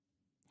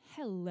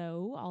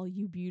Hello, all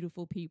you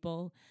beautiful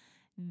people.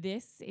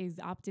 This is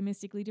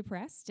Optimistically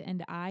Depressed,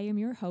 and I am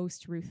your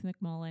host, Ruth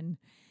McMullen.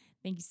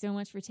 Thank you so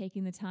much for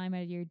taking the time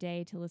out of your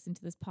day to listen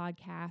to this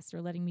podcast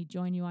or letting me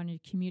join you on your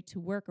commute to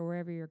work or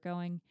wherever you're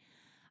going.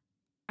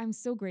 I'm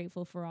so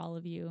grateful for all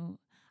of you.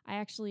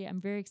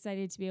 I'm very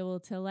excited to be able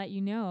to let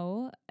you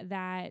know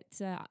that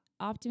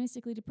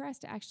Optimistically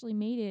Depressed actually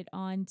made it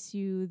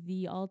onto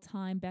the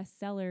all-time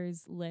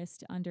bestsellers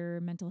list under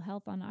mental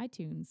health on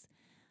iTunes.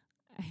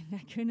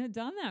 I couldn't have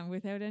done that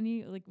without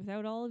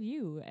all of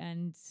you.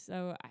 And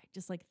so I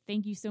just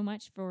thank you so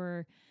much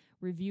for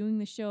reviewing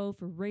the show,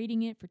 for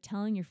rating it, for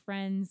telling your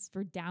friends,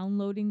 for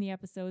downloading the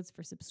episodes,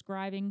 for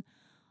subscribing.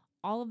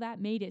 All of that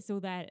made it so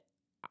that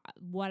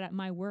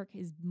my work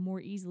is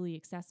more easily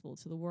accessible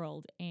to the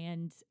world.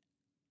 And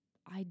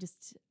I'm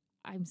just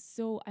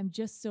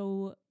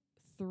so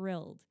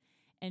thrilled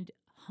and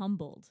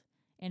humbled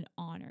and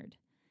honored.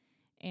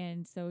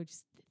 And so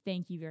just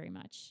thank you very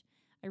much.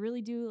 I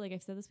really do, like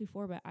I've said this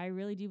before, but I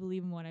really do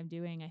believe in what I'm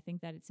doing. I think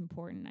that it's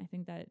important. I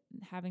think that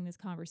having this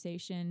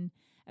conversation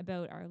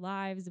about our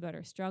lives, about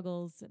our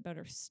struggles, about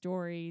our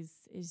stories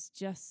is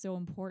just so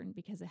important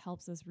because it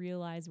helps us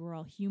realize we're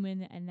all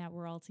human and that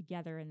we're all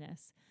together in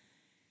this.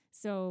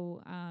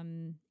 So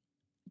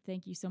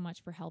thank you so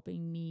much for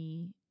helping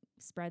me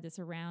spread this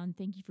around.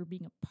 Thank you for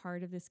being a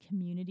part of this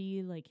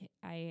community.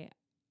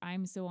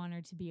 I'm so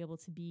honored to be able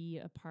to be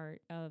a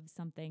part of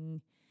something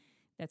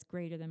that's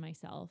greater than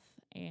myself,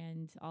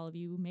 and all of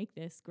you make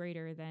this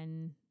greater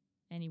than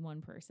any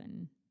one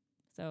person.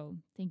 So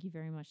thank you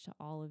very much to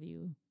all of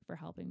you for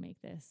helping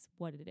make this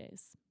what it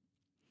is.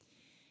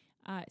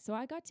 So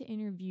I got to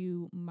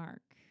interview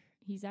Mark.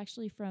 He's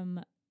actually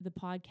from the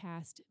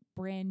podcast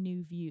Brand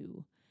New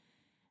View.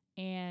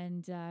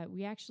 And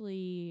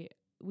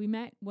we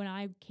met when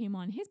I came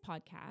on his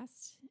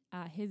podcast,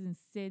 his and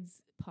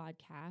Sid's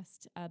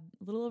podcast, a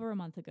little over a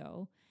month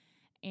ago.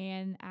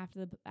 And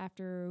after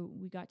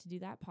we got to do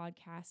that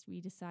podcast, we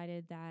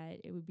decided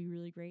that it would be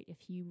really great if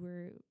he'd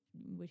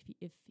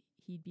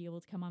be able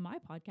to come on my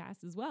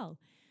podcast as well.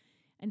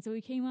 And so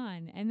he came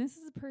on, and this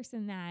is a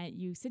person that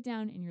you sit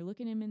down and you're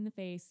looking him in the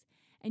face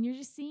and you're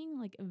just seeing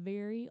like a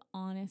very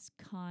honest,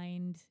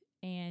 kind,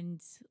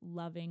 and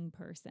loving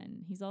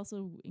person. He's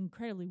also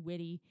incredibly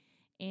witty,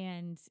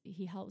 and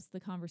he helps the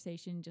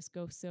conversation just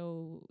go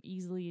so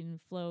easily and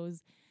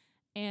flows.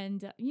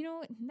 And,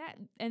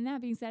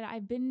 that being said,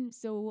 I've been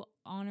so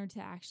honored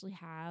to actually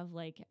have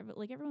like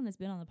everyone that's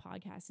been on the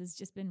podcast has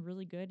just been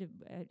really good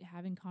at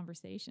having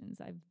conversations.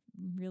 I've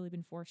really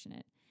been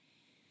fortunate.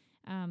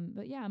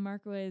 But yeah,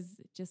 Mark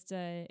was just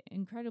an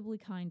incredibly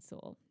kind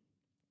soul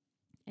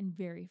and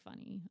very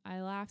funny.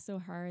 I laughed so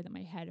hard that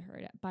my head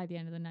hurt by the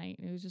end of the night.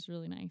 It was just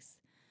really nice.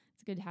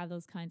 It's good to have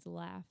those kinds of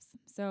laughs.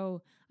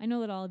 So I know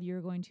that all of you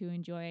are going to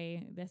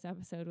enjoy this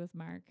episode with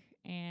Mark,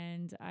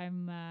 and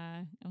I'm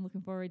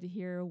looking forward to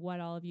hear what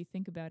all of you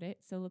think about it.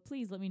 So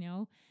please let me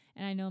know.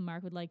 And I know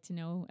Mark would like to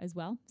know as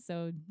well.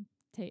 So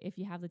if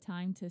you have the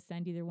time to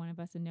send either one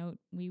of us a note,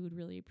 we would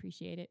really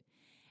appreciate it.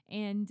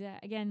 And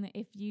again,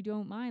 if you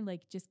don't mind,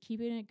 just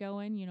keeping it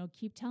going,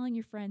 keep telling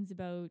your friends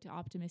about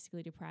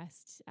Optimistically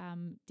Depressed.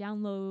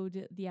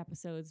 Download the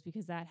episodes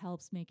because that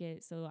helps make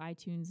it so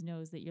iTunes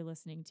knows that you're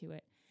listening to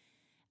it.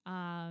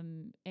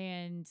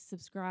 And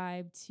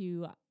subscribe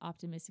to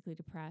Optimistically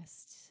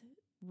Depressed.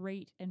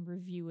 Rate and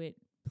review it,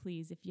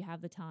 please, if you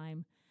have the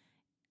time.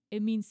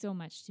 It means so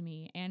much to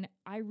me. And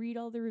I read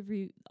all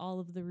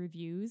of the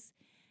reviews,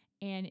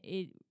 and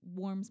it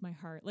warms my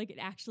heart.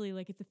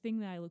 It's a thing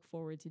that I look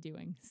forward to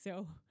doing.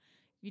 So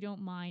if you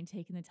don't mind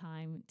taking the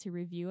time to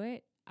review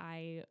it,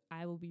 I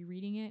will be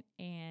reading it,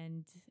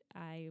 and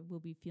I will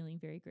be feeling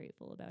very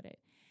grateful about it.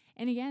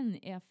 And again,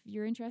 if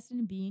you're interested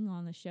in being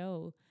on the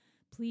show,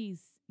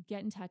 please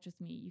get in touch with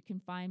me. You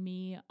can find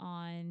me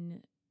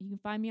on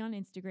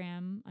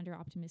Instagram under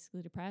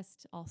Optimistically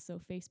Depressed, also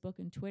Facebook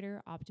and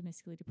Twitter,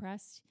 Optimistically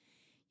Depressed.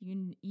 You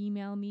can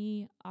email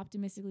me,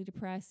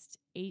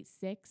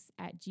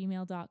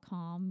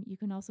 optimisticallydepressed86@gmail.com. You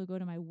can also go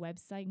to my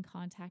website and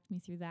contact me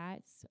through that.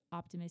 It's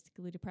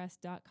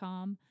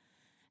optimisticallydepressed.com.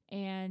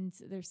 And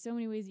there's so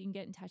many ways you can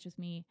get in touch with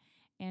me.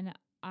 And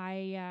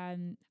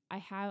I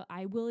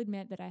will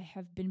admit that I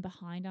have been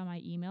behind on my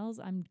emails.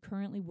 I'm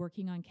currently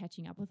working on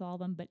catching up with all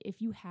of them. But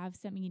if you have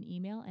sent me an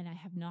email and I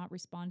have not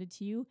responded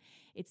to you,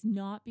 it's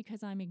not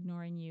because I'm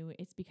ignoring you.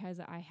 It's because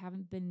I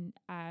haven't been,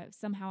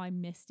 somehow I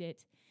missed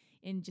it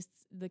in just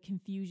the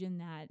confusion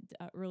that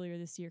earlier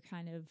this year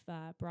kind of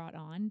brought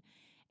on.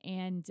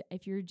 And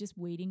if you're just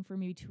waiting for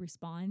me to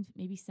respond,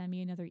 maybe send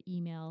me another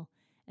email,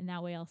 and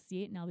that way I'll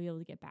see it and I'll be able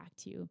to get back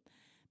to you.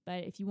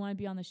 But if you want to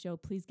be on the show,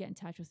 please get in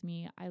touch with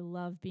me. I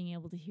love being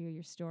able to hear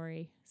your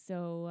story.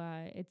 So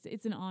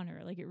it's an honor.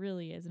 It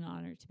really is an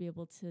honor to be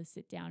able to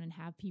sit down and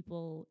have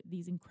people,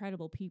 these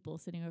incredible people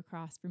sitting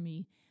across from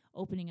me,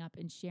 opening up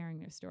and sharing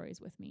their stories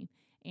with me.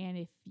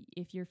 And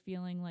if you're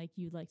feeling like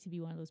you'd like to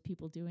be one of those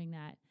people doing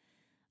that,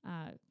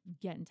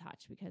 get in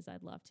touch because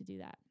I'd love to do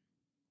that.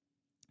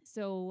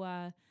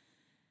 So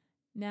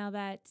now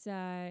that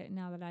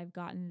I've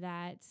gotten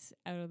that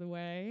out of the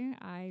way,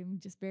 I'm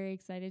just very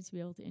excited to be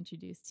able to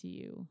introduce to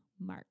you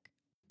Mark.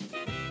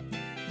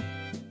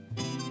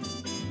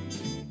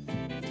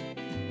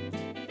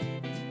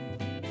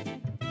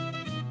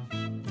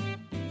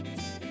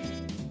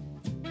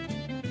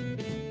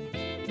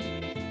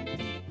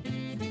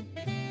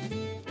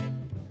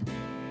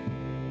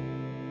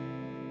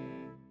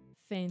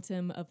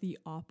 Phantom of the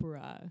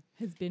Opera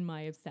has been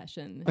my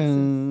obsession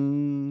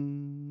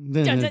since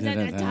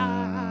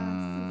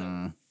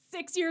I was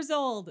 6 years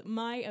old.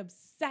 My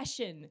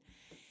obsession.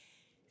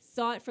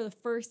 Saw it for the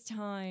first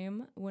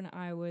time when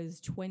I was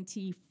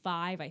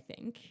 25, I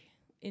think,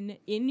 in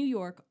New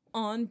York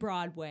on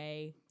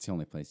Broadway. It's the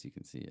only place you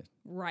can see it.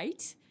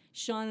 Right?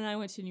 Sean and I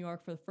went to New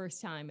York for the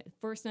first time.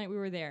 First night we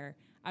were there,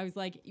 I was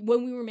like,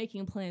 when we were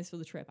making plans for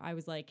the trip, I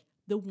was like,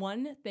 the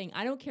one thing,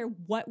 I don't care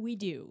what we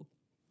do,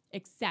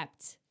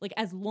 except, like,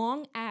 as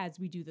long as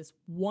we do this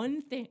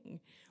one thing,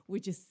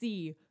 which is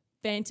see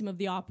Phantom of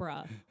the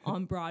Opera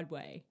on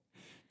Broadway.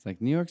 It's like,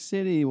 New York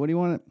City, what do you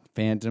want?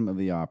 Phantom of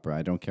the Opera.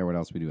 I don't care what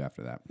else we do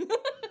after that.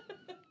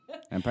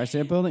 Empire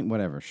State Building?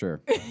 Whatever,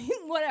 sure.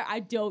 Whatever, I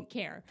don't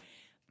care.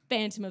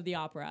 Phantom of the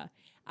Opera.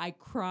 I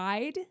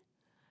cried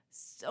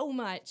so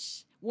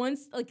much.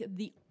 Once, like,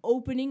 the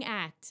opening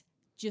act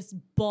just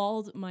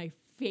bawled my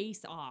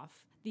face off.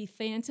 The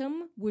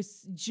Phantom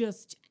was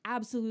just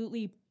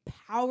absolutely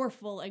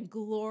powerful and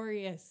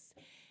glorious,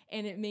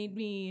 and it made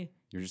me...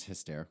 You're just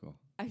hysterical.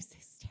 I was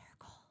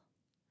hysterical.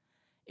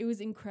 It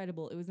was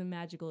incredible. It was a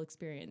magical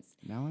experience.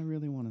 Now I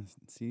really want to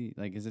see,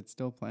 like, is it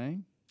still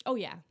playing? Oh,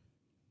 yeah.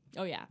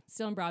 Oh, yeah.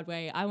 Still on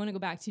Broadway. I want to go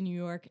back to New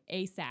York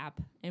ASAP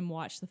and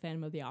watch The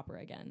Phantom of the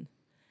Opera again.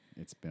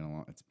 It's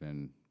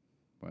been,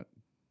 what,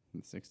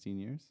 16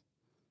 years?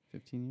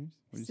 15 years?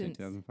 What did you say,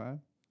 2005?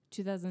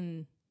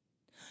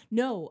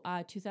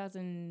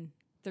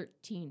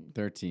 2013.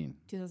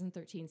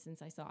 2013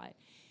 since I saw it.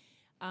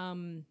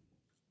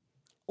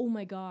 Oh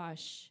my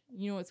gosh.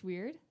 You know what's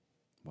weird?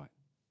 What?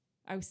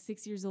 I was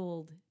 6 years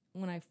old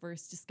when I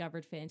first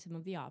discovered Phantom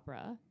of the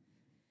Opera,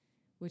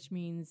 which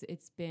means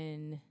it's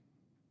been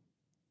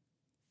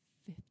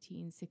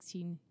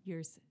 16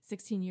 years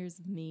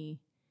of me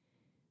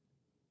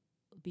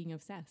being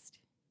obsessed.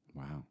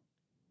 Wow.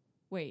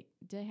 Wait,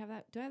 do I have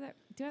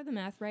the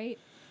math right?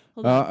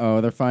 Hold on.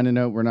 Uh-oh, they're finding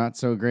out we're not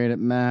so great at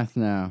math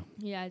now.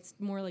 Yeah, it's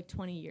more like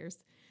 20 years.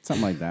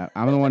 Something like that.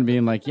 I'm the one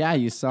being like, yeah,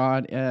 you saw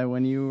it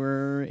when you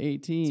were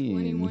 18.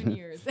 21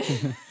 years.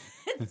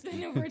 It's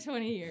been over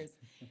 20 years.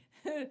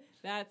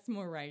 That's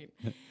more right.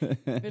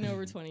 It's been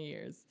over 20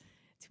 years.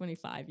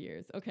 25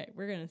 years. Okay,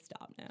 we're going to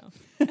stop now.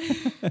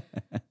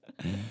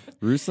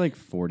 Ruth's like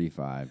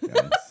 45,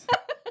 guys.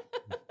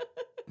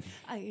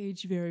 I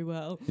age very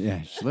well.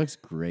 Yeah, she looks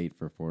great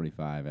for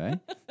 45, eh?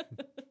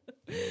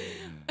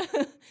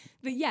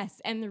 But yes,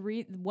 and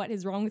what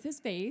is wrong with his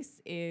face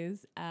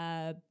is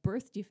a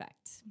birth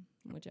defect,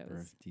 which I was...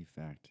 Birth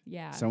defect.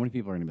 Yeah. So many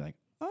people are going to be like,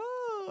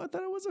 oh, I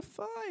thought it was a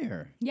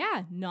fire.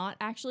 Yeah, not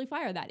actually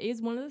fire. That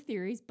is one of the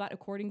theories, but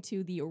according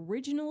to the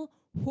original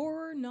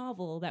horror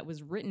novel that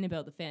was written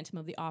about the Phantom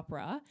of the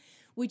Opera,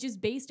 which is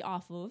based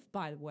off of,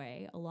 by the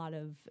way, a lot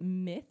of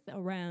myth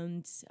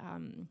around,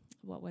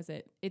 what was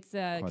it? It's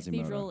a Quasimodo.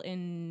 cathedral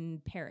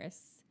in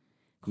Paris.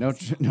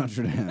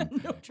 Notre Dame.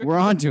 We're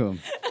on to him.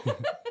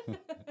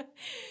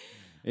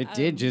 It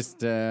did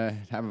just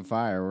have a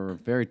fire. We're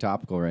very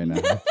topical right now.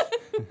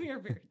 We are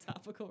very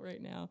topical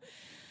right now.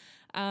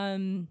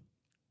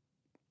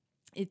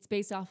 It's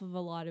based off of a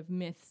lot of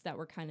myths that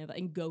were kind of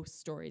and ghost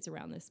stories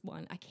around this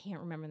one. I can't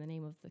remember the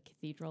name of the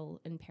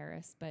cathedral in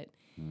Paris, but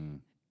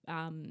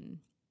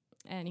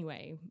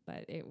anyway,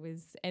 but it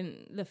was,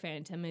 and the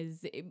Phantom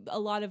is a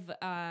lot of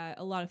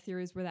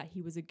theories were that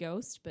he was a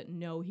ghost, but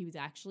no, he was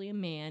actually a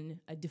man,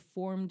 a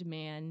deformed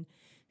man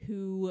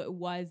who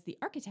was the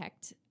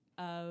architect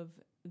of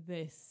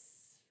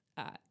this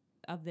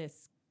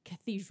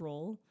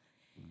cathedral.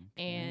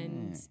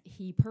 And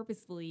he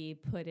purposefully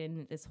put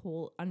in this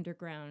whole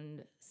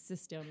underground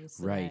system.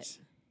 So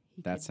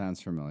that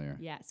sounds familiar.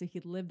 Yeah, so he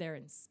could live there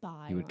and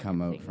spy. He would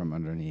come out from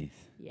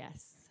underneath.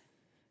 Yes.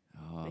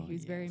 Oh, but he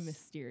was very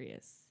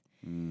mysterious.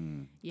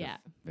 Yeah.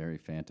 Very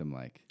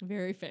Phantom-like.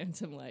 Very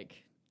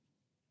Phantom-like.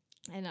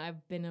 And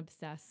I've been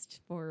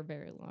obsessed for a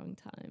very long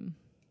time.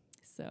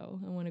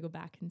 So I want to go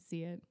back and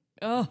see it.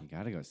 Oh. You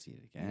got to go see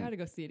it again. I got to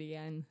go see it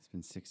again. It's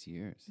been 6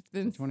 years. It's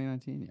been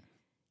 2019, yeah.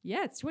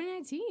 Yeah, it's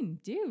 2019,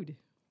 dude.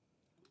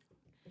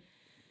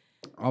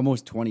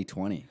 Almost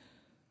 2020.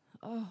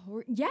 Oh,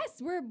 we're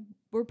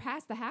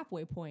past the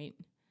halfway point.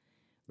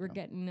 We're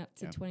getting up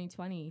to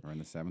 2020. We're in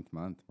the 7th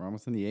month. We're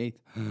almost in the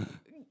 8th.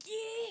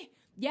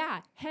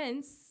 Yeah.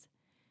 Hence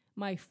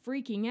my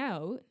freaking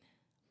out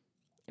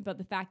about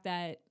the fact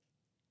that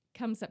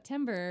come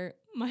September,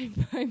 my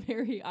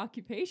primary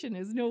occupation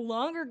is no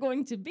longer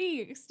going to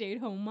be a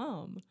stay-at-home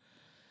mom.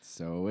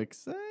 So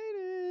exciting.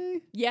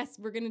 Yes,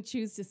 we're going to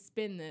choose to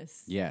spin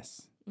this.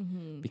 Yes.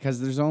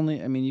 Because there's only,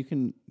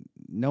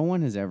 no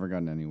one has ever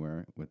gotten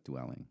anywhere with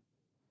dwelling.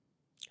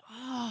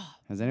 Oh.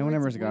 Has anyone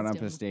ever Words of gotten up to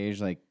the wisdom.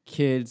 stage like,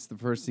 kids, the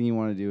first thing you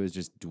want to do is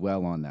just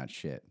dwell on that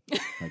shit.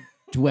 Like,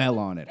 dwell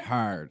on it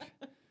hard.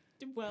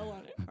 Dwell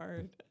on it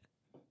hard.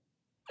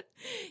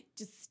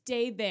 Just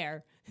stay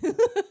there. Keep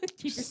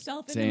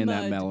yourself in Stay the in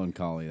mud. that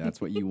melancholy.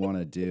 That's what you want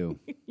to do.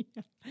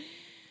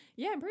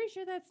 Yeah, I'm pretty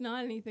sure that's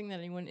not anything that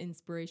anyone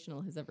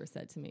inspirational has ever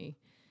said to me.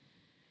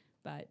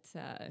 But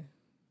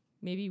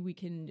maybe we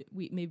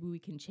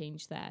can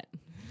change that.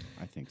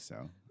 I think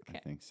so. Okay.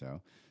 I think so.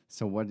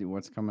 So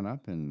what's coming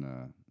up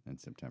in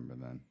September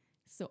then?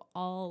 So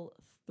all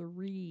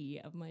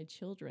 3 of my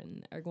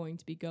children are going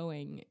to be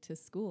going to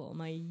school.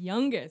 My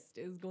youngest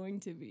is going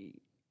to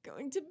be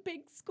going to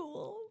big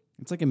school.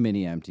 It's like a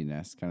mini empty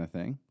nest kind of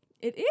thing.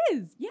 It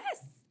is.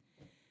 Yes.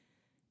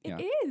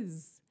 It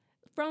is.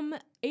 From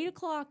 8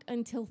 o'clock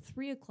until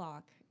 3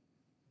 o'clock,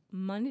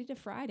 Monday to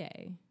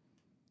Friday.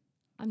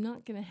 I'm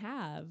not going to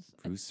have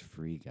Bruce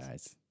free,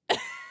 guys.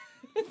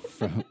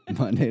 From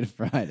Monday to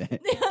Friday.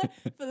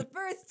 for the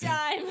first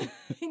time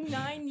in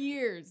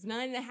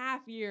 9.5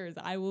 years,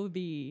 I will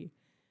be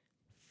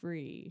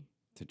free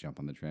To jump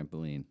on the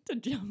trampoline. to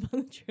jump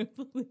on the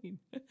trampoline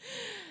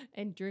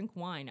and drink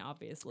wine,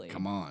 obviously.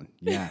 Come on.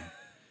 Yeah.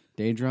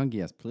 Day drunk?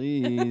 Yes,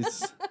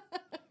 please.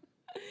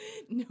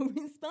 No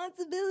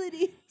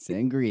responsibility.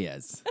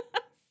 Sangrias.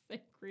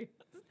 Sangria.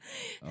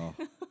 Oh.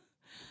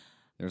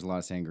 There's a lot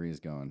of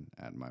sangrias going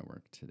at my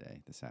work today,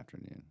 this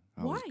afternoon.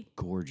 Oh, it was Why? a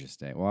gorgeous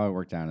day. Well, I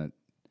work down at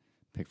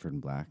Pickford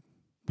and Black.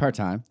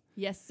 Part-time.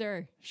 Yes,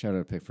 sir. Shout out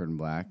to Pickford and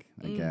Black,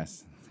 I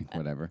guess. Like,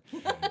 whatever.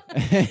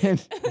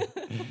 And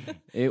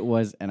it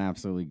was an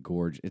absolutely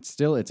gorgeous.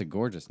 It's a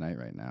gorgeous night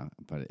right now,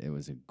 but it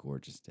was a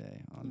gorgeous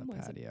day on the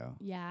Was it? patio.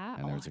 Yeah.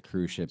 And there was a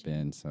cruise ship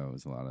in, so it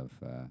was a lot of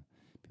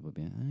people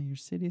being, "Oh, your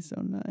city's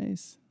so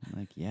nice." I'm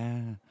like,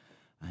 "Yeah,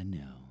 I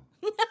know.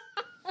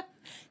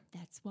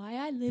 That's why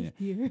I live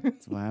here.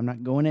 That's why I'm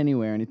not going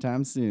anywhere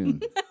anytime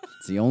soon.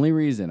 It's the only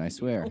reason, I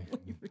swear."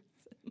 Only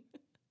reason.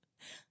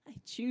 I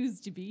choose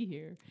to be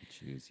here.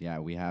 Choose. Yeah,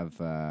 we have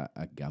a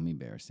gummy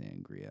bear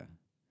sangria.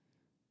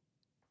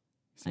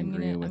 I'm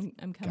Sangria gonna- with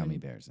I'm coming. gummy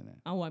bears in it.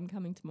 Oh, I'm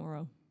coming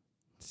tomorrow.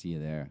 See you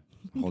there.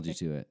 Hold you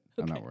to it.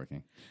 I'm not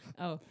working.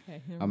 Oh,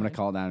 okay. I'm going to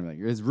call down and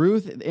be like, "Is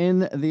Ruth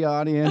in the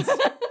audience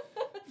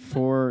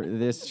for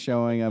this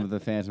showing of the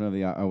Phantom of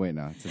the Opera?" Oh, wait,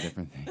 no, it's a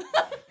different thing.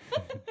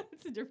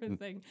 It's a different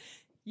thing.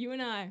 You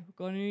and I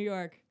going to New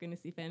York, going to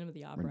see Phantom of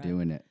the Opera. We're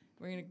doing it.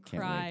 We're gonna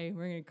Can't cry.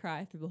 We're gonna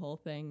cry through the whole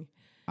thing.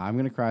 I'm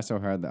going to cry so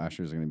hard the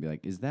ushers are going to be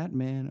like, "Is that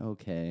man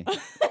okay?"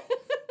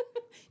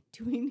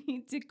 Do we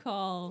need to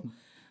call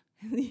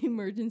the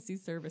emergency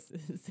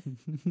services?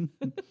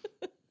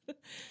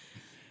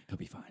 He'll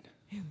be fine.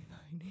 He'll be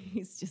fine.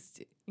 He's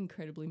just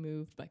incredibly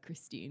moved by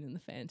Christine and the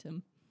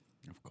Phantom.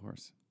 Of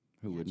course.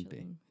 Who wouldn't be?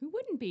 Naturally. Who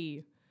wouldn't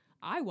be?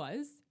 I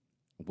was.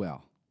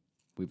 Well,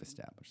 we've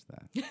established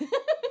that.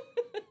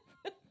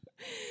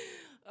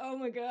 Oh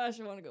my gosh,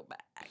 I want to go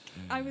back.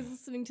 I was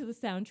listening to the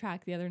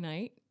soundtrack the other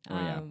night Oh,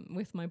 yeah.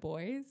 with my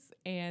boys,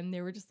 and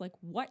they were just like,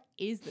 "What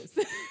is this?"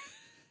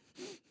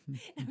 And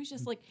I was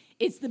just like,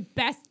 "It's the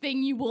best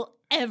thing you will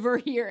ever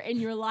hear in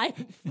your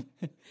life.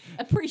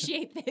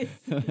 Appreciate this."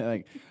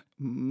 Like,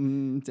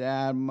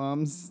 Dad,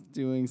 Mom's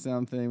doing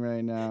something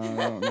right now. I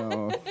don't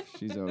know if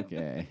she's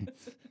okay.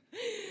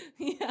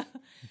 Yeah.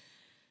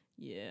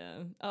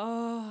 Yeah.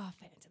 Oh,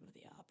 Phantom of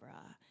the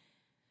Opera.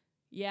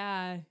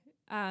 Yeah.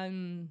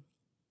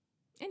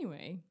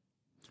 Anyway.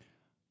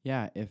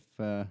 Yeah, if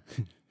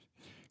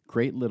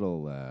great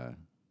little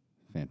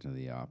Phantom of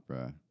the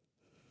Opera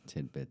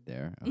tidbit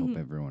there. I hope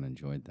everyone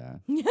enjoyed that.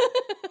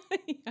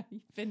 Yeah,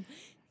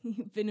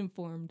 you've been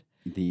informed.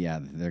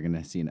 They're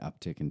gonna see an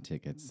uptick in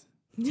ticket sales.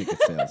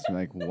 You're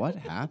like, what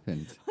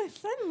happened?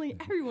 Suddenly,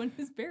 everyone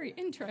is very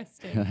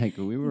interested. Like,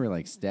 we were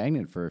like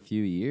stagnant for a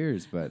few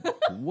years, but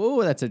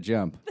whoa, that's a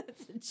jump.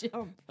 That's a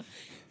jump.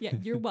 Yeah,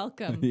 you're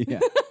welcome. Yeah,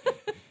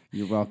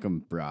 you're welcome,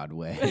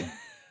 Broadway.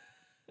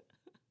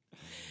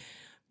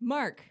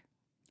 Mark,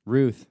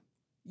 Ruth,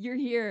 you're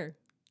here.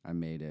 I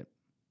made it.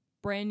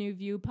 Brand New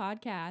View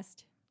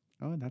podcast.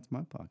 Oh, that's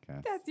my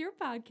podcast. That's your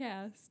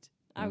podcast.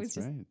 I was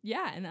That's just right.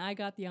 yeah, and I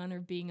got the honor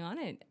of being on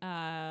it.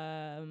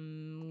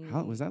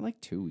 How was that? Like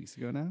 2 weeks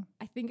ago now?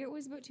 I think it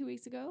was about 2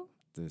 weeks ago.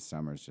 The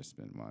summer's just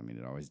been. Well, I mean,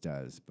 it always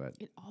does, but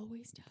It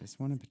always does. this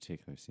one in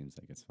particular seems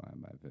like it's flying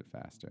by a bit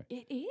faster.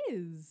 It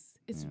is.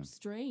 It's Yeah.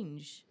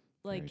 strange.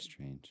 Very Like,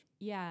 strange.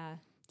 yeah.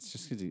 It's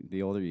just because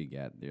the older you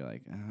get, you're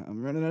like,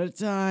 I'm running out of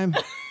time.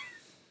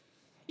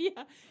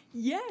 Yeah.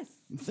 Yes.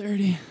 I'm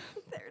 30.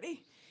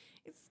 30.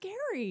 It's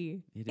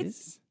scary.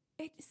 It's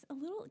It's a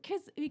little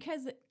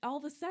because all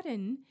of a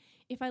sudden,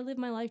 if I live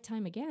my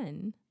lifetime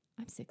again,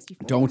 I'm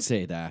 64. Don't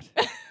say that.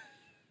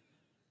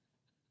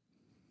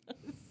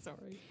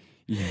 Sorry.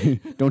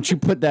 Don't you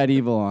put that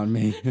evil on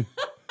me.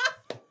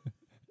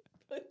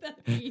 Put that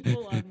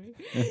evil on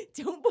me.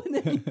 Don't put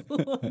that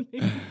evil on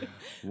me.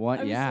 What?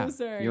 I'm Yeah,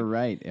 so sorry. you're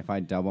right. If I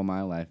double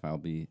my life, I'll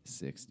be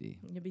 60.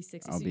 You'll be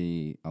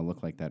 60. I'll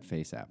look like that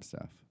Face App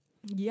stuff,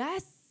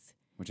 Yes.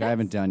 which I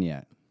haven't done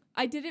yet.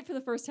 I did it for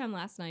the first time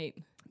last night.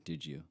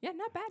 Did you? Yeah,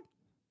 not bad.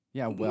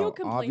 Yeah, No well,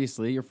 complaints.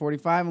 obviously you're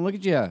 45 and look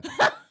at you.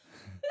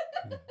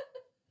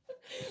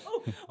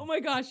 Oh my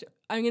gosh.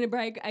 I'm going to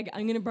brag. I'm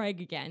going to brag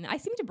again. I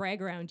seem to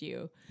brag around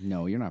you.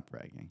 No, you're not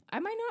bragging.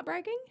 Am I not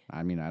bragging?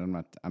 I mean,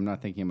 I'm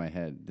not thinking in my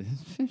head. This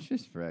is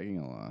just bragging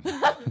a lot.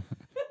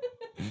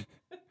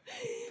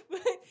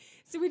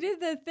 So we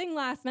did the thing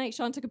last night.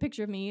 Sean took a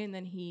picture of me and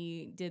then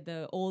he did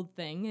the old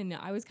thing. And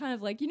I was kind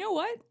of like, you know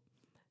what?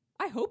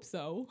 I hope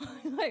so.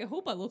 I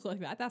hope I look like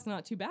that. That's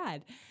not too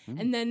bad.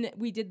 And then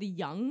we did the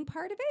young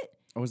part of it.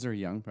 Oh, is there a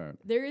young part?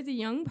 There is a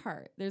young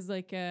part. There's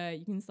like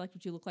you can select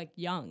what you look like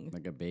young.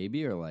 Like a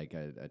baby or like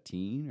a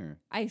teen or?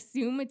 I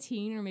assume a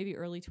teen or maybe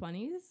early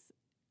 20s.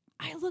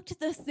 I looked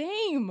the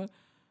same.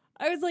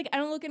 I was like, I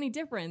don't look any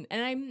different.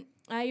 And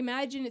I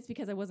imagine it's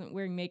because I wasn't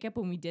wearing makeup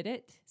when we did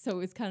it. So it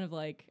was kind of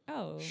like,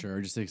 oh.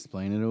 Sure, just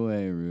explain it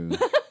away, Rue.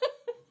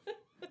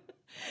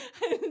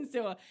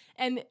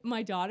 And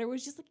my daughter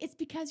was just like, it's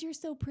because you're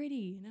so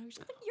pretty. And I was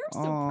just like,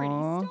 you're so Aw.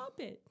 pretty. Stop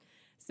it.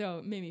 So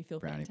it made me feel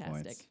Brownie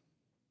fantastic. points.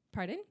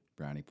 Pardon?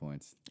 Brownie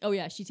points. Oh,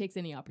 yeah. She takes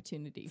any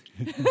opportunity.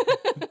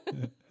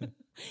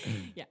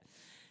 Yeah.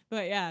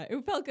 But yeah,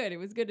 it felt good. It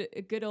was good.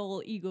 A good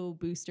old ego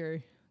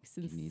booster.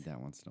 Since You need that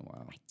once in a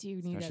while. I do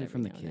need that Especially every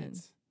from the now and then.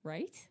 kids.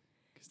 Right?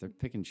 Because they're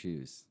pick and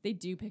choose. They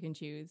do pick and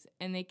choose.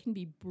 And they can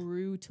be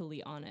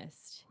brutally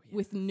honest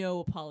with no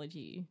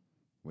apology.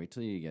 Wait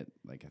till you get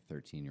like a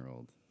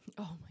 13-year-old.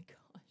 Oh my gosh.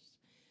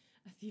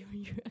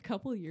 A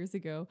couple of years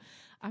ago,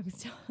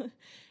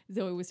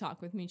 Zoe was talking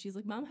with me and she's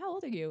like, Mom, how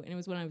old are you? And it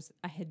was when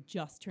I had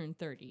just turned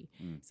 30.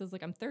 So I was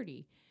like, I'm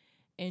 30.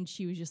 And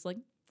she was just like,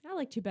 I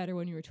liked you better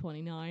when you were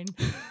 29.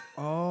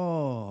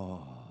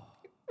 Oh.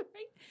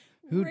 Right?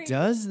 Who Right.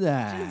 does She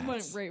that? just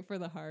went right for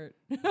the heart.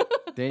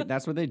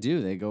 That's what they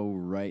do. They go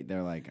right.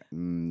 They're like,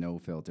 no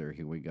filter.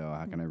 Here we go.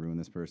 How can I ruin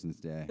this person's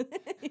day?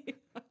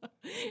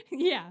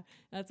 Yeah,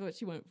 that's what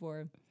she went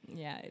for.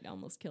 Yeah, it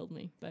almost killed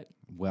me, but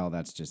Well,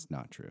 that's just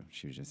not true.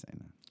 She was just saying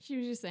that. she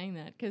was just saying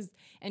that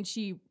and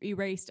she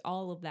erased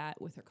all of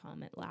that with her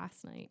comment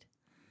last night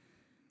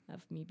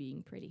of me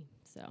being pretty.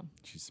 So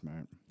She's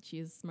smart. she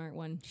is a smart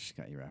one. She's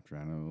got you wrapped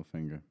around her little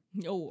finger.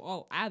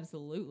 Oh,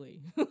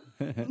 absolutely.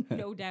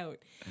 No doubt.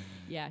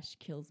 Yeah, she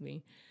kills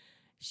me.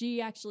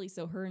 She actually,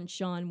 so her and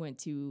Sean went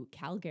to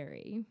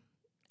Calgary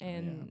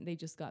and they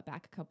just got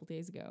back a couple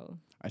days ago.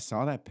 I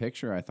saw that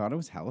picture. I thought it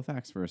was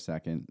Halifax for a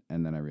second,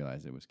 and then I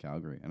realized it was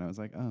Calgary. And I was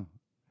like, oh,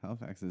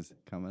 Halifax is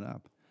coming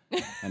up.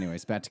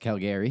 Anyways, back to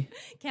Calgary.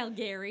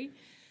 Calgary.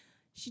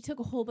 She took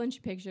a whole bunch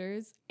of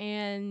pictures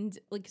and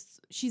like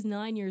she's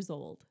 9 years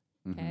old.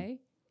 Okay.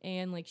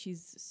 And like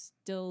she's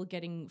still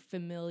getting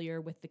familiar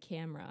with the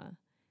camera.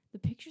 The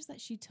pictures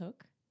that she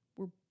took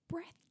were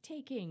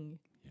breathtaking.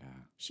 Yeah.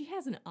 She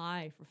has an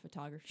eye for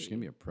photography. She's going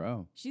to be a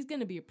pro. She's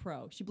going to be a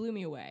pro. She blew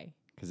me away.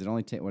 Because it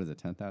only takes,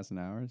 10,000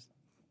 hours?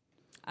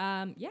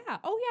 Yeah.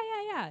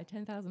 Oh, yeah.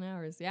 10,000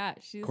 hours. Yeah.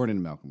 She's According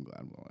to Malcolm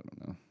Gladwell, I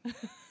don't know.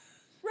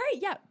 right.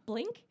 Yeah.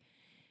 Blink.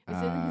 Is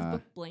it in his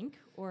book Blink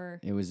or?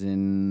 It was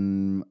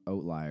in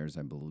Outliers,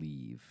 I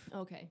believe.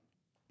 Okay.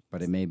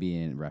 But it may be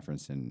in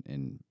reference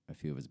in a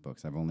few of his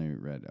books. I've only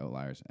read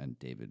Outliers and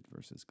David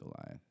versus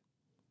Goliath.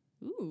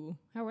 Ooh.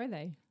 How are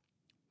they?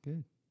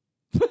 Good.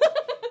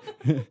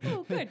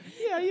 Oh, good.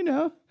 Yeah, you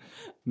know.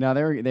 No,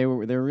 they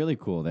were really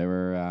cool. They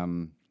were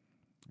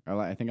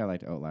I think I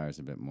liked Outliers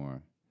a bit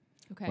more.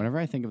 Okay. Whenever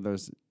I think of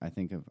those, I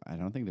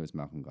don't think there was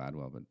Malcolm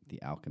Gladwell, but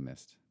The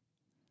Alchemist.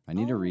 I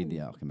need to read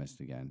The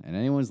Alchemist again. And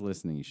anyone's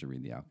listening, you should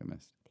read The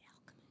Alchemist. The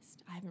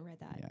Alchemist. I haven't read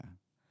that. Yeah.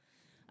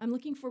 I'm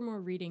looking for more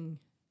reading.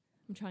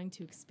 I'm trying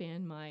to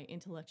expand my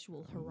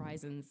intellectual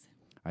horizons.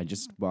 I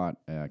just bought,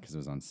 because it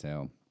was on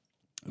sale,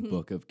 a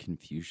book of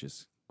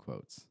Confucius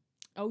quotes.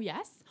 Oh,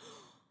 yes?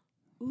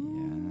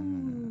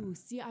 Ooh.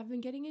 See, I've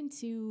been getting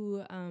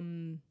into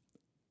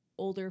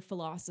older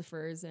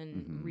philosophers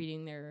and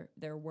reading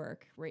their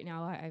work. Right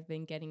now, I've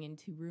been getting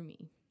into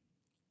Rumi.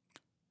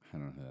 I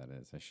don't know who that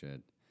is. I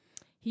should.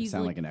 He's I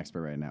sound like an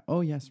expert right now. Oh,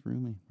 yes,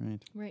 Rumi,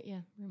 right. Right, yeah,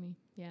 Rumi.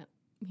 Yeah.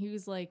 He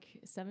was like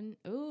 7.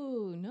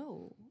 Oh,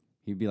 no.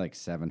 He'd be like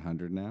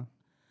 700 now.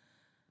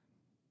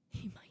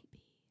 He might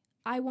be.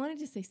 I wanted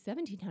to say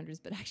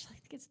 1700s, but actually I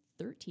think it's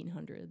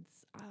 1300s.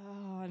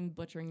 Oh, I'm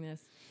butchering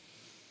this.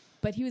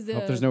 But he was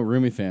Hope there's no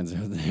Rumi fans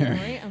out there.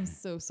 Right? I'm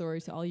so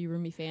sorry to all you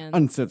Rumi fans.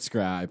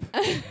 Unsubscribe.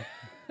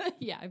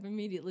 Yeah, I've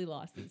immediately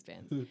lost these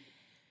fans.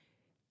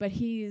 But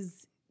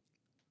he's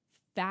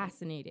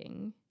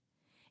fascinating.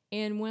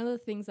 And one of the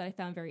things that I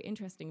found very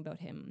interesting about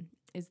him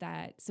is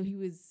that, so he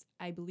was,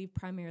 I believe,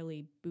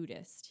 primarily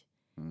Buddhist.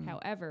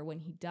 However, when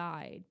he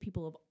died,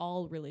 people of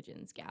all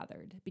religions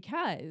gathered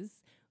because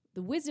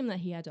the wisdom that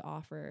he had to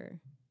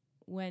offer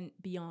went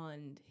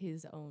beyond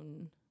his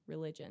own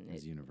religion. It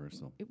was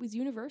universal. It was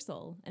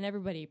universal, and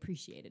everybody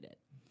appreciated it.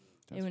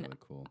 That's really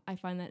cool. I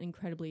find that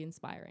incredibly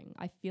inspiring.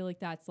 I feel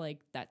like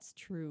that's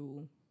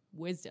true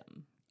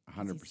wisdom.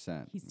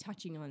 100%. He's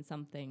touching on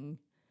something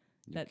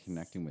You're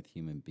connecting with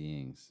human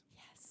beings.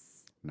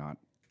 Yes. Not,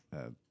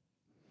 I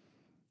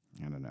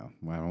don't know.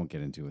 Well, I won't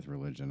get into it with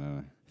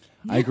religion.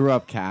 I grew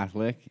up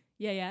Catholic.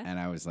 Yeah. And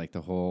I was like I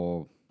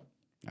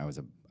was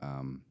a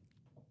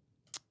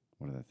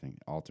what are that thing?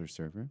 Altar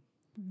server?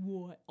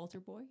 What? Altar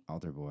boy?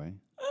 Altar boy.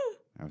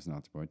 I was an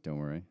altar boy. Don't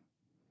worry.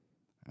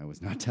 I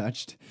was not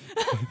touched.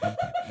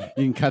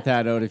 You can cut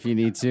that out if you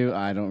need to.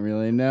 I don't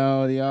really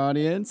know the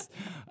audience.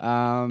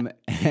 I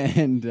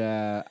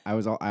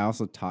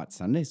also taught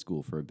Sunday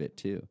school for a bit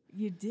too.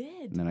 You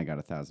did? And then I got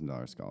a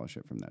 $1,000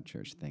 scholarship from that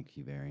church. Thank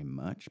you very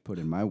much. Put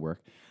in my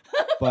work.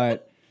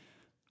 But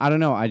I don't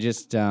know. I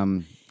just,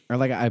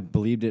 I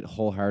believed it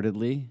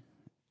wholeheartedly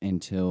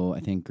until I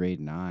think grade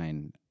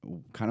 9,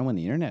 kind of when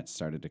the internet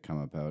started to come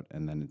about.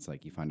 And then it's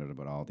like you find out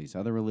about all these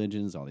other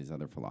religions, all these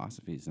other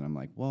philosophies. And I'm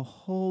like, well,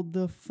 hold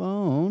the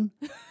phone.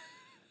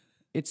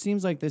 It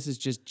seems like this is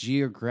just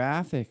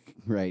geographic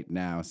right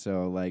now.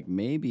 So like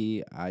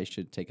maybe I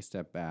should take a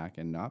step back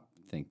and not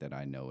think that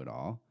I know it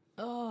all.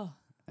 Oh.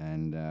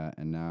 And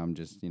now I'm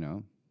just,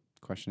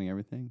 questioning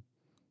everything,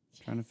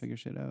 trying to figure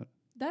shit out.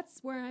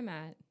 That's where I'm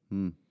at.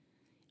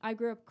 I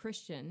grew up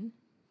Christian.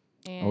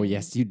 And Oh,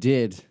 yes, you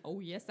did. Oh,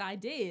 yes, I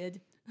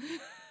did.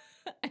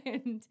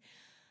 And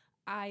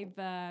I've,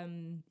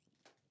 and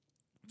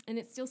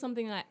it's still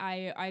something that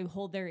I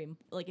hold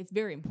it's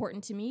very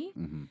important to me.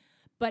 Mm-hmm.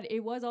 But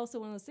it was also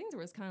one of those things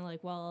where it's kind of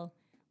like, well,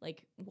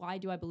 like, why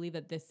do I believe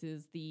that this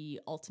is the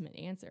ultimate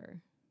answer?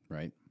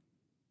 Right.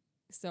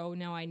 So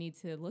now I need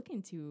to look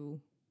into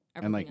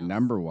everything And like else.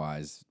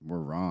 number-wise, we're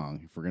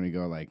wrong. If we're going to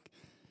go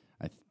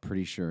I'm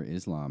pretty sure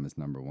Islam is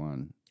number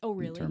 1. Oh,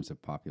 really? In terms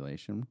of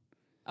population.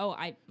 Oh,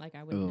 I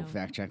wouldn't know.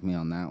 Fact check me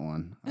on that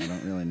one. I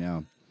don't really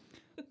know.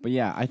 But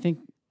yeah,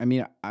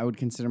 I would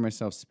consider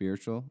myself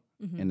spiritual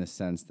in the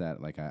sense that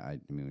we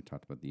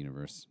talked about the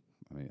universe.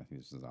 I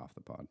think this is off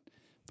the pod.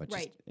 But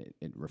just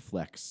it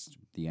reflects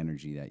the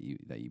energy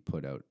that you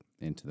put out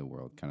into the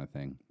world kind of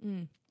thing.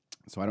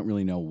 So I don't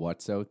really know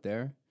what's out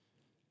there.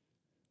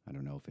 I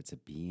don't know if it's a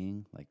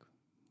being like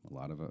a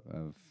lot of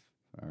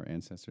our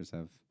ancestors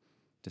have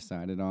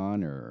decided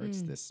on, or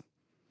it's this,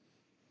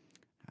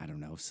 I don't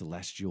know,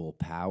 celestial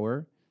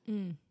power.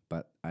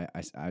 But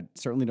I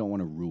certainly don't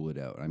want to rule it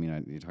out. I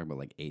mean, you talk about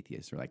like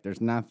atheists, or like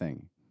there's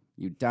nothing.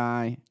 You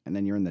die and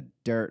then you're in the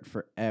dirt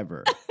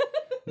forever.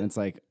 And it's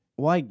like,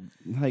 well,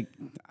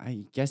 I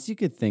guess you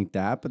could think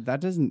that, but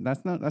that's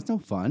no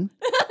fun.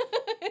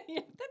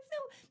 Yeah,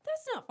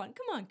 that's not fun.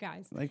 Come on,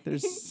 guys. Like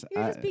there's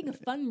you're just being a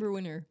fun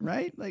ruiner.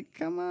 Right? Like,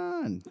 come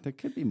on. There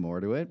could be more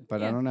to it, but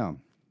Yeah. I don't know.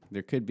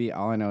 There could be.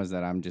 All I know is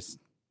that I'm just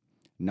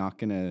not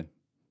gonna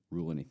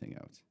rule anything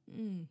out.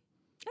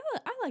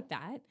 I like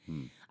that.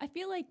 I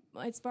feel like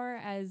as far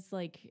as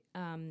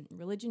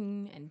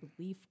religion and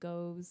belief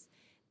goes,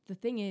 the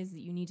thing is that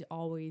you need to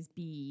always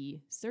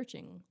be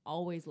searching,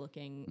 always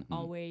looking,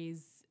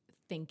 always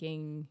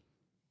thinking.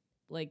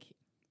 Like,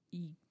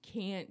 you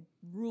can't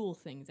rule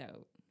things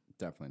out.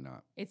 Definitely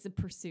not. It's a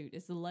pursuit.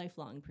 It's a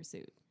lifelong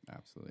pursuit.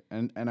 Absolutely.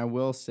 And I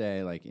will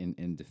say, like,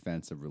 in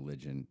defense of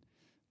religion,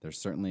 it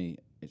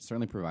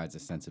certainly provides a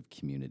sense of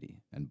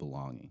community and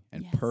belonging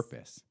and Yes.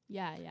 purpose.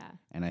 Yeah, yeah.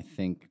 And I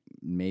think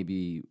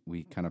maybe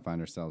we kind of find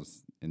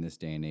ourselves in this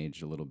day and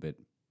age a little bit,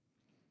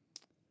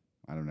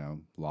 I don't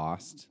know,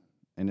 lost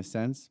in a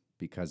sense,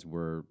 because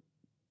we're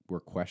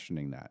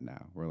questioning that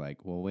now. We're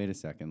like, well, wait a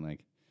second.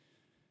 Like,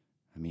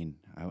 I mean,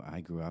 I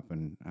grew up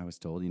and I was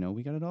told,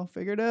 we got it all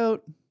figured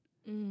out.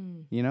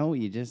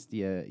 You just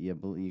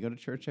you go to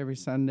church every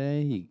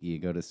Sunday. You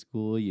go to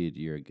school.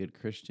 You're a good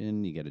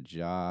Christian. You get a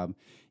job.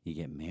 You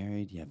get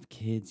married. You have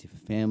kids. You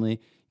have a family. You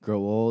grow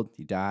old.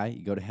 You die.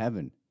 You go to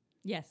heaven.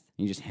 Yes.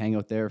 You just hang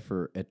out there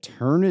for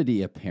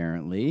eternity.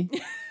 Apparently,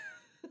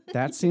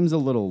 that seems a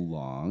little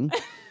long.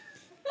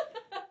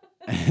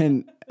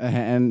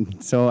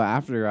 And so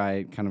after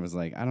I kind of was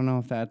like, I don't know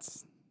if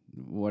that's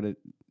what it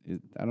is.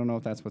 I don't know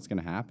if that's what's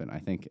going to happen. I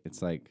think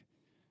it's like,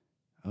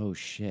 oh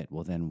shit.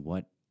 Well, then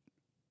what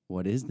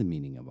is the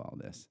meaning of all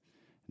this?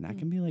 And that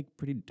can be like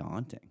pretty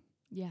daunting.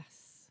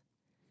 Yes.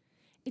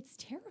 It's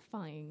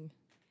terrifying.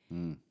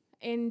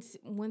 And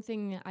one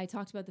thing, I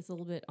talked about this a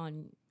little bit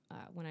on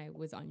when I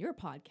was on your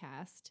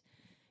podcast,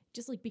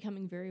 just like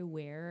becoming very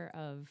aware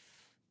of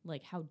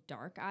like how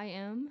dark I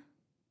am.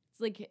 It's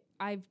like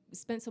I've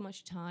spent so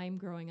much time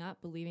growing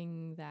up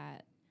believing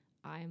that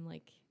I'm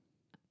like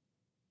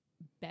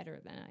better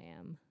than I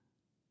am.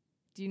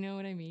 Do you know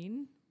what I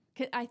mean?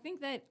 'Cause I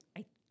think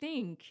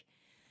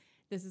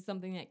this is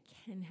something that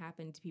can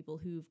happen to people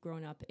who've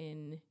grown up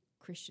in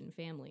Christian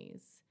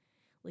families.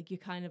 Like, you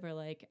kind of are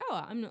like,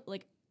 oh, I'm not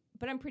like,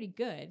 but I'm pretty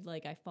good.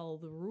 Like, I follow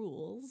the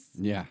rules.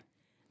 Yeah.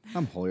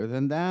 I'm holier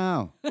than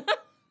thou.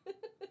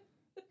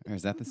 Or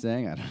is that the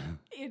saying? I don't know.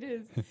 It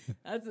is.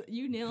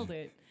 You nailed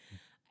it.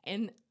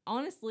 And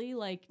honestly,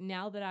 like,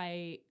 now that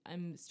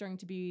I'm starting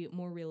to be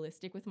more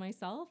realistic with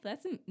myself,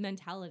 that's a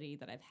mentality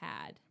that I've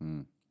had.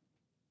 And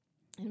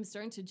I'm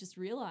starting to just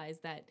realize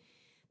that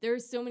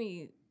there's so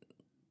many,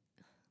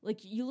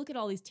 like, you look at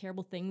all these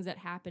terrible things that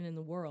happen in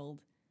the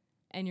world,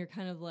 and you're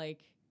kind of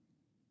like,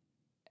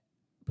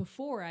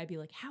 before I'd be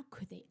like, how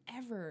could they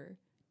ever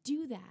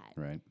do that?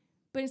 Right.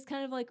 But it's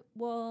kind of like,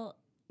 well,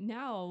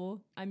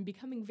 now I'm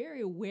becoming very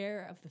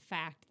aware of the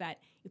fact that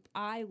if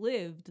I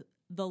lived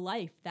the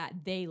life that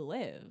they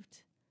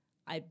lived,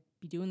 I'd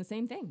be doing the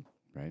same thing.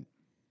 Right.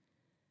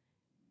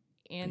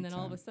 And Big then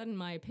all of a time. sudden,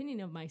 my opinion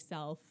of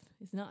myself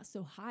is not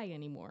so high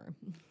anymore.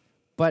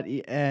 But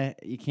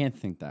you can't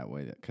think that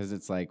way because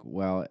it's like,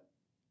 well,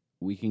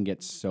 we can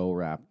get so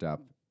wrapped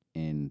up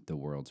in the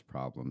world's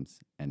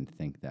problems and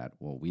think that,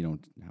 well,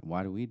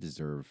 why do we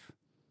deserve,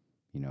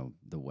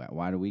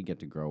 why do we get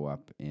to grow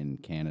up in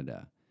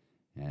Canada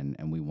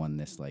and we won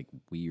this like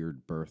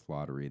weird birth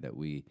lottery that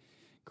we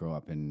grow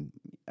up in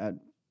a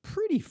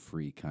pretty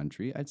free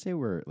country. I'd say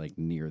we're like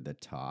near the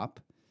top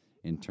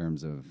in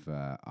terms of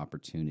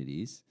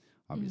opportunities.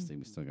 Obviously,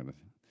 we still got a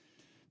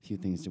few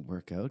things to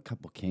work out, a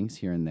couple kinks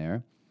here and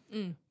there.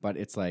 But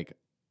it's like,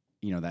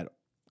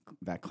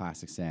 that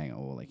classic saying,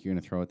 oh, like you're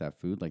going to throw out that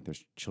food, like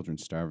there's children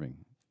starving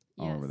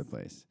all over the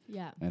place.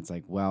 Yeah. And it's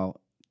like,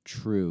 well,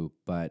 true,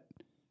 but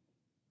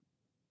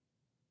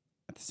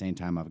at the same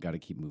time, I've got to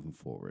keep moving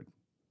forward.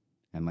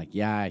 And like,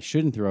 yeah, I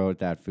shouldn't throw out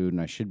that food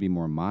and I should be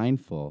more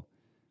mindful.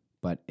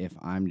 But if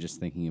I'm just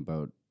thinking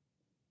about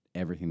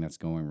everything that's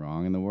going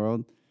wrong in the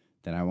world,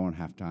 then I won't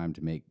have time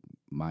to make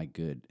my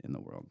good in the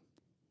world.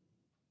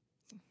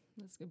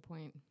 That's a good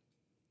point.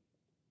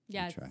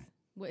 Yeah. You try.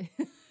 What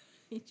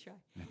you try.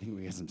 I think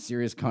we got some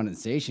serious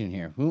condensation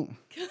here. Ooh.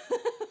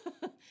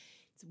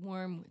 It's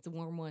warm. It's a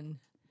warm one.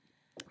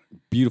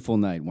 Beautiful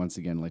night. Once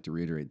again, I'd like to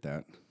reiterate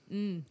that.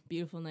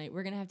 Beautiful night.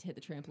 We're going to have to hit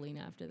the trampoline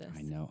after this.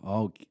 I know.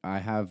 Oh, I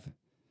have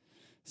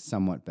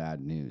somewhat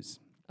bad news.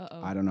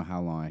 Uh-oh. I don't know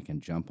how long I can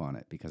jump on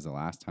it because the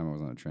last time I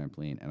was on a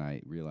trampoline and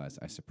I realized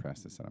I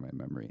suppressed this out of my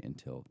memory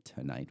until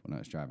tonight when I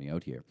was driving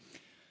out here.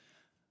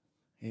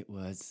 It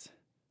was,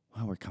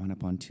 we're coming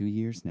up on 2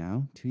 years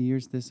now. 2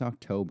 years this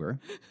October.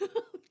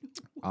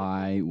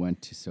 I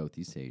went to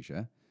Southeast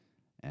Asia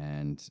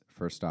and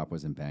first stop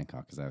was in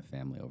Bangkok because I have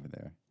family over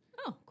there.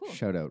 Oh, cool.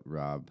 Shout out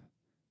Rob,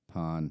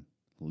 Pon,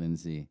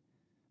 Lindsay.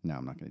 No,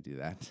 I'm not going to do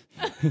that.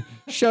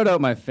 Shout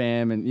out my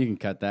fam, and you can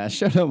cut that.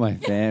 Shout out my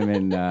fam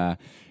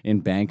in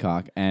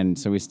Bangkok, and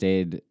so we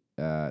stayed.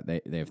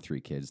 They have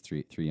 3 kids,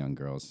 three young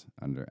girls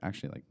under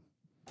actually like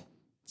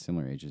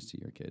similar ages to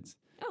your kids.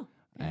 Oh,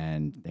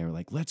 and they were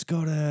like, "Let's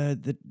go to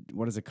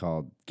what is it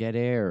called? Get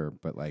Air,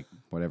 but like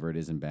whatever it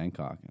is in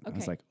Bangkok." And I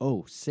was like,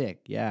 "Oh,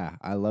 sick! Yeah,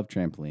 I love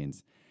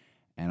trampolines,"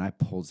 and I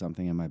pulled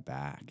something in my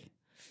back.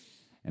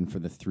 And for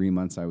the 3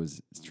 months I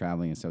was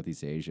traveling in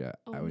Southeast Asia,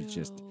 I was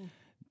just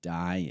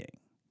dying.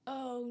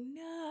 Oh,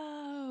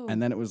 no.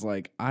 And then it was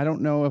like, I don't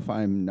know if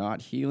I'm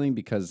not healing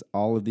because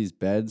all of these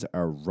beds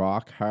are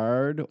rock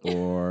hard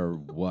or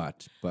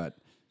what, but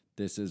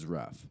this is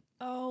rough.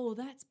 Oh,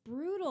 that's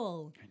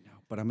brutal. I know,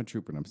 but I'm a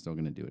trooper and I'm still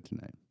going to do it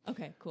tonight.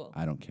 Okay, cool.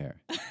 I don't care.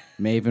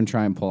 May even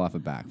try and pull off a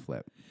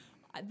backflip.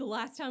 The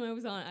last time I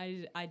was on,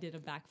 I did a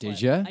backflip.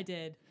 Did ya? I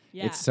did.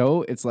 Yeah.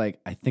 It's like,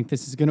 I think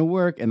this is going to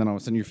work. And then all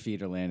of a sudden your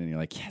feet are landing and you're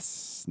like,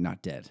 yes,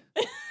 not dead.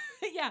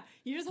 Yeah.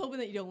 You're just hoping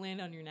that you don't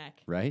land on your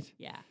neck. Right?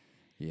 Yeah.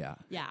 Yeah.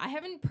 Yeah. I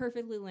haven't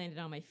perfectly landed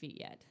on my feet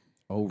yet.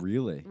 Oh,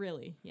 really?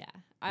 Really? Yeah.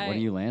 What do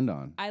you land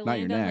on? I not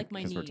land your on neck, like my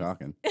because we're knees.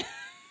 talking.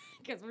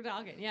 Because we're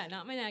talking. Yeah,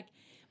 not my neck.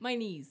 My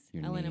knees.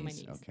 Your I land on my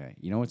knees. knees. Okay.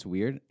 You know what's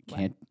weird?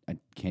 What? I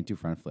can't do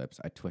front flips.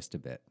 I twist a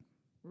bit.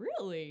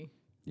 Really?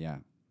 Yeah.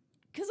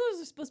 Because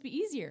those are supposed to be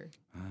easier.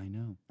 I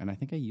know. And I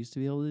think I used to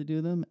be able to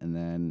do them. And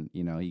then,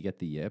 you get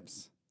the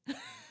yips.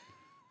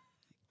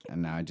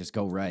 And now I just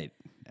go right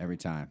every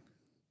time.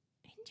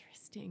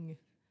 Interesting.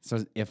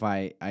 So if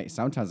I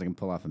sometimes I can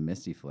pull off a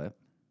misty flip.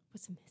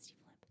 What's a misty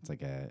flip? It's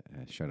like a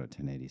shout out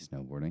 1080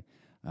 snowboarding.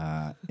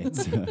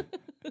 It's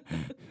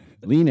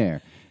lean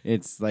air.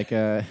 It's like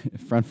a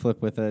front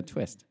flip with a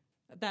twist.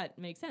 That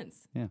makes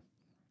sense. Yeah.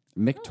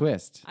 Mick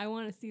twist. I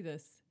want to see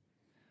this.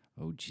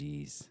 Oh,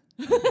 geez.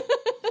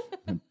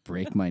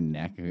 Break my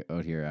neck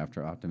out here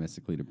after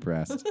optimistically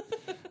depressed.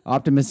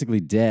 Optimistically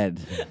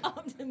dead.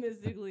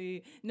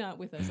 Optimistically not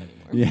with us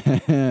anymore.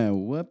 Yeah.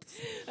 Whoops.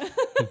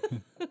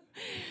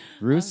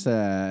 Ruth's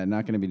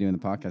not going to be doing the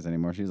podcast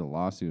anymore. She has a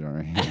lawsuit on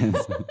her hands.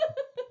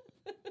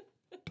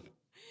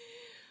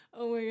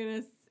 Oh my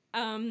goodness.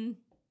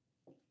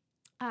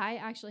 I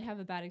actually have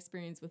a bad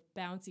experience with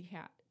bouncy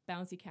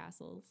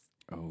castles.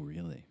 Oh,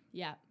 really?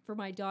 Yeah, for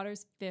my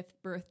daughter's 5th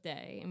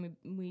birthday, and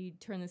we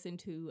turn this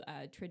into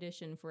a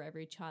tradition for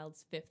every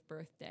child's 5th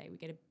birthday. We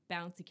get a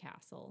bouncy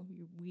castle.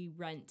 We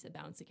rent a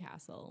bouncy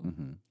castle,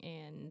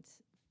 and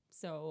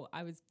so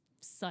I was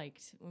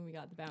psyched when we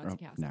got the bouncy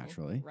castle.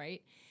 Naturally,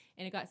 right?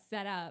 And it got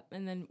set up,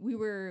 and then we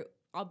were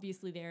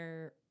obviously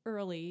there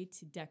early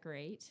to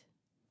decorate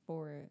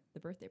for the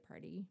birthday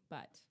party,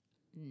 but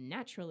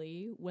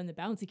naturally, when the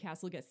bouncy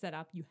castle gets set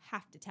up, you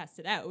have to test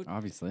it out.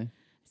 Obviously.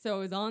 So I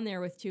was on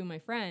there with 2 of my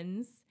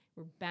friends.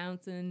 We're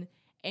bouncing,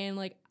 and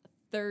like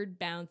third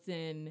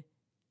bouncing,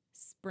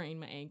 sprained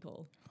my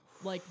ankle,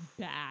 like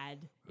bad.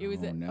 It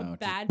was a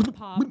bad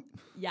pop.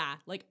 Yeah,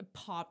 like it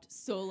popped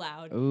so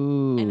loud.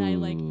 Ooh. And I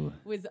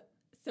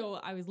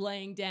I was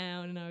laying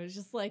down, and I was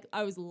just like,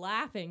 I was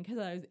laughing because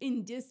I was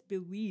in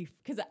disbelief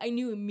because I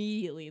knew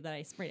immediately that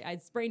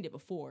I'd sprained it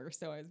before.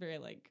 So I was very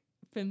like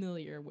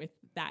familiar with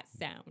that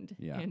sound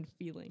and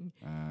feeling.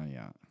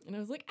 Yeah. And I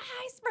was like,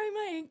 I sprained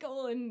my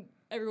ankle. And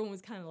everyone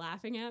was kind of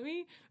laughing at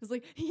me. I was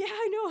like, yeah,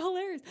 I know,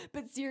 hilarious.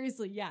 But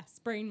seriously, yeah,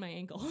 sprained my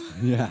ankle.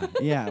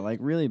 Yeah, like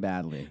really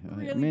badly.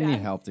 Really I may bad. need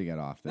help to get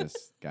off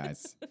this,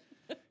 guys.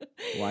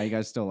 Why are you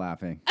guys still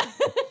laughing?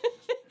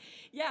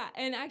 Yeah,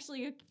 and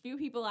actually a few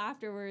people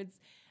afterwards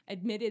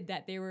admitted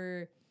that they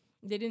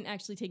didn't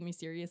actually take me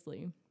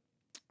seriously.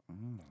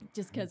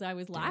 Just because I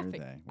was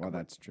laughing. Well,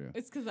 that's true.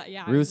 It's because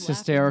Ruth's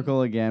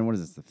hysterical again. What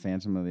is this? The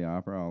Phantom of the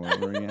Opera all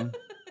over again?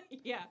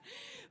 Yeah,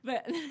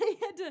 but I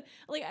had to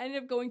I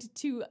ended up going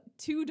to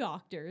two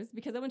doctors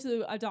because I went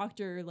to a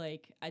doctor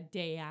like a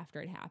day after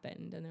it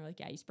happened, and they're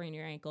like, "Yeah, you sprained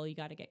your ankle. You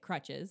got to get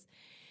crutches."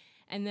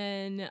 And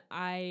then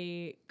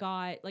I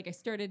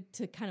started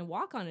to kind of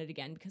walk on it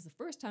again because the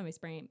first time I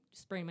sprained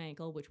my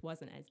ankle, which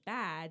wasn't as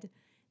bad,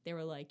 they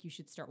were like, you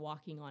should start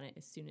walking on it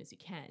as soon as you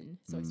can.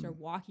 So I started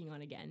walking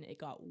on again. It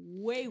got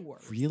way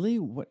worse. Really?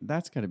 What?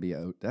 That's got to be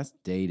out. That's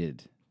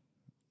dated.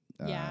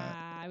 Yeah,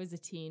 I was a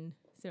teen.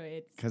 So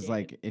it's... Because,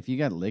 if you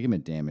got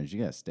ligament damage, you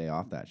got to stay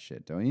off that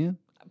shit, don't you?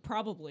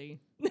 Probably.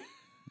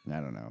 I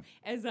don't know.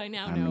 As I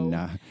now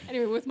know.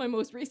 Anyway, with my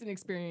most recent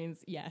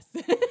experience, yes.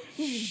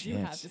 You do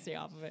have to stay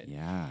off of it.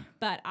 Yeah.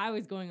 But I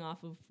was going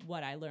off of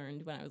what I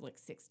learned when I was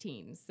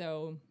 16.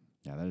 So...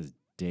 Yeah, that is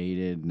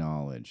dated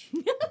knowledge.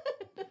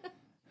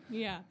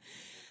 Yeah.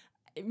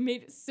 It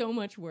made it so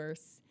much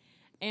worse.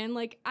 And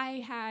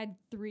I had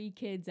 3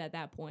 kids at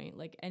that point,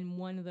 and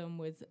one of them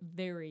was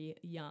very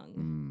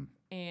young.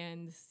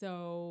 And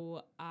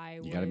so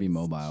you got to be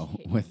mobile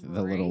with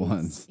the little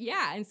ones.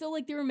 Yeah. And so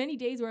there were many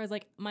days where I was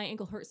like, my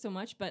ankle hurts so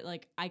much, but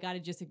I got to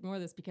just ignore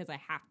this because I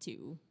have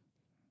to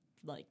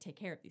take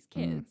care of these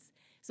kids.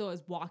 So I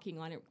was walking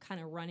on it, kind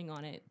of running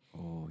on it.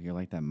 Oh, you're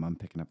like that mom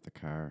picking up the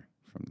car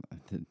from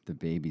the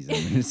babies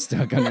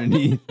stuck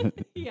underneath.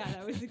 Yeah,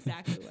 that was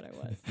exactly what I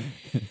was.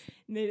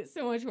 Made it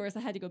so much worse. I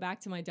had to go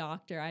back to my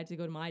doctor. I had to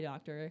go to my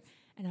doctor.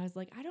 And I was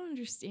like, I don't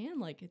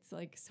understand. It's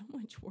so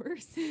much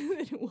worse than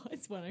it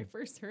was when I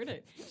first heard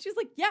it. She was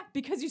like, yeah,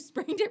 because you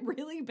sprained it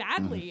really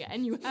badly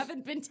and you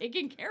haven't been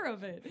taking care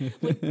of it.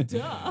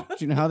 Duh. Do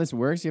you know how this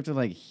works? You have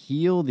to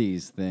heal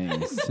these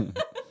things.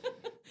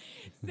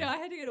 So I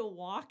had to get a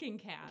walking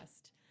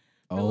cast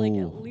for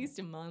at least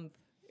a month.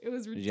 It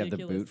was ridiculous. Did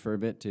you have the boot for a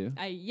bit too?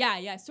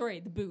 Yeah.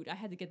 Sorry, the boot. I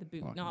had to get the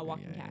boot, not a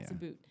walking cast, a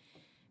boot.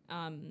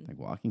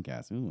 Walking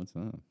cast. Ooh, what's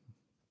that?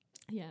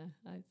 Yeah,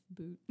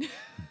 boot.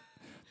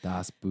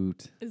 Das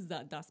Boot.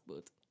 Das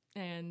Boot.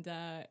 And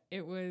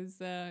it was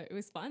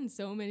fun.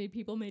 So many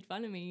people made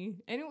fun of me.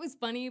 And it was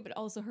funny, but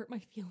also hurt my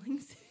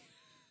feelings.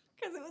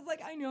 Because it was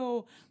I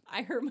know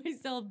I hurt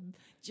myself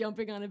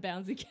jumping on a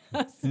bouncy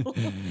castle.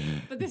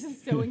 But this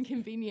is so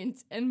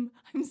inconvenient. And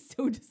I'm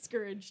so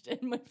discouraged.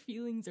 And my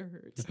feelings are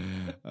hurt.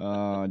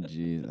 Oh,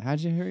 jeez.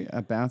 How'd you hurt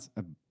a bar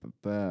at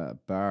the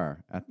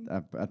bar? At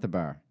the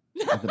bar.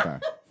 At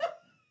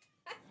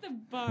the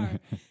bar.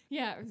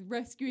 Yeah, I was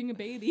rescuing a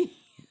baby.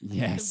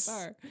 Yes. At the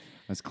bar. I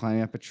was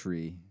climbing up a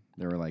tree.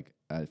 There were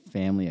a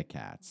family of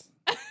cats.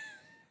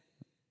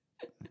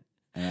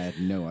 And I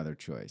had no other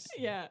choice.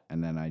 Yeah.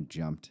 And then I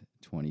jumped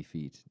 20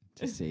 feet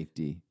to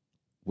safety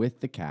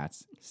with the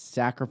cats,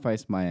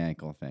 sacrificed my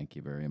ankle, thank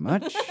you very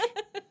much.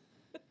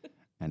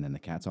 And then the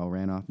cats all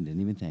ran off and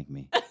didn't even thank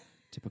me.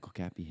 Typical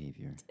cat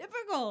behavior.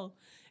 Typical.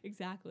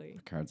 Exactly.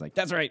 Picard's like,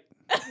 that's right.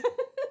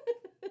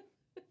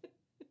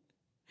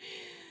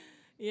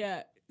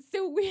 Yeah.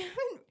 So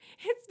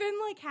it's been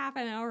half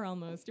an hour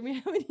almost, and we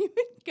haven't even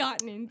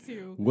gotten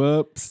into...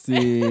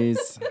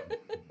 Whoopsies.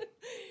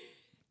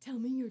 Tell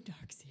me your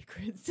dark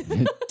secrets.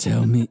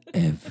 Tell me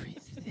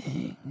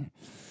everything.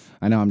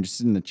 I know, I'm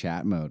just in the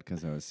chat mode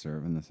because I was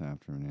serving this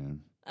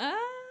afternoon.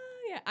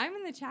 Yeah, I'm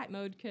in the chat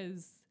mode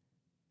because...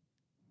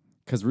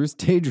 Because Ruth's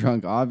day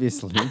drunk,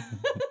 obviously.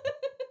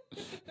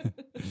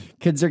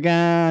 Kids are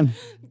gone.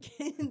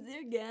 Kids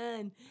are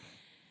gone.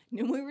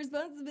 No more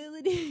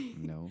responsibility.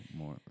 No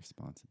more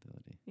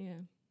responsibility. Yeah.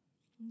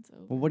 It's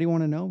over. Well, what do you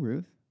want to know,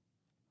 Ruth?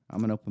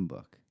 I'm an open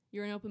book.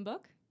 You're an open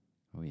book?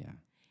 Oh, yeah.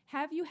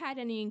 Have you had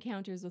any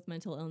encounters with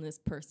mental illness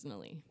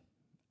personally?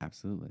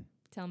 Absolutely.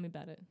 Tell me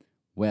about it.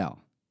 Well,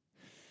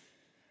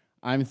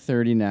 I'm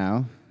 30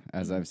 now,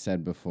 as I've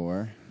said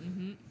before.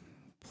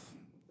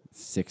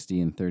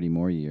 60 and 30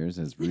 more years,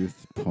 as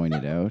Ruth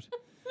pointed out.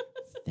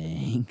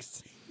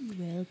 Thanks.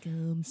 You're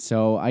welcome.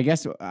 So I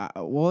guess,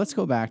 let's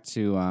go back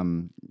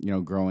to,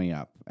 growing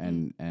up.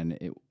 And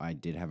I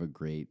did have a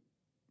great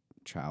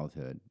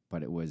childhood,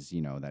 but it was,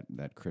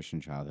 that Christian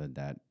childhood,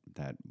 that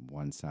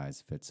one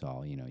size fits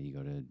all. You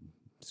go to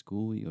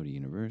school, you go to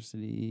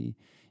university,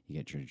 you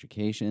get your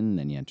education,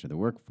 then you enter the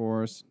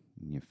workforce,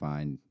 and you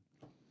find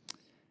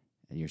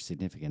your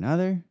significant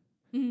other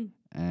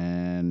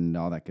and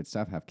all that good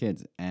stuff, have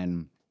kids.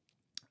 And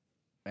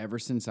ever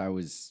since I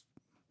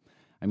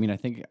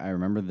think I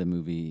remember the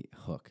movie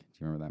Hook. Do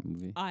you remember that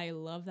movie? I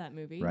love that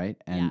movie. Right?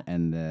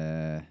 And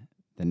the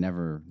the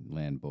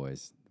Neverland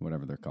Boys,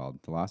 whatever they're called.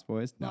 The Lost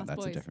Boys? No, Lost that's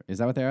Boys. a different. Is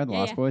that what they are? The Yeah,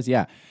 Lost yeah. Boys?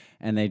 Yeah.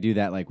 And they do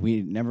that like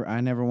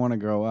I never want to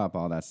grow up,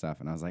 all that stuff.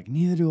 And I was like,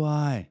 neither do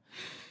I.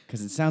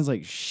 Because it sounds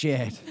like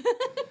shit.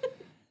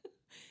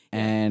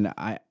 And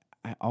I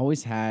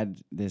always had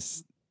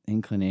this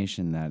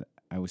inclination that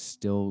I was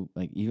still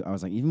like, I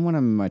was like, even when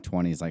I'm in my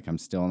 20s, like I'm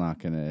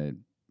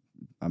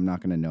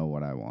not gonna know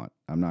what I want.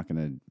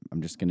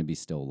 I'm just gonna be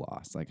still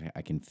lost. Like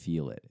I can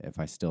feel it if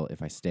I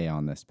stay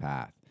on this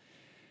path.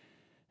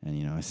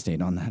 And I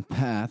stayed on that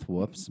path.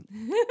 Whoops.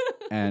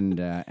 and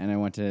I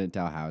went to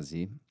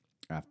Dalhousie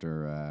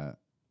after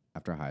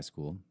high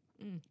school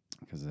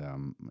because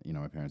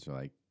my parents were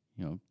like,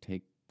 go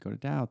to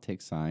Dal,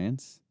 take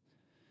science.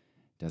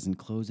 Doesn't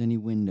close any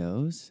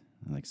windows.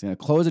 I'm like, it's gonna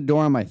close a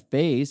door on my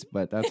face,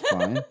 but that's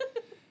fine.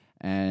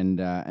 And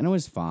it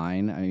was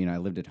fine. I mean, I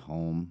lived at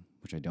home,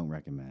 which I don't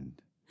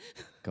recommend.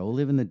 Go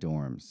live in the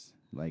dorms.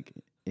 Like,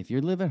 if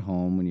you live at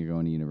home when you're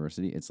going to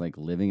university, it's like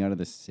living out of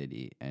the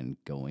city and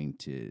going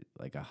to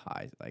like a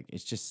high. Like,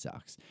 it just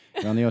sucks.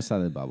 You're on the other side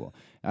of the bubble.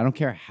 I don't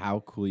care how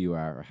cool you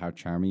are or how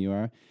charming you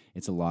are.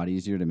 It's a lot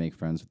easier to make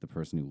friends with the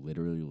person who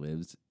literally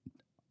lives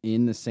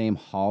in the same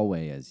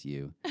hallway as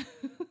you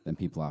than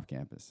people off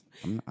campus.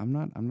 I'm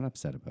not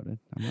upset about it.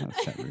 I'm not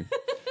upset, Ruth.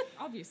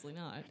 Obviously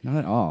not. Not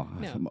at all.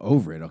 No. I'm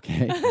over it,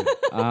 okay?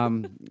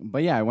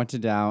 But yeah, I went to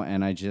Dow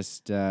and I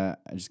just kind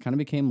of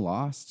became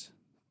lost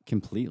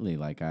completely.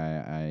 Like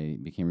I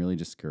became really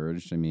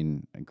discouraged. I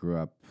mean, I grew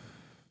up,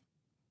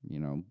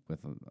 with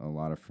a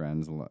lot of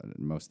friends.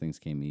 Most things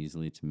came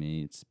easily to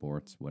me.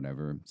 Sports,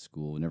 whatever,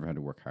 school. Never had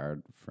to work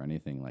hard for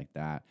anything like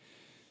that.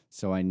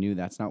 So I knew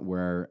that's not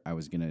where I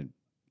was going to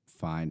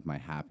find my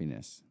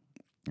happiness.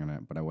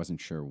 But I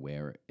wasn't sure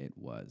where it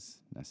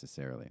was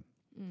necessarily.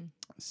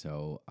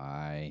 So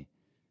I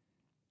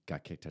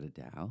got kicked out of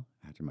Dow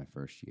after my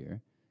first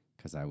year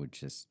because I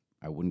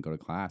wouldn't go to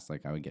class.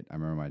 Like I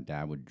remember my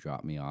dad would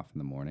drop me off in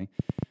the morning.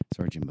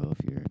 Sorry, Jimbo,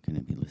 if you're going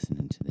to be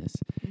listening to this.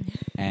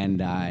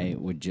 And I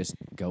would just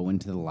go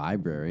into the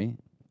library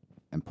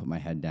and put my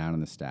head down in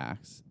the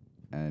stacks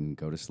and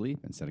go to sleep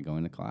instead of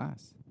going to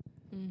class.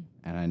 And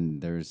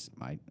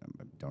I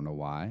don't know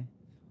why.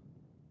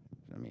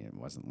 I mean, it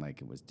wasn't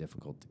like it was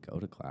difficult to go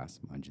to class.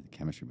 Mind you, the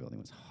chemistry building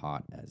was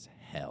hot as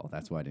hell.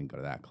 That's why I didn't go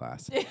to that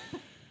class.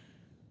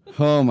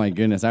 Oh, my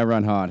goodness. I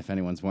run hot, if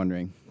anyone's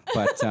wondering.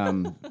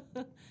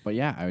 But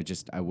yeah,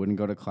 I wouldn't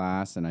go to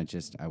class, and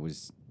I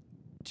was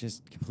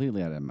just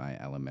completely out of my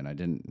element. I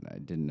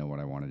didn't know what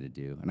I wanted to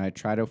do. And I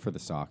tried out for the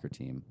soccer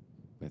team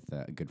with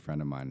a good friend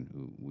of mine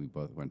who we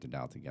both went to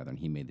Dal together, and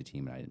he made the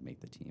team, and I didn't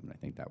make the team. And I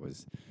think that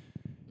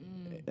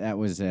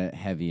was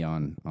heavy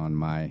on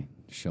my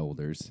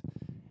shoulders.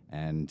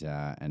 And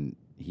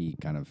he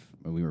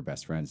we were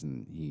best friends,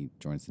 and he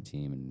joins the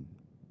team, and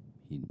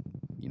he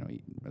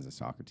as a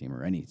soccer team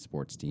or any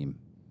sports team,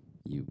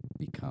 you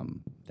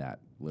become that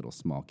little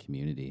small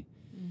community.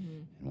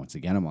 And once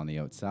again, I'm on the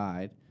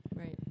outside.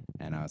 Right.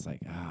 And I was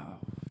like, oh,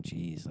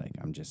 geez, like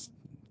I'm just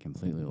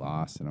completely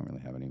lost. I don't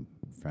really have any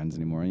friends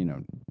anymore.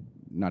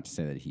 Not to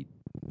say that he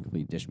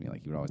completely dished me.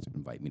 Like he would always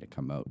invite me to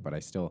come out, but I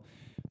still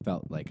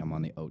felt like I'm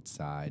on the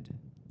outside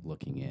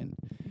looking in.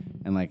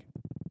 And like,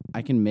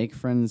 I can make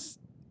friends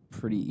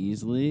pretty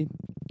easily,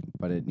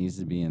 but it needs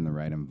to be in the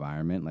right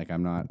environment. Like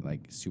I'm not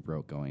like super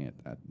outgoing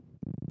at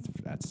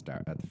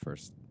the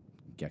first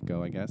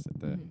get-go, I guess. At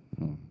the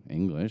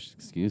English,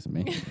 excuse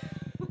me.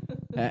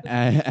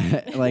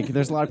 Like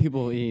there's a lot of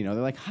people, they're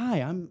like, "Hi,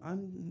 I'm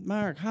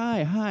Mark.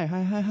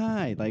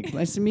 Hi. Like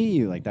nice to meet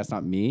you." Like that's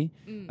not me.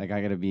 Like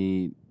I got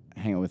to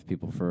hang out with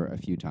people for a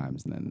few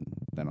times, and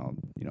then I'll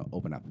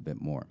open up a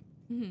bit more.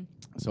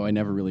 So I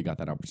never really got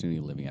that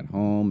opportunity living at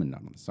home and not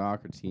on the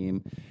soccer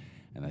team.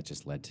 And that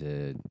just led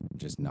to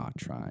just not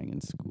trying in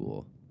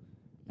school.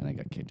 And I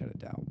got kicked out of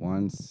Dow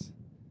once.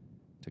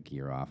 Took a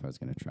year off. I was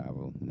going to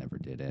travel. Never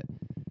did it.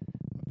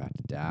 Went back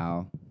to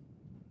Dow.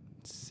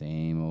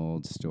 Same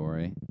old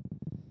story.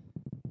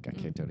 Got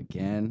kicked out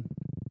again.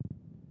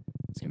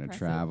 Was going to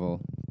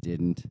travel.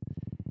 Didn't.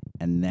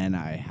 And then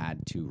I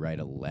had to write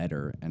a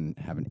letter and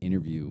have an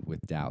interview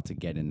with Dow to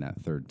get in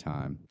that third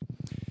time.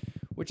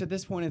 Which at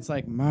this point, it's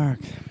like, Mark,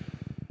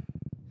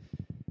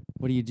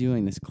 what are you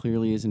doing? This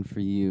clearly isn't for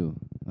you.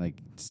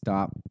 Like,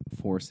 stop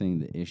forcing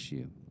the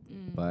issue.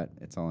 But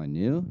it's all I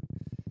knew.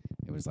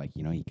 It was like,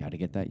 you got to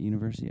get that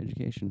university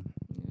education.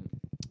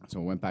 So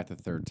I went back the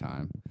third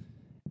time.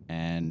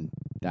 And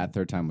that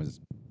third time was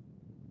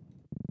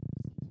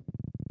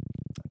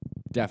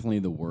definitely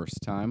the worst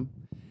time.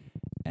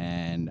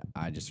 And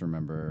I just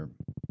remember,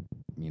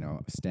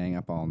 staying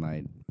up all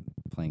night,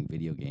 playing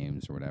video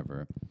games or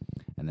whatever,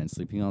 and then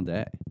sleeping all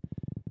day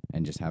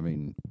and just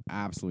having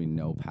absolutely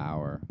no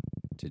power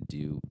to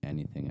do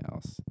anything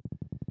else.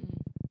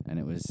 And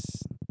it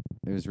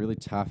was really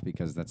tough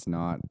because I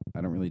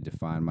don't really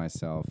define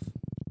myself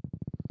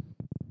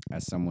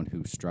as someone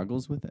who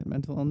struggles with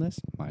mental illness.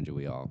 Mind you,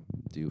 we all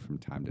do from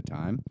time to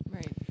time.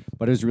 Right.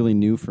 But it was really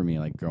new for me.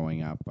 Like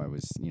growing up, I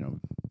was,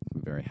 a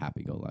very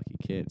happy-go-lucky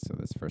kid. So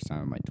this first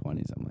time in my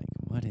 20s, I'm like,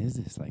 what is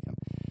this? Like I'm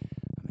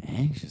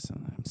anxious.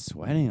 I'm I'm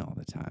sweating all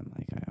the time.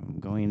 Like I'm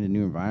going into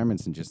new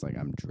environments and just like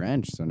I'm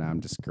drenched. So now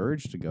I'm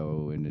discouraged to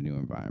go into new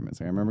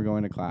environments. Like I remember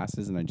going to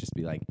classes and I'd just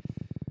be like,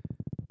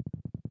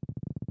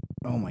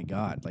 oh my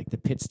God, like the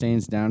pit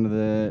stains down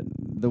to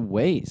the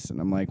waist. And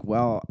I'm like,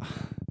 well,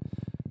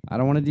 I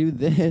don't want to do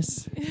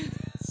this.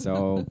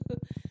 So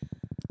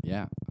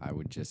yeah, I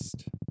would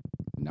just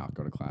not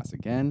go to class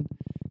again.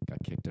 Got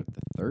kicked out the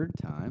third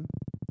time.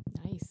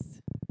 Nice.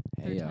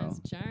 Hey, Third time's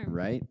a charm.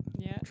 right?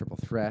 Yeah. Triple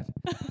threat.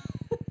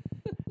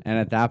 And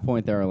at that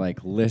point, they were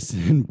like,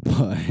 listen,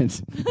 bud,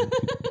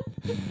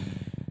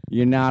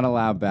 you're not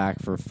allowed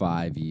back for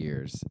 5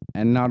 years.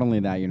 And not only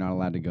that, you're not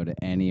allowed to go to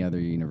any other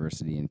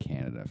university in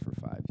Canada for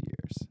 5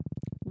 years.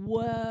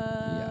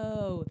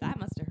 Whoa. That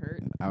must have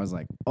hurt. I was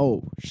like,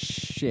 oh,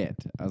 shit.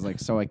 I was like,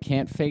 so I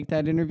can't fake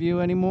that interview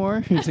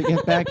anymore to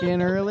get back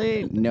in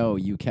early? No,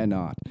 you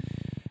cannot.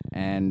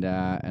 And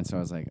so I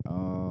was like,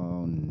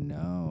 oh,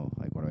 no.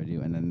 Like, what do I do?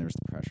 And then there's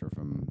the pressure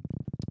from,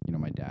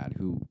 my dad,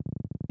 who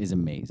is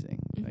amazing.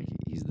 Mm-hmm. Like,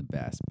 he's the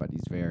best, but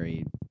he's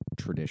very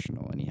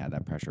traditional, and he had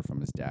that pressure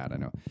from his dad. I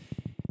know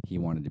he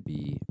wanted to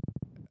be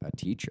a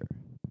teacher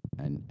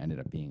and ended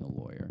up being a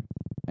lawyer.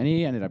 And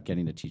he ended up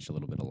getting to teach a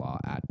little bit of law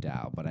at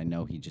Dow, but I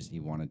know he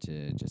wanted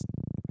to just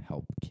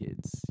help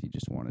kids. He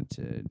just wanted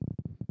to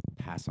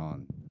pass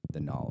on the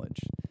knowledge.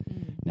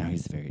 Mm. Now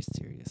he's a very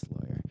serious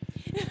lawyer.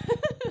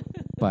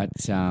 But,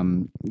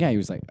 yeah, he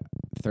was like,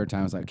 third time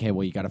I was like, okay,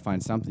 well, you got to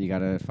find something. You got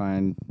to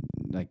find,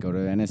 like, go to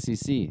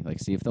NSCC, like,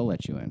 see if they'll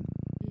let you in.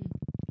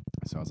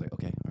 So I was like,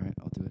 okay, all right,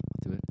 I'll do it.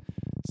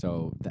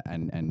 So,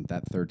 and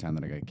that third time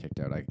that I got kicked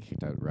out,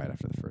 right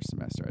after the first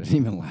semester. I didn't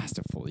even last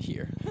a full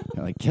year.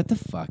 They're like, get the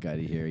fuck out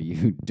of here,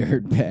 you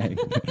dirtbag.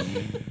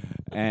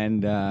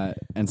 And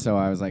so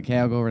I was like, hey,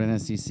 I'll go over to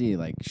NSCC.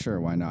 Like, sure,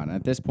 why not? And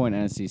at this point,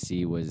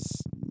 NSCC was,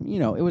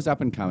 it was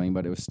up and coming,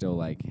 but it was still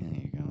like,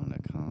 hey, you're going to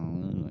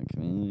college, like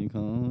community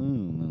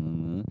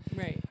college.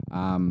 Right.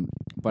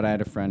 But I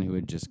had a friend who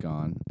had just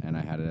gone, and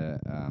I had a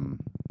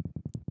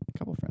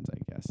couple friends, I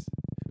guess,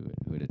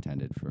 who had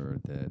attended for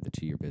the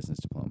 2-year business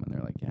diploma, and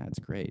they're like, yeah, it's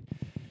great.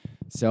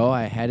 So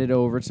I headed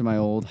over to my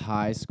old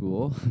high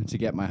school to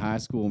get my high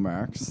school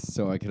marks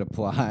so I could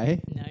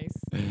apply. Nice.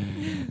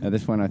 At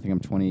this point, I think I'm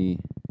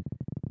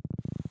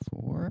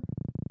 24,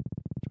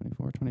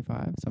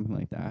 25, something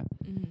like that.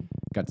 Mm-hmm.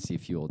 Got to see a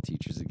few old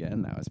teachers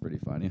again. That was pretty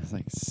funny. I was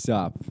like,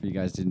 sup? You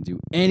guys didn't do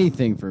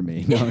anything for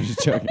me. No, I'm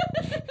just joking.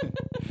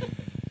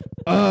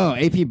 Oh,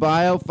 AP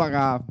Bio? Fuck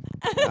off.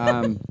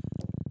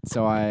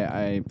 So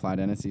I applied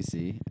to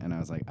NSCC, and I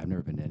was like, I've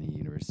never been to any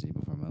university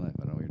before in my life.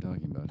 I don't know what you're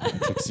talking about. I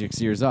took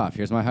 6 years off.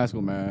 Here's my high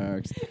school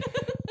marks.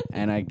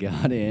 And I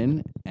got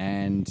in,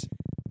 and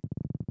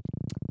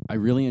I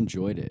really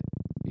enjoyed it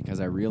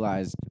because I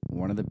realized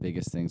one of the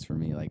biggest things for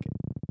me, like,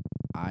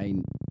 I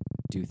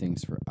do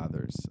things for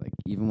others. Like,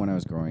 even when I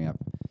was growing up,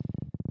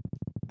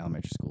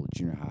 elementary school,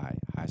 junior high,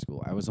 high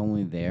school, I was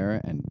only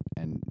there and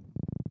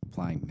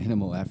applying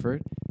minimal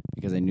effort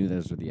because I knew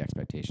those were the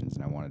expectations,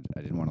 and I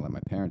didn't want to let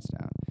my parents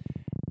down.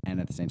 And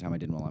at the same time, I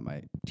didn't want to let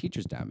my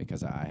teachers down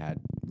because I had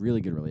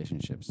really good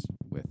relationships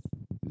with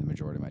the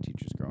majority of my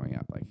teachers growing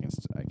up. Like,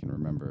 I can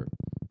remember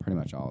pretty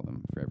much all of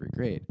them for every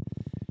grade.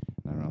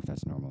 I don't know if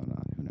that's normal or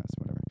not. Who knows?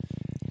 Whatever.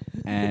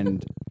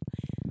 And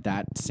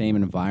that same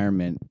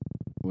environment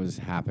was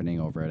happening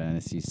over at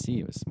NSCC.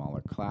 It was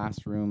smaller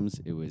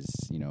classrooms. It was,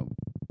 it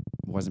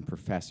wasn't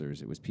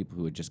professors. It was people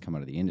who had just come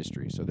out of the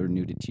industry, so they're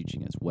new to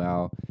teaching as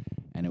well.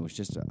 And it was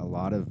just a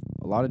lot of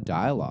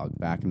dialogue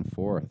back and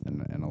forth,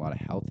 and a lot of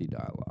healthy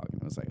dialogue.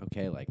 And it was like,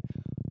 okay, like,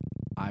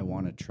 I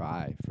want to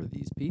try for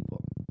these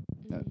people.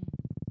 Excuse me.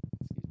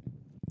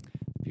 The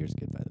beer's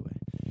good, by the way.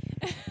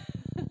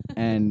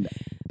 And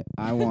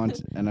I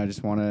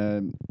just want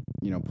to,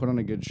 put on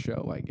a good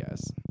show, I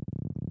guess.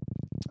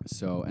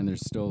 So, and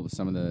there's still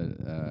some of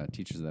the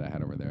teachers that I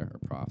had over there, or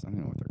profs, I don't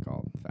know what they're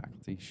called,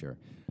 faculty, sure.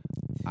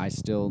 I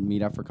still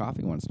meet up for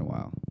coffee once in a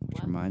while,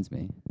 which reminds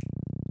me,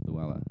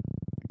 Luella,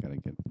 I gotta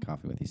get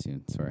coffee with you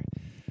soon, sorry.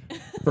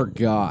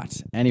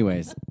 Forgot.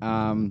 Anyways,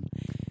 and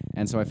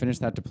so I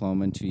finished that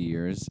diploma in 2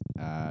 years,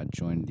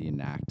 joined the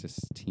Enactus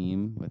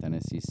team with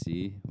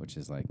NSCC, which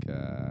is like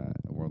a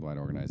worldwide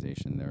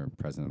organization. They're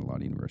present at a lot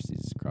of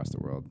universities across the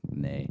world,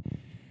 and they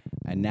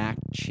enact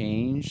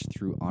change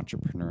through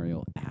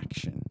entrepreneurial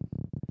action,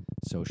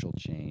 social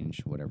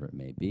change, whatever it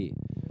may be.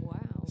 Wow.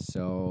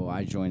 So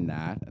I joined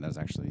that, and that was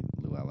actually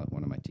Luella,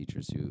 one of my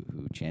teachers who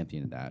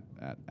championed that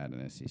at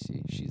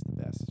NSCC. She's the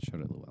best.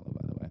 Shout out Luella,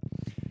 by the way.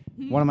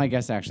 One of my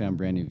guests actually on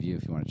Brand New View,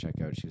 if you want to check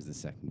out. She was the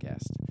second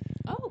guest.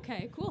 Oh,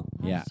 okay, cool.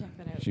 I'll Yeah, have to check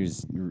that out. she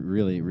was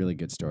really, really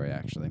good story,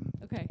 actually.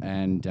 Okay.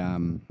 And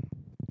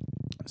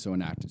so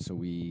enacted. So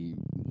we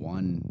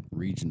won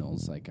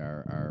regionals, like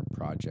our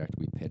project.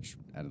 We pitched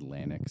at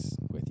Atlantics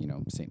with,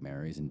 St.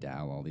 Mary's and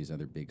Dow, all these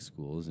other big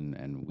schools,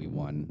 and we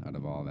won out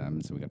of all of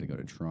them. So we got to go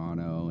to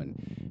Toronto and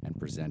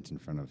present in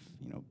front of,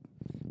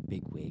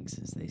 big wigs,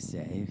 as they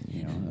say,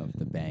 of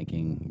the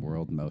banking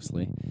world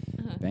mostly.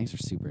 Uh-huh. Banks are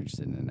super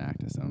interested in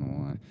Enactus. I don't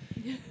know why.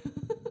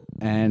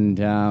 And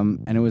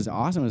it was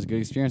awesome. It was a good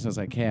experience. I was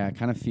like, hey, I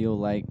kind of feel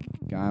like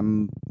like,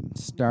 I'm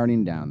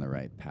starting down the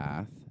right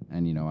path.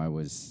 And, you know, I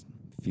was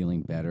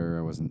feeling better.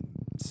 I wasn't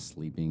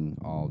sleeping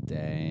all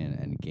day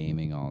and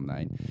gaming all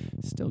night.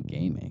 Still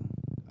gaming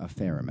a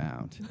fair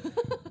amount,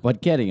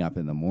 but getting up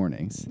in the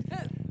mornings.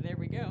 There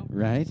we go.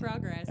 Right?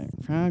 Progress.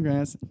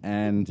 Progress.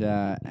 And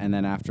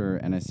then after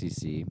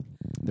NSCC,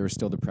 there was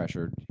still the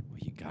pressure.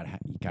 You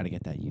gotta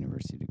get that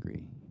university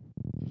degree.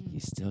 You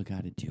still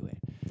got to do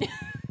it.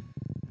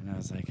 And I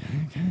was like,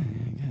 okay,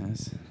 I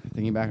guess.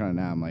 Thinking back on it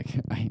now, I'm like,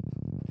 I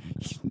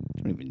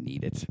don't even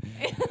need it.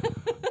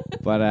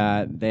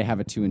 But they have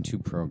a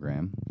 2-in-2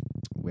 program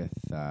with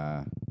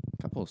a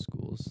couple of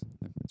schools.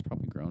 It's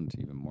probably grown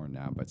to even more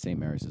now, but St.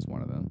 Mary's is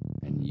one of them.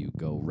 And you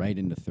go right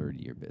into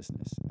third-year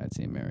business at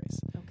St. Mary's.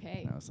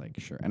 Okay. And I was like,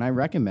 sure. And I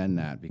recommend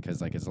that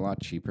because, like, it's a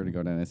lot cheaper to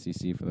go to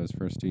NSCC for those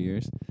first 2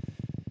 years.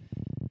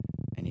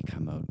 And you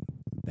come out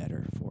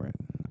better for it.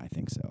 I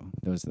think so.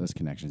 Those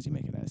connections you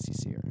make at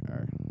NSCC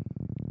are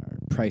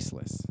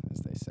priceless,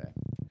 as they say.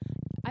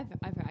 I've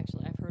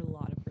heard a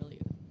lot of really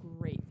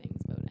great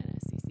things about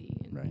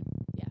NSCC. And Right.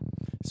 Yeah.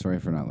 Sorry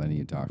for not letting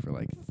you talk for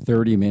like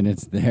 30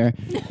 minutes there.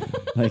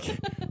 Like, I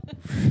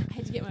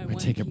had to get my one.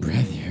 take a piece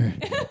breath in. here.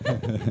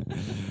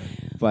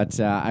 But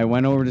I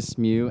went over to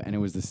SMU and it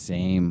was the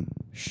same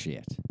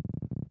shit.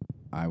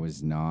 I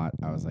was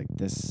like,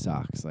 this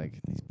sucks. Like,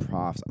 these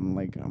profs, I'm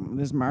like,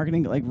 this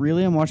marketing, like,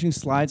 really? I'm watching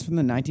slides from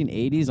the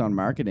 1980s on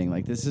marketing.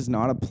 Like, this does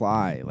not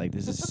apply. Like,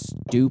 this is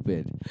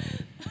stupid.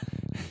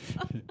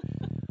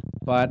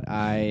 But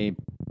I,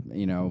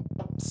 you know,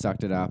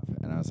 sucked it up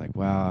and I was like,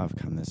 well, I've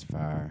come this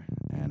far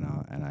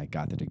and I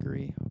got the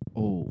degree.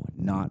 Oh,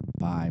 not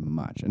by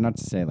much. And not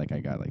to say like I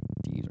got like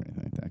D's or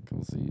anything like that. A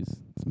couple C's,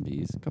 some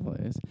B's, a couple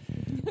A's.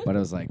 But it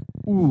was like,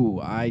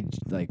 ooh, I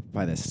like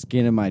by the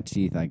skin of my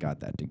teeth, I got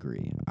that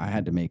degree. I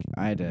had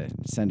to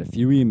send a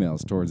few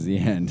emails towards the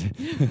end.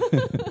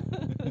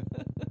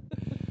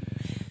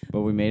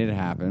 But we made it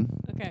happen.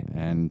 Okay.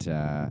 And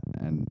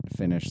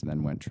finished and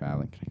then went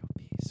traveling. Can I go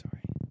pee? Sorry.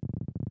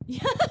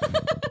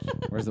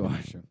 Where's the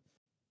washroom?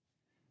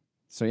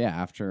 So yeah,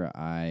 after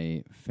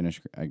I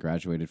finished, I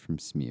graduated from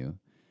SMU.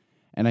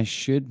 And I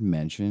should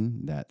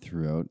mention that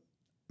throughout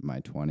my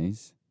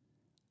 20s,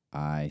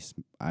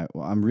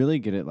 I'm really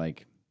good at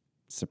like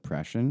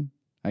suppression,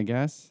 I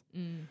guess,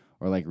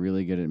 or like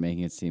really good at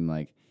making it seem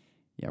like,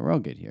 yeah, we're all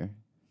good here,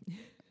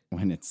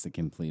 when it's the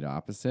complete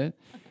opposite.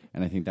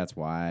 And I think that's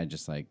why I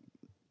just like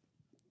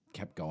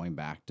kept going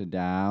back to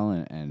Dal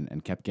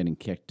and kept getting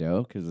kicked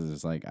out because it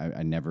was like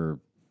I never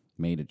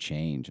made a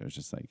change. I was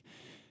just like,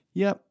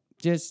 yep,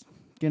 just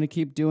gonna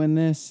keep doing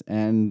this.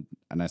 And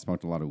I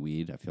smoked a lot of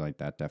weed. I feel like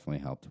that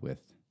definitely helped with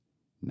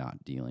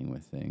not dealing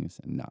with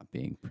things and not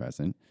being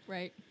present.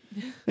 Right.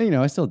 And, you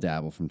know, I still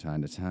dabble from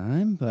time to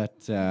time,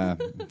 but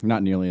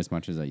not nearly as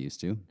much as I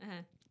used to.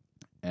 Uh-huh.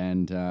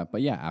 And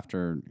but yeah,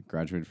 after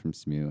graduated from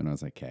SMU, and I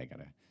was like, okay,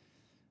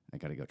 I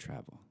gotta go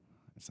travel.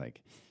 It's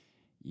like,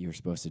 you were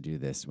supposed to do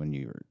this when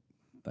you were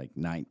like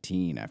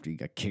 19 after you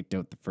got kicked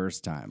out the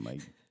first time. Like,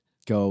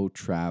 go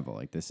travel.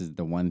 Like, this is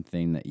the one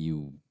thing that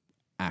you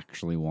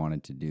actually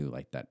wanted to do.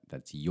 Like,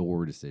 that's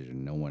your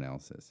decision, no one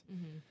else's.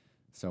 Mm-hmm.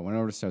 So I went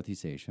over to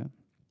Southeast Asia.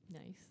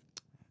 Nice.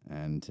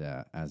 And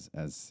that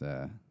was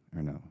on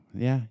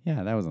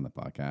the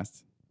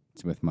podcast.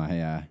 It's with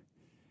my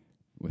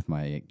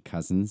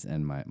cousins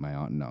and my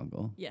aunt and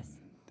uncle. Yes.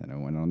 Then I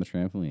went on the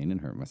trampoline and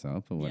hurt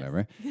myself, but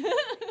whatever. Yes.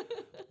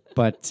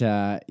 But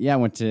I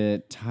went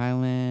to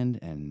Thailand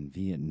and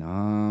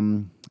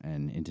Vietnam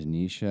and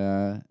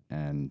Indonesia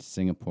and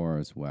Singapore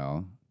as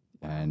well.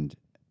 Wow. And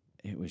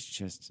it was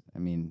just, I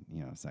mean,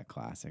 you know, it's that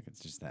classic. It's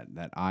just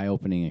that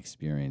eye-opening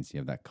experience. You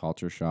have that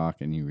culture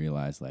shock and you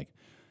realize, like,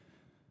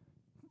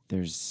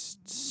 there's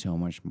so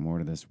much more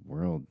to this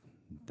world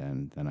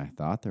than I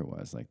thought there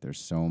was. Like, there's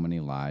so many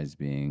lives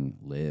being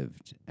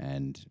lived.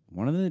 And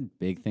one of the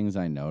big things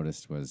I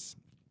noticed was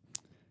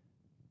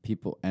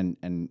people,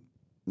 and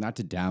not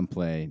to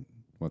downplay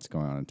what's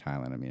going on in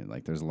Thailand. I mean,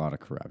 like, there's a lot of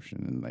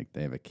corruption, and like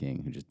they have a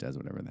king who just does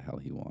whatever the hell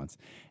he wants.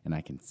 And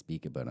I can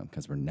speak about him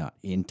because we're not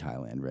in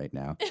Thailand right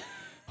now.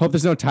 Hope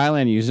there's no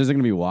Thailand users that are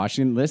going to be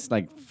watching this,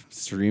 like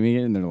streaming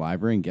it in their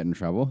library and get in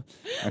trouble.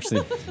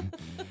 Actually,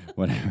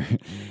 whatever.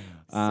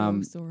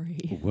 So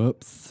sorry.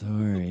 Whoops,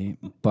 sorry.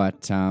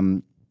 But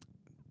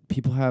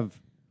people have,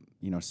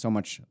 you know, so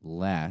much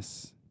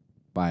less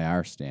by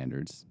our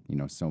standards, you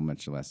know, so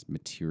much less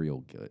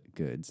material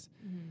goods.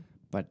 Mm-hmm.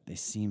 But they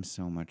seem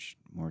so much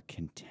more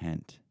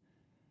content.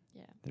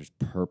 Yeah. There's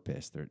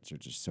purpose. They're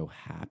just so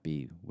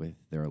happy with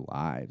their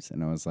lives.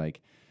 And I was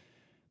like,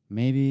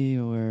 maybe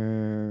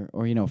for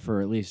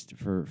at least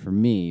for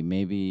me,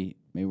 maybe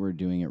we're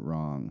doing it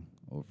wrong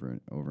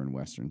over in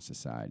Western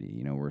society.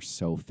 You know, we're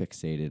so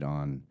fixated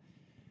on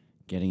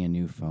getting a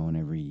new phone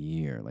every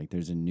year. Like,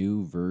 there's a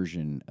new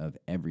version of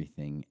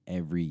everything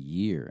every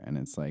year. And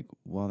it's like,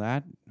 well,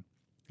 that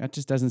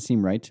just doesn't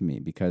seem right to me,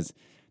 because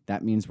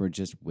that means we're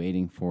just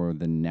waiting for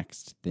the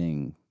next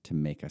thing to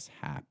make us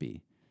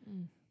happy.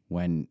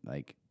 When,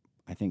 like,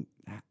 I think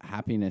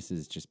happiness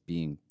is just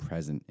being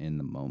present in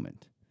the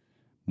moment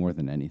more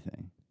than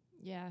anything.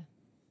 Yeah.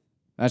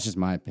 That's just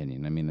my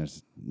opinion. I mean,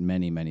 there's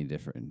many, many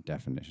different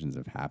definitions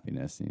of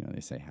happiness. You know,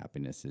 they say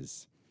happiness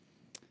is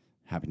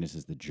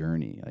the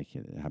journey. Like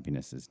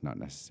happiness is not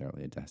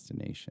necessarily a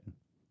destination.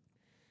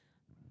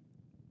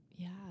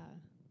 Yeah,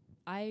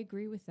 I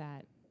agree with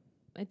that.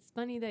 It's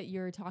funny that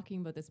you're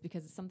talking about this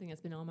because it's something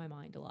that's been on my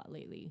mind a lot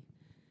lately.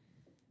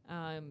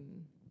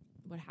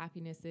 What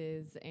happiness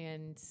is,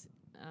 and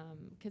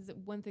because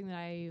one thing that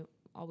I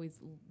always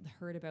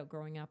heard about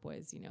growing up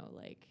was, you know,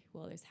 like,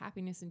 well, there's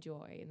happiness and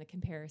joy and the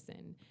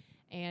comparison.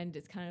 And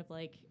it's kind of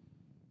like,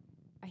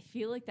 I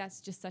feel like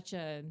that's just such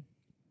a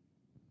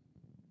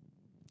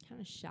kind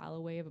of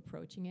shallow way of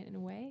approaching it in a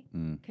way.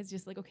 Because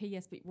just like, okay,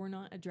 yes, but we're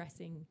not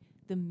addressing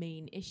the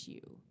main issue,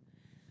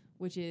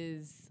 which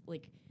is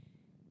like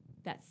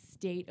that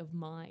state of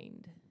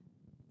mind.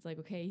 It's like,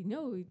 okay,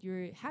 no,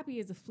 you're happy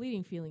is a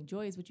fleeting feeling.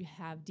 Joy is what you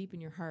have deep in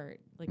your heart.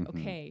 Like,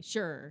 okay,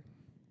 sure.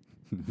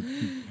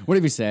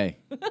 Whatever you say.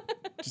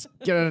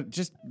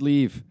 Just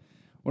leave.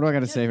 What do I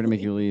got to say to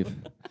make you leave?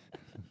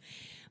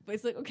 But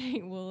it's like,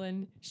 okay, well,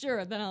 then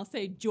sure, then I'll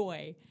say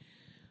joy.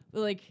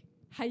 But like,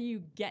 how do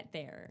you get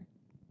there?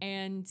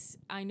 And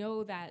I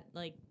know that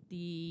like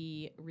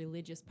the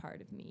religious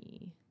part of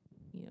me,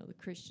 you know, the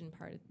Christian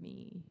part of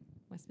me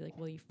must be like,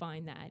 well, you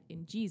find that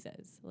in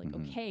Jesus. Like,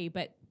 okay,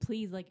 but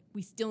please, like,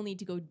 we still need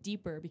to go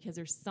deeper because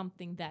there's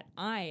something that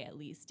I at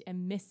least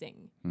am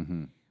missing.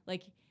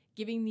 Like,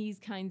 giving these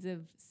kinds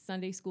of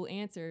Sunday school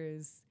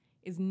answers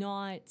is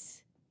not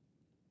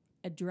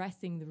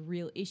addressing the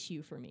real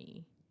issue for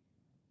me.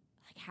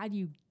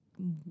 Like,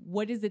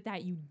 what is it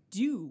that you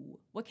do?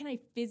 What can I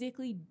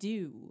physically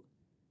do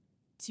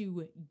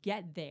to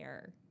get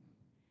there?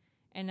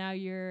 And now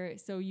you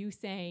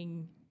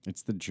saying...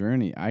 It's the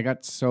journey. I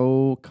got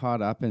so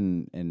caught up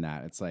in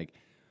that. It's like,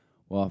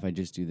 well, if I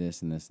just do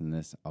this and this and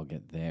this, I'll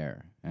get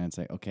there. And it's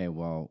like, okay,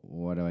 well,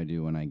 what do I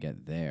do when I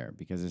get there?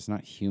 Because it's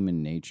not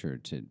human nature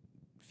to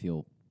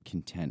feel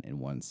content in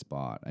one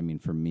spot. I mean,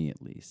 for me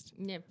at least.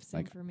 Yep,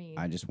 same for me.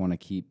 I just want to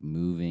keep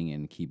moving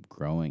and keep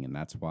growing. And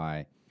that's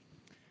why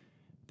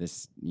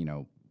this, you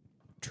know,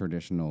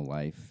 traditional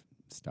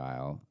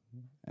lifestyle,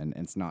 and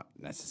it's not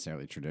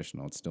necessarily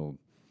traditional, it's still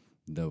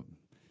the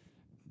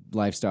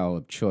lifestyle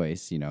of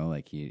choice, you know,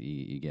 like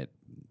you get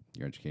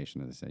your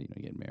education, as I said, you know,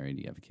 you get married,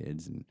 you have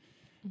kids, and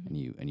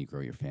you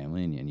grow your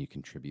family, and you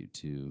contribute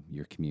to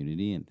your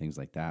community and things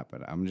like that.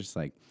 But I'm just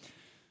like,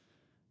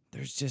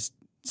 there's just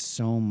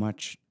so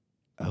much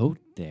out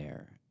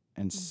there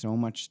and so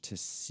much to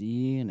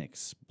see and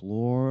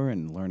explore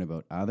and learn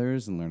about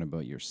others and learn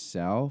about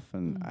yourself.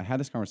 And I had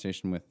this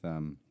conversation with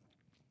a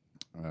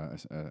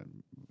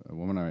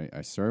woman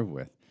I serve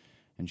with,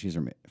 and she's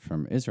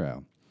from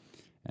Israel.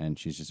 And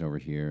she's just over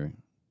here.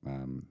 I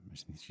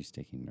think she's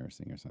taking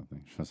nursing or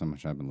something. Shows how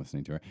much I've been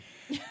listening to her.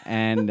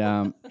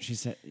 And she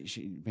said,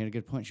 she made a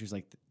good point. She was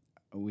like,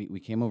 we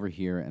came over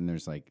here, and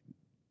there's like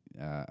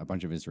a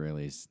bunch of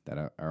Israelis that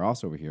are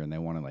also over here, and they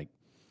want to like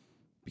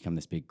become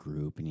this big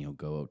group and, you know,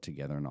 go out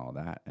together and all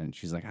that. And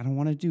she's like, I don't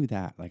want to do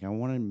that. Like, I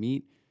want to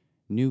meet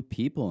new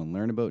people and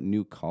learn about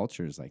new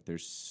cultures. Like,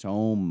 there's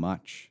so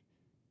much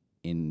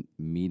in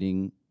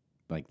meeting,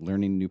 like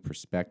learning new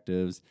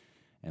perspectives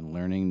and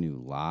learning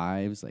new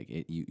lives. Like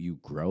you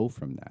grow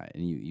from that,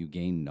 and you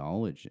gain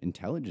knowledge,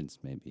 intelligence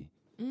maybe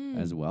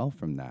as well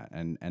from that.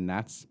 And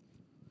that's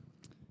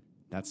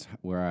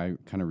where I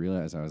kind of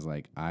realized, I was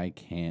like, I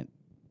can't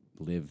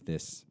live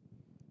this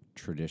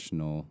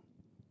traditional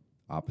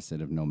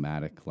opposite of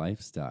nomadic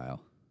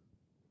lifestyle,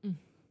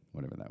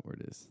 whatever that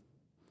word is.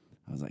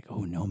 I was like,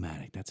 oh,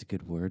 nomadic, that's a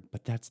good word,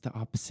 but that's the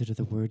opposite of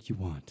the word you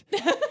want.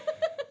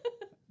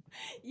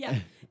 Yeah.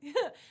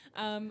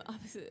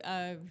 Opposite,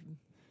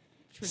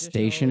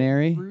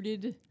 stationary,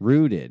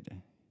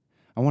 rooted.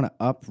 I want to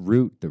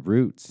uproot the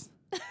roots.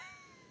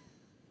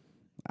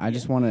 I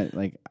just want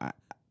to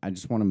I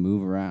just want to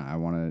move around.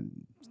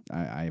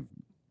 I have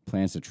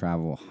plans to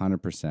travel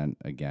 100%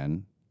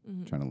 again.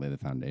 Trying to lay the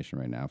foundation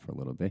right now for a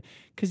little bit,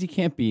 because you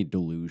can't be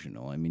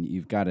delusional. I mean,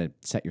 you've got to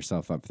set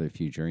yourself up for the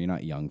future. You're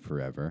not young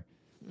forever.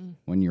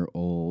 When you're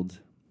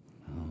old,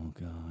 oh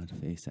God,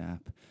 face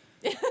app.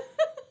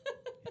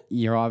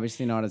 You're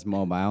obviously not as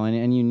mobile,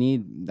 and you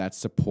need that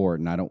support.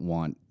 And I don't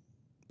want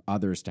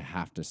others to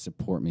have to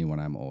support me when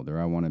I'm older.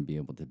 I want to be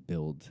able to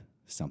build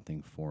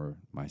something for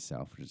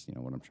myself, which is, you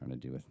know, what I'm trying to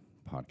do with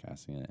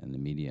podcasting and the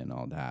media and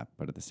all that.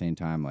 But at the same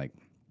time, like,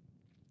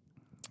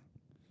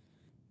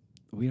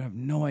 we have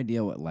no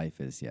idea what life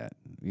is yet.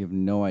 We have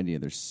no idea.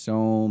 There's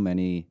so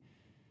many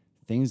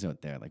things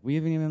out there. Like, we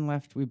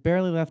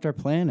barely left our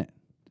planet.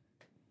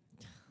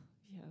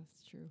 Yeah,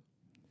 that's true.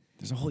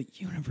 There's a whole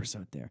universe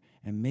out there,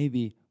 and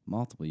maybe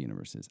multiple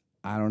universes.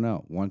 I don't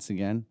know. Once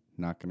again,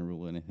 not going to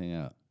rule anything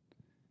out.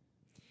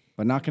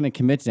 But not going to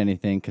commit to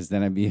anything, because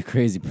then I'd be a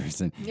crazy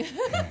person.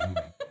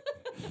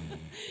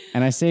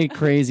 And I say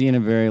crazy in a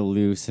very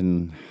loose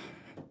and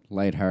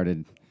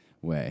lighthearted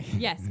way.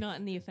 Yes, not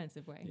in the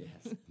offensive way.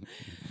 Yes.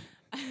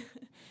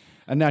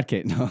 A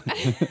nutcase, no.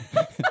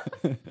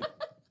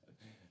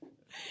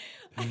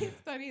 It's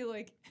funny,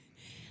 like,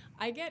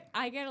 I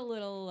get a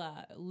little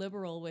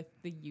liberal with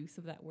the use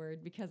of that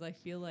word because I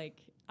feel like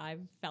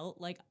I've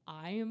felt like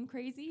I am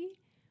crazy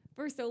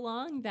for so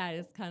long that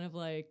it's kind of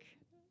like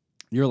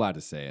You're allowed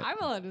to say it. I'm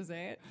allowed to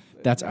say it.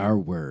 That's our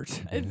word.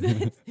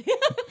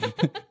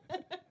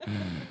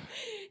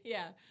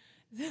 Yeah.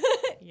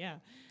 Yeah.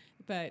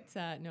 But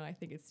no, I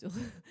think it's still.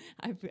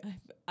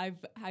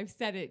 I've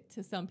said it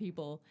to some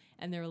people,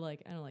 and they're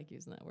like, "I don't like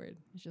using that word."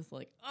 It's just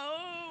like,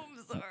 "Oh,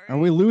 I'm sorry." Are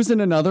we losing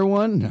another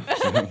one? No.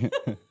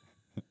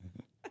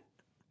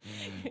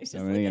 It's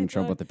I'm just gonna get in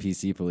trouble thought- with the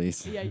PC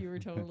police. Yeah, you were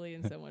totally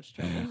in so much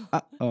trouble.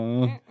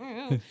 Uh-oh.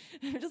 I'm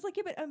just like,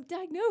 yeah, but I'm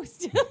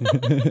diagnosed.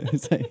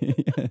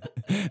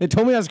 They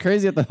told me I was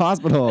crazy at the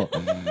hospital.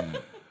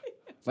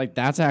 Like,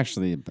 that's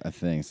actually a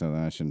thing, so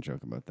I shouldn't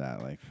joke about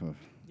that. Like,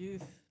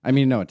 I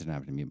mean, no, it didn't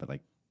happen to me, but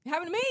like, It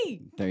happened to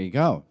me. there you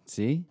go.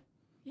 See?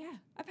 Yeah,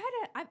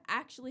 I've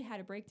actually had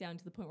a breakdown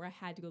to the point where I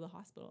had to go to the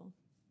hospital.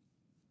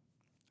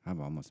 I've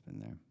almost been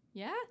there.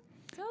 Yeah,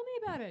 tell me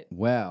about it.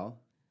 Well,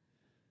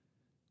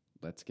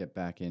 let's get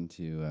back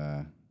into.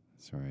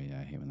 Sorry,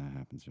 I hate when that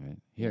happens. Right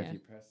here, Yeah. can you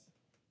press?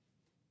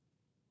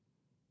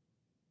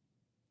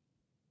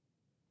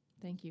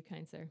 Thank you,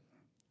 kind sir.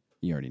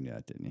 You already knew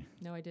that, didn't you?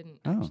 No, I didn't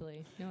Oh.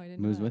 actually. No, I didn't.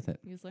 Moves know with that.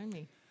 it. You just learned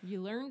me.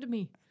 You learned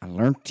me. I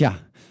learned ya.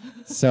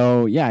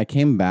 So yeah, I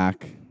came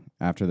back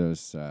after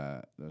those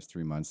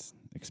 3 months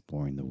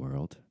exploring the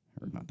world,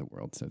 or not the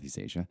world, Southeast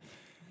Asia.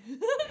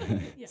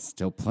 Yeah.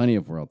 Still plenty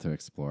of world to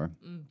explore.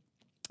 Mm.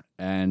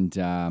 And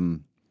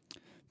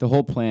the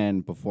whole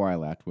plan before I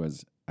left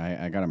was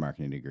I got a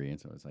marketing degree, and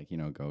so it's like,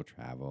 go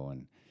travel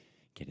and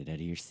get it out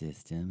of your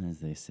system,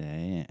 as they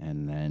say,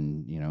 and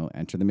then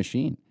enter the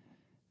machine.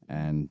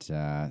 And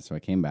so I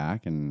came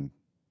back, and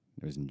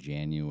it was in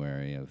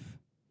January of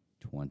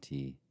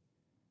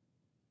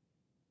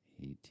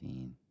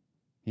 2018.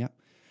 Yep.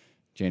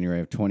 January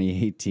of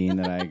 2018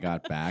 that I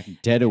got back.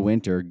 Dead of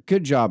winter.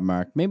 Good job,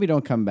 Mark. Maybe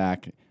don't come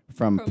back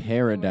from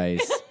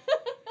paradise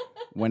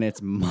when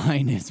it's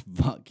minus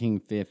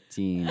fucking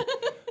 15.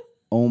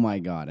 Oh my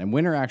God. And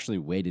winter actually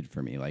waited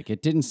for me. Like,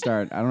 it didn't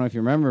start. I don't know if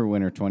you remember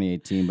winter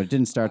 2018, but it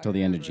didn't start till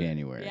the end of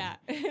January. Yeah.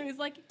 It was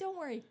like, don't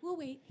worry, we'll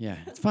wait. Yeah,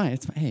 it's fine.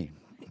 It's fine. Hey,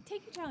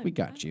 Take your time. we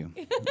got you.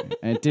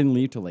 And it didn't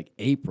leave till like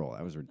April.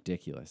 That was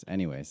ridiculous.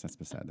 Anyways, that's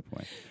beside the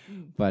point.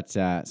 But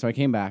so I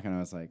came back and I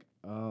was like,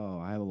 oh,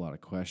 I have a lot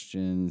of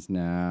questions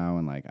now.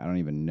 And like, I don't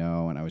even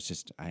know. And I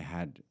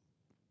had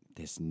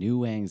this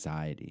new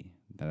anxiety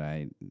that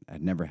I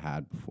had never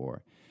had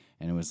before.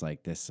 And it was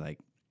like this, like,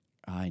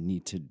 I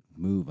need to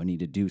move. I need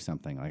to do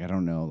something. Like, I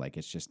don't know. Like,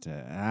 it's just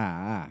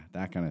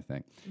that kind of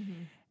thing. Mm-hmm.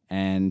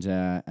 And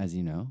as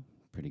you know,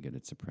 pretty good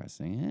at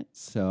suppressing it.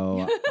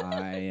 So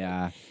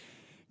I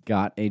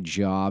got a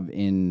job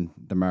in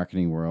the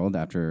marketing world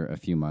after a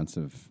few months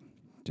of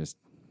just,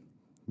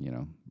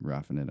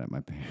 roughing it at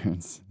my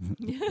parents.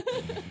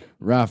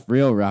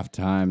 Real rough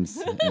times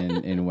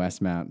in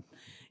Westmount.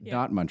 Yeah.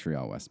 Not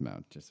Montreal,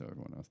 Westmount, just so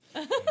everyone knows.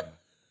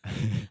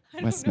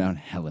 Westmount,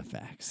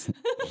 Halifax.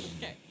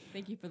 Okay.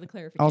 Thank you for the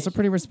clarification. Also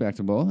pretty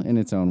respectable in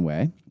its own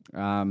way.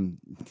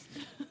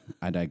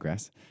 I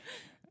digress.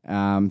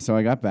 So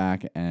I got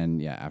back,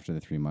 and after the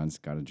 3 months,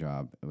 got a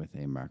job with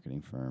a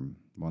marketing firm.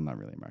 Well, not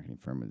really a marketing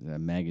firm. It was a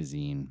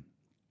magazine,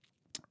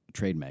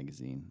 trade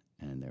magazine.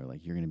 And they were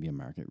like, you're going to be a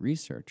market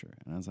researcher.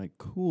 And I was like,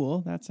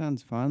 cool, that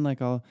sounds fun. Like,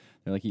 they're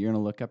like, you're going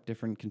to look up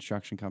different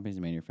construction companies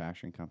and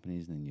manufacturing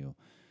companies, and then you'll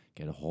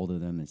get a hold of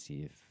them and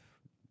see if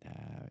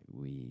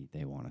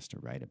they want us to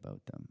write about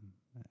them,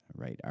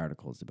 write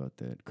articles about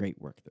the great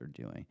work they're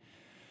doing.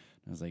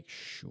 And I was like,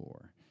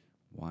 sure,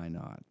 why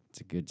not?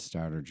 It's a good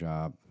starter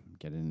job.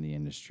 Get in the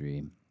industry.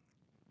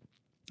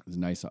 It was a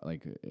nice,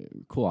 like,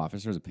 cool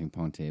office. There's a ping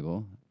pong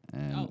table.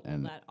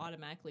 And that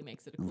automatically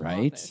makes it a cool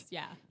right? office.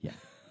 Yeah. Yeah.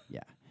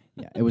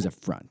 It was a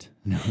front.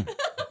 No.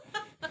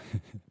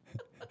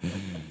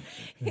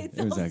 It's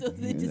It was also a-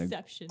 the it was a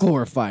deception.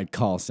 glorified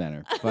call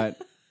center.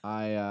 But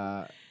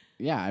I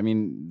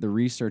mean, the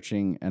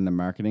researching and the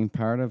marketing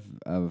part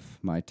of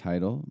my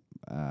title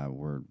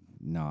were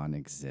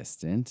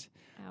non-existent.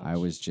 I Ouch.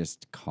 was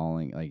just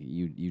calling, like,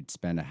 you'd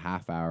spend a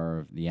half hour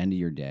of the end of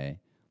your day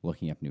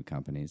looking up new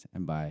companies.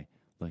 And by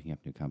looking up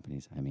new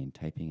companies, I mean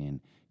typing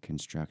in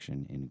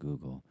construction in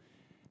Google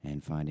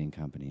and finding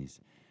companies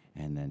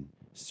and then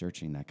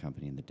searching that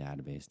company in the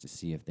database to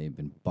see if they've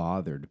been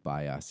bothered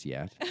by us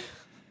yet.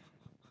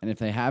 And if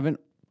they haven't,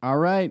 all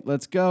right,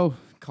 let's go.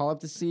 Call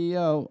up the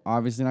CEO.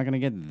 Obviously not going to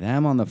get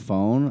them on the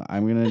phone.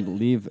 I'm going to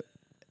leave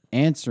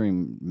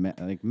answering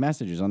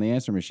messages on the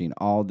answer machine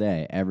all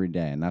day, every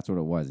day. And that's what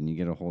it was. And you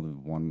get a hold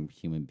of one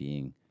human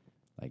being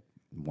like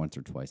once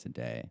or twice a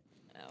day.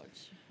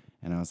 Ouch.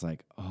 And I was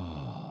like,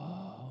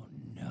 oh,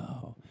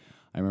 no.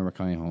 I remember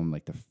coming home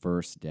like the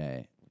first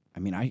day. I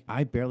mean,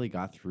 I barely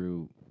got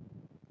through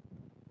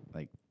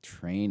like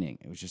training.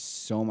 It was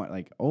just so much,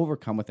 like,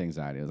 overcome with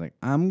anxiety. I was like,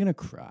 I'm going to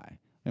cry.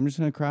 I'm just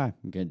going to cry.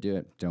 I'm going to do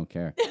it. Don't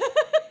care.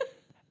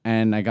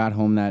 And I got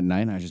home that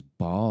night and I just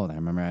bawled. I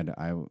remember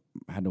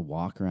I had to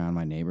walk around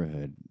my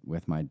neighborhood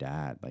with my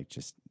dad, like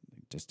just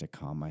to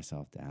calm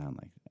myself down.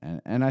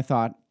 Like, and I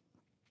thought,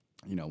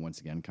 once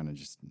again, kind of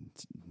just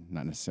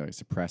not necessarily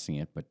suppressing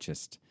it, but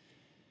just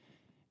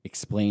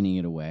explaining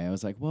it away. I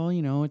was like, well,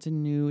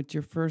 it's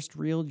your first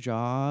real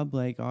job.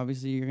 Like,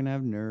 obviously you're going to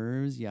have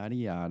nerves, yada,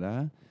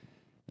 yada.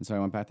 And so I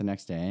went back the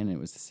next day and it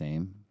was the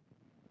same.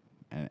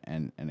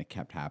 And it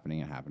kept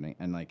happening and happening.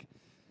 And like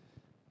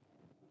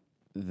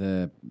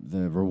the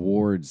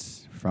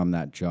rewards from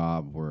that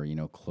job were,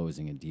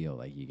 closing a deal.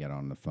 Like you get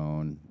on the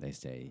phone, they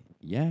say,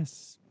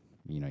 yes.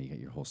 You get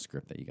your whole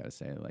script that you got to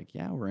say, like,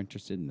 yeah, we're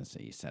interested in this. So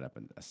you set up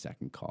a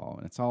second call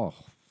and it's all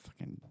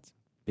fucking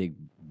big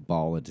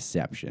ball of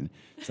deception.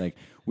 It's like,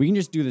 we can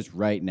just do this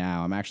right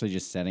now. I'm actually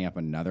just setting up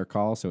another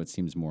call, so it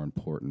seems more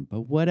important,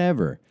 but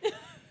whatever.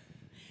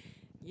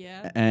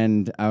 Yeah.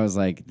 And I was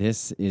like,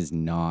 this is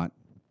not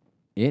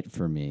it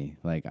for me.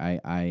 Like,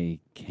 I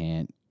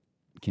can't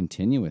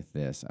continue with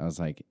this. I was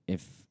like,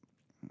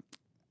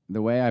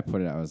 the way I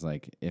put it, I was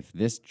like, if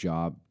this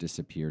job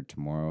disappeared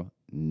tomorrow,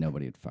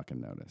 nobody would fucking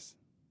notice.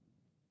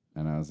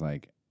 And I was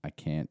like, I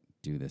can't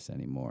do this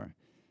anymore.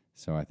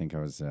 So I think I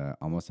was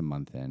almost a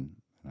month in.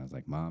 And I was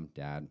like, Mom,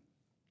 Dad.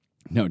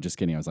 No, just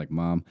kidding. I was like,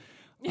 Mom,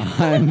 I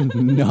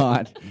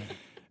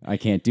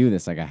can't do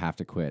this. Like, I have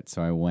to quit.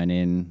 So I went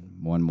in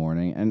one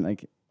morning and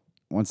like,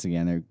 once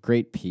again, they're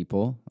great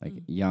people, like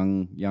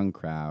young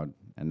crowd.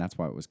 And that's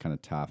why it was kind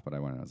of tough. But I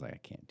was like, I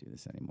can't do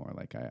this anymore.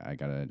 Like I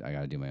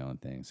gotta do my own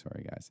thing.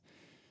 Sorry, guys.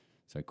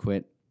 So I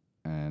quit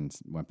and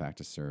went back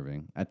to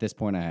serving. At this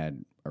point, I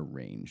had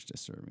arranged a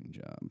serving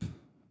job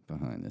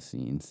behind the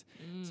scenes.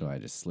 So I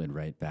just slid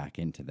right back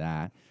into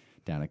that.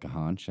 Down at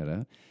Gahan, shut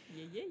up.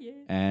 Yeah.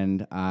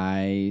 And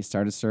I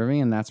started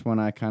serving, and that's when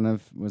I kind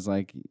of was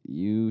like,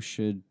 you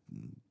should,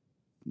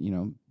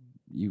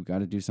 you got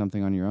to do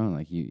something on your own.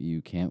 Like,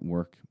 you can't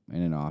work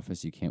in an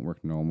office. You can't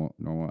work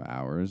normal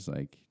hours.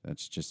 Like,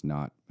 that's just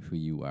not who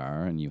you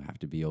are, and you have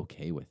to be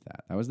okay with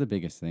that. That was the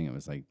biggest thing. It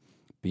was like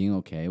being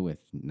okay with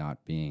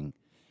not being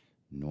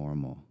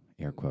normal,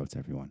 air quotes,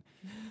 everyone.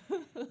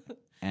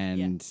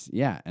 And,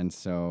 and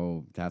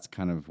so that's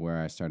kind of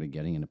where I started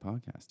getting into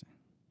podcasting.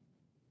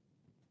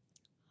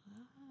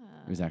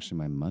 It was actually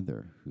my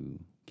mother who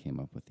came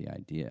up with the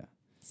idea.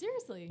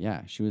 Seriously?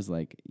 Yeah. She was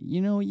like,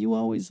 you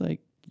always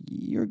like,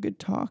 you're a good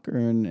talker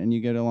and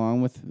you get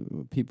along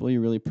with people.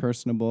 You're really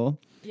personable.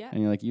 Yeah.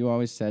 And you're like, you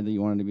always said that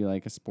you wanted to be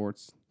like a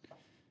sports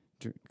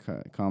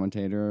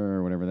commentator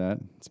or whatever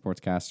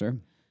sportscaster.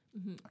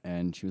 Mm-hmm.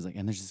 And she was like,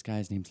 and there's this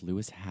guy's name's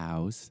Lewis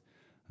Howes.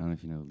 I don't know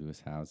if you know who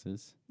Lewis Howes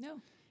is. No.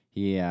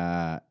 He,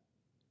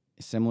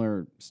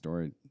 similar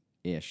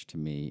story-ish to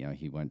me.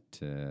 He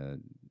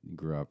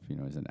grew up,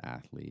 as an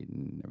athlete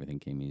and everything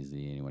came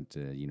easy. And he went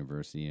to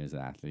university as an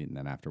athlete. And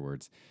then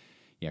afterwards,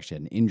 he actually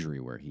had an injury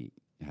where he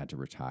had to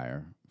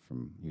retire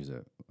he was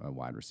a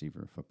wide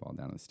receiver of football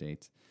down in the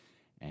States.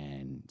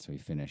 And so he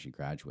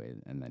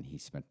graduated. And then he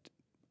spent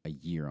a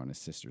year on his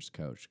sister's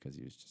coach because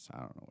he was just, I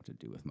don't know what to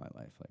do with my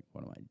life. Like,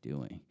 what am I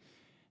doing?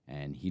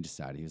 And he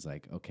decided, he was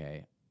like,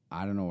 okay,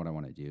 I don't know what I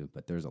want to do,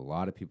 but there's a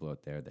lot of people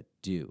out there that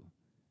do.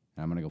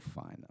 And I'm going to go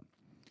find them.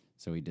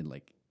 So he did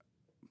like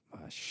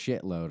a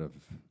shitload of...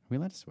 Are we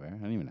allowed to swear? I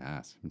didn't even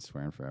ask. I've been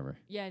swearing forever.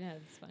 Yeah, no,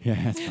 that's fine.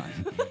 Yeah, that's fine.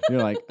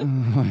 You're like,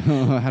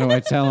 how do I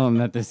tell him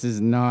that this is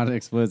not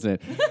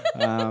explicit?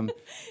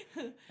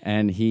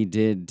 And he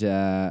did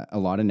a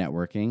lot of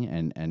networking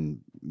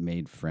and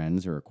made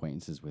friends or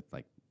acquaintances with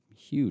like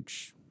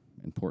huge,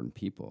 important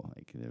people.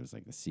 Like there was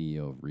like the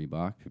CEO of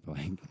Reebok. People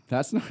like,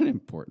 that's not an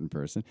important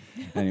person.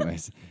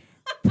 Anyways.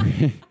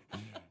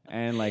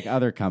 And like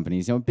other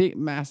companies, big,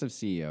 massive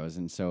CEOs.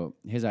 And so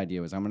his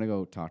idea was, I'm going to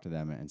go talk to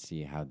them and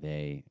see how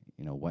they,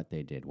 what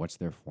they did. What's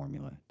their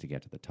formula to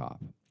get to the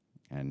top?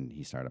 And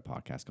he started a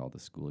podcast called The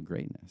School of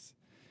Greatness.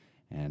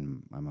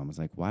 And my mom was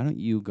like, why don't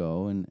you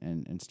go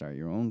and start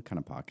your own kind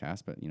of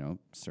podcast, but,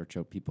 search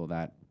out people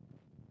that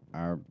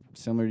are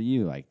similar to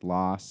you, like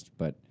lost,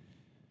 but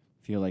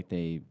feel like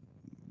they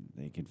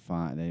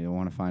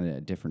want to find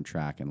a different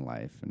track in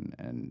life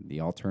and the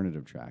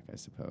alternative track, I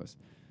suppose.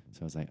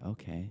 So I was like,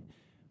 okay.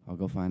 I'll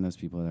go find those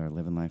people that are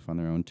living life on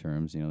their own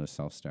terms, the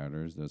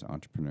self-starters, those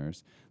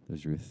entrepreneurs,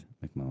 those Ruth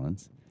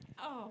McMullins.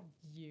 Oh,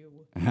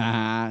 you.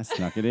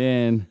 Snuck it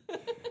in.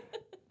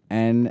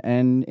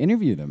 and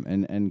interview them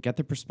and get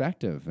their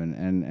perspective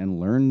and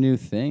learn new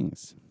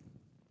things.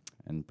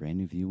 And Brand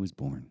New View was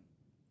born.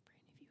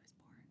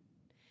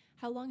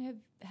 How long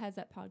has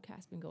that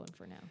podcast been going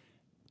for now?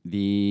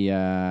 When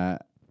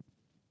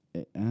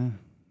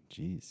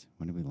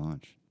did we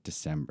launch?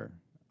 December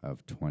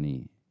of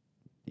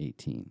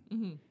 2018.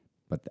 Mm-hmm.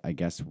 But I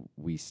guess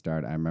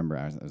I remember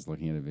I was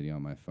looking at a video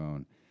on my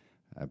phone.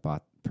 I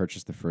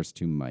purchased the first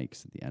 2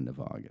 mics at the end of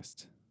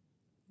August.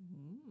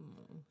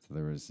 So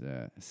there was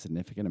a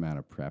significant amount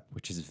of prep,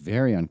 which is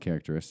very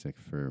uncharacteristic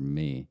for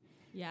me.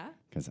 Yeah?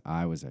 Because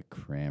I was a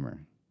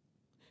crammer.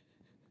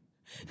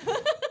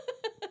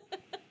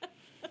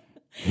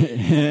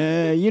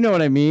 You know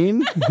what I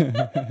mean?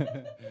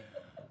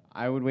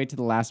 I would wait to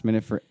the last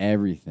minute for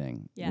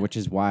everything, which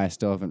is why I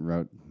still haven't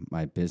wrote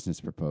my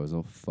business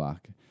proposal.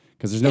 Fuck.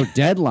 Because there's no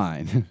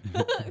deadline.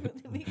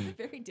 It makes it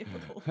very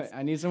difficult.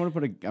 I need someone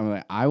to I'm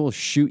like, I will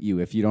shoot you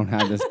if you don't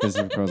have this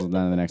business proposal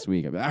done in the next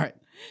week. I'd be like, all right.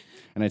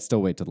 And I'd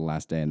still wait till the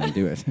last day and then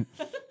do it.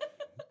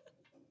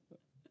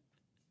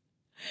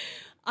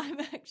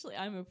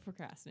 I'm a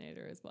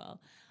procrastinator as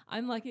well.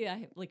 I'm lucky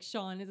like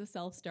Sean is a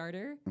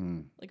self-starter.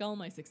 Like all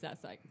my success,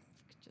 I could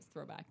just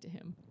throw back to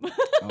him.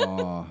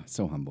 Oh,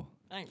 so humble.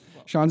 Well,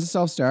 Sean's a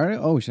self-starter?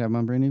 Oh, we should have him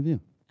on Brand New View.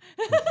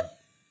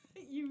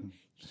 You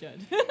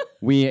should.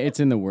 It's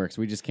in the works.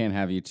 We just can't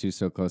have you two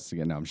so close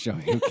together. No, I'm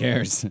showing. Who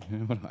cares?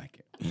 What do I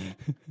care?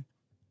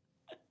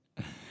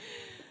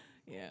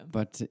 Yeah.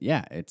 But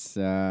yeah,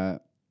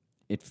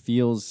 it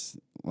feels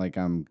like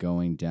I'm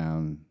going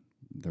down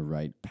the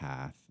right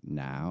path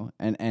now.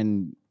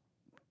 And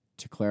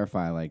to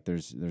clarify, like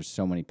there's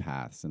so many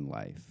paths in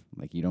life.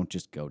 Like you don't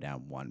just go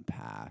down one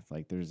path.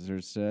 Like there's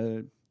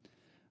the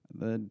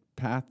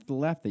path to the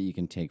left that you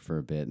can take for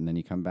a bit, and then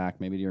you come back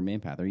maybe to your main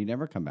path, or you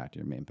never come back to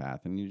your main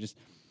path, and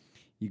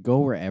you go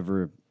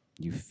wherever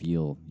you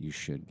feel you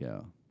should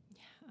go.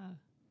 Yeah.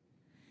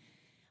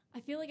 I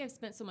feel like I've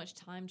spent so much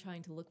time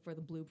trying to look for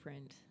the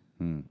blueprint.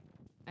 And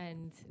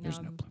now there's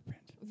no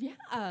blueprint.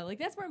 Yeah, like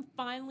that's where I'm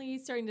finally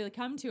starting to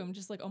come to. I'm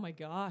just like, oh my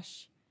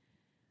gosh,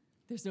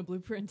 there's no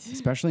blueprint.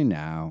 Especially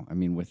now. I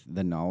mean, with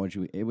the knowledge,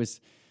 it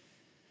was.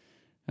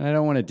 And I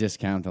don't want to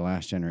discount the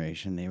last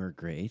generation. They were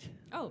great.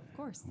 Oh, of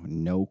course.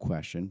 No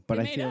question. But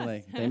I feel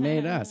like they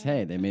made us.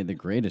 Hey, they made the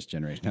greatest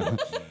generation. No.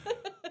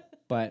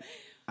 But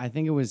I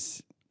think it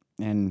was,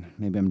 and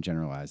maybe I'm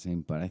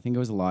generalizing, but I think it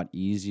was a lot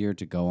easier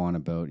to go on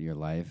about your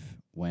life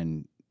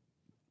when,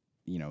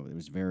 it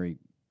was very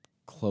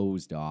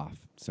closed off,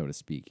 so to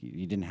speak.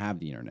 You didn't have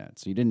the internet,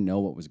 so you didn't know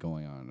what was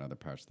going on in other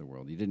parts of the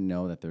world. You didn't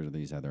know that there were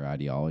these other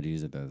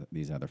ideologies, or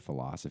these other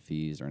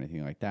philosophies, or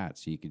anything like that.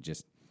 So you could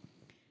just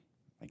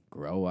like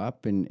grow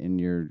up in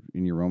your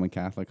Roman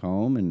Catholic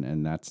home,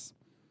 and that's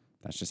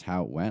just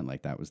how it went.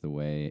 Like that was the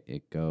way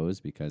it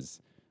goes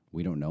because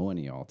we don't know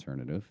any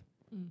alternative.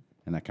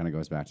 And that kind of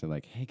goes back to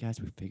like, hey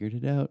guys, we figured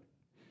it out.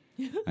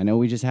 I know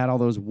we just had all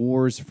those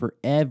wars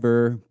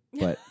forever,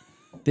 but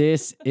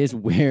this is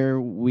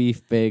where we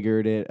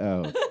figured it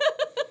out.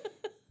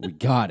 We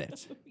got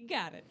it. We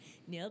got it.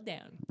 Nailed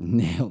down.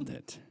 Nailed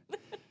it.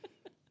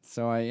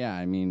 So I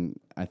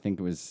think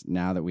it was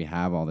now that we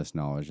have all this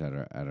knowledge at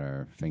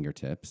our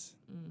fingertips,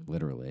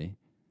 literally,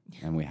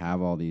 and we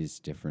have all these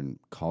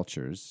different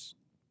cultures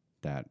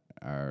that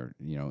are,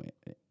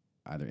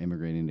 either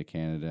immigrating to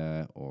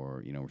Canada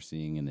or, we're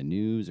seeing in the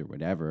news or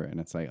whatever. And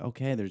it's like,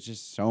 okay, there's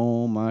just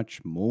so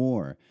much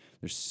more.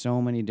 There's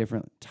so many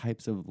different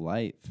types of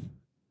life.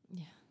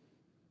 Yeah.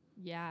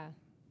 Yeah.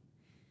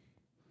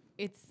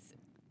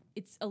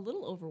 It's a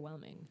little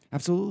overwhelming.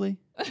 Absolutely.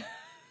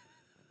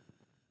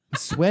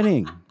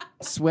 Sweating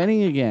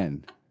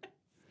again.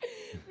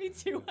 Me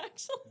too,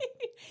 actually.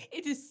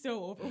 It is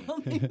so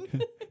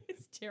overwhelming.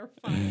 It's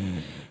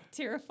terrifying.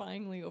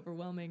 Terrifyingly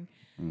overwhelming.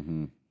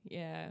 Mm-hmm.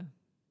 Yeah.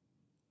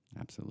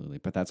 Absolutely.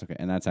 But that's okay.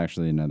 And that's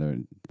actually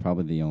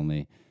probably the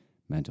only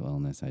mental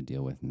illness I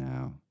deal with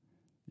now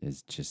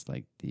is just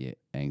like the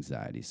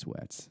anxiety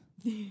sweats.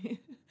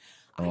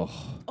 Oh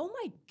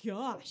my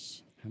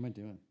gosh. How am I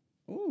doing?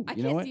 Ooh, I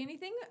can't see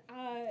anything.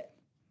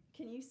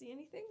 Can you see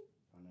anything?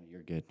 Oh no,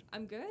 you're good.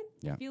 I'm good?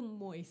 Yeah. I feel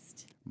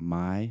moist.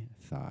 My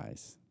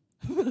thighs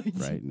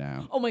right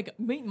now. Oh my god,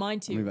 mine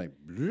too. I'm like,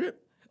 bleh.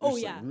 Oh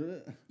yeah,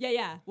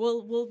 yeah.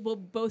 We'll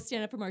both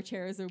stand up from our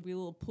chairs. There'll be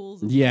little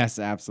pools. Of yes,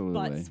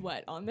 absolutely. Butt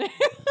sweat on there.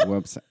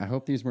 Whoops! I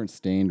hope these weren't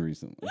stained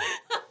recently,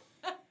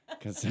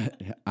 because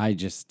I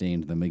just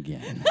stained them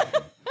again.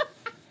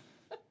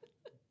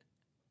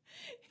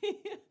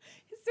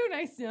 It's so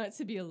nice not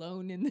to be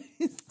alone in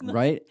this.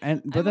 Right,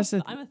 I'm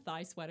a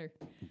thigh sweater.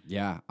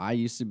 Yeah, I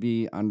used to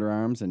be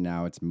underarms, and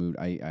now it's mood.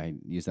 I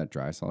used that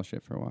dry sol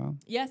shit for a while.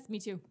 Yes, me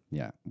too.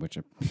 Yeah, which.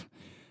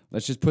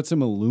 Let's just put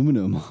some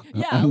aluminum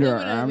under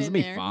our arms. It'll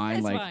be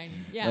fine. That's fine.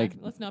 Yeah,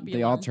 let's not be.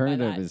 The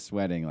alternative is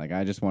sweating. Like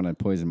I just want to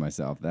poison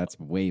myself. That's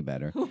way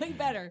better. Way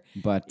better.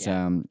 But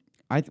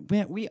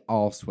we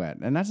all sweat,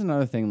 and that's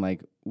another thing.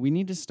 Like we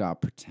need to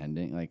stop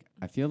pretending. Like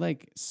I feel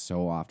like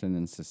so often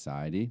in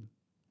society,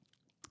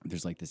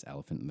 there's like this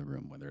elephant in the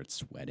room, whether it's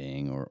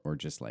sweating or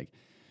just like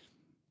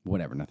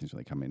whatever. Nothing's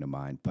really coming to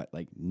mind. But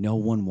like no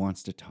one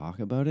wants to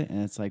talk about it,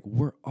 and it's like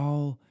we're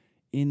all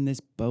in this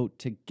boat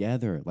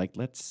together. Like,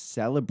 let's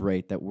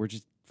celebrate that we're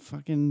just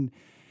fucking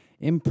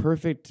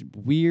imperfect,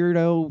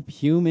 weirdo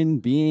human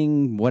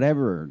being,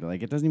 whatever.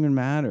 Like, it doesn't even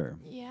matter.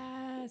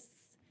 Yes,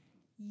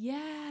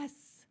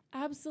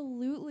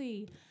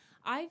 absolutely.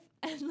 And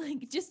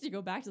like, just to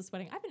go back to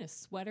sweating, I've been a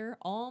sweater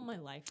all my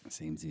life.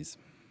 Samesies.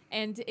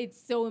 And it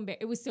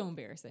was so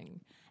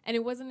embarrassing. And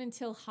it wasn't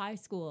until high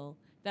school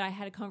that I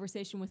had a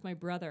conversation with my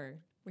brother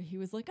where he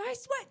was like, I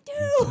sweat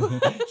too.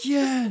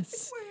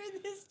 Yes. We're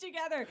in this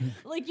together.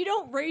 Like, you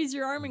don't raise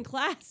your arm in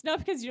class, not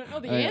because you don't know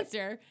the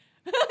answer.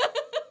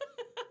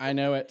 I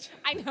know it.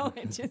 I know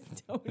it.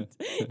 Just don't.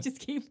 Just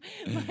keep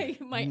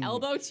my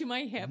elbow to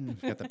my hip.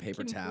 Got the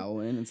paper towel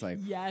in. It's like,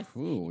 yes.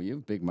 Ooh, you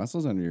have big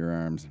muscles under your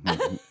arms.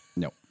 No.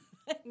 No.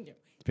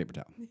 It's paper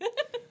towel.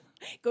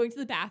 Going to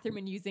the bathroom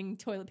and using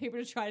toilet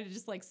paper to try to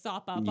just like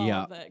sop up all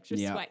of the extra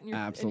sweat in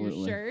your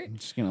shirt. I'm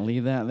just gonna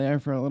leave that there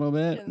for a little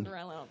bit. Just for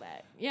a little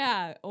bit.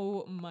 Yeah.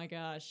 Oh my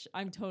gosh.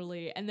 I'm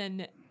totally. And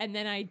then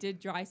I did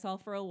dry cell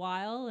for a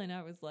while, and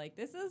I was like,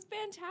 this is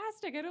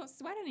fantastic. I don't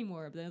sweat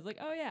anymore. But then I was like,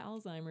 oh yeah,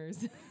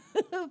 Alzheimer's.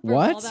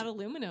 What? All that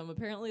aluminum.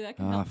 Apparently that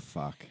can Oh help.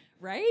 fuck.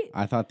 Right?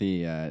 I thought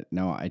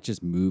no, I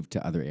just moved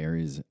to other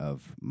areas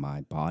of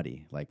my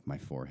body, like my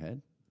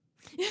forehead.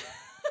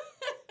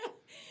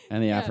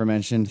 And the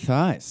aforementioned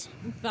thighs.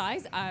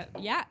 Thighs,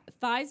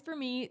 thighs for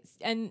me.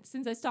 And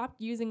since I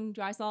stopped using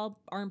dry cell,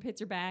 armpits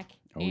are back.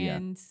 Oh,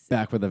 and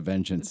back with a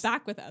vengeance.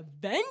 Back with a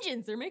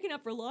vengeance. They're making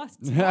up for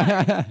lost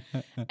time.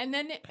 and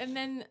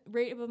then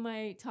right above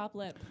my top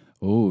lip.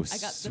 Oh, I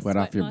got sweat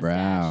off your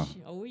brow.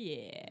 Oh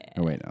yeah.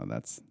 Oh wait, no,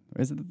 is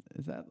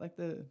that like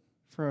the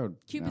furrowed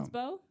Cupid's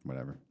bow?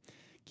 Whatever.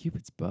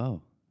 Cupid's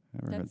bow.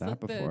 Never heard that like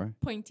before.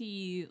 The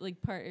pointy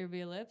like part of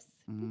your lips.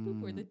 Boop, boop,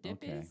 where the dip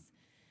is.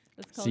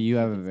 So you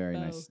have a very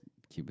nice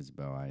Cupid's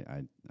bow.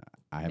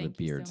 I have a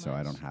beard, so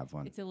I don't have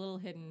one. It's a little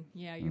hidden.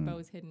 Yeah, your bow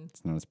is hidden.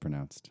 It's not as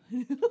pronounced.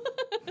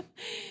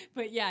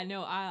 But yeah,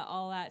 no,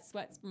 all that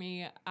sweats for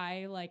me.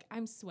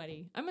 I'm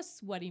sweaty. I'm a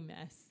sweaty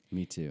mess.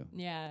 Me too.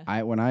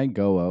 Yeah. When I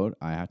go out,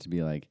 I have to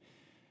be like,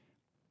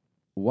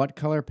 what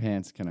color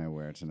pants can I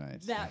wear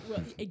tonight?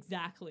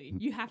 Exactly.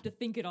 You have to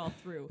think it all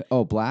through.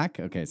 Oh,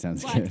 black? Okay,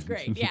 sounds good. Black's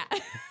great, yeah.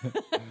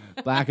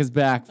 Black is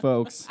back,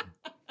 folks.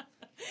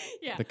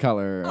 Yeah. The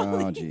color.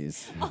 Oh,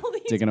 jeez.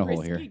 Digging a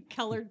hole here.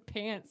 Colored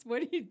pants.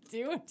 What are you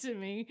doing to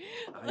me?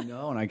 I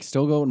know, and I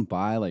still go out and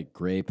buy like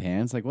gray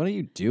pants. Like, what are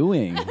you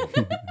doing?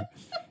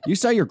 You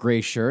saw your gray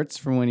shirts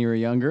from when you were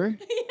younger.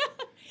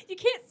 Yeah. You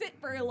can't sit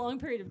for a long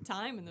period of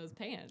time in those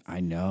pants.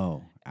 I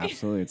know.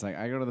 Absolutely. It's like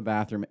I go to the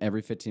bathroom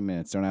every 15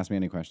 minutes. Don't ask me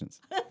any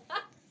questions.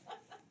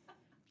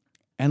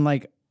 And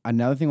like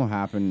another thing will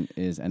happen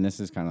is, and this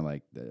is kind of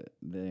like the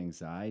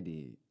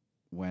anxiety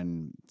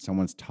when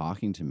someone's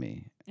talking to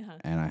me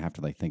and I have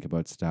to like think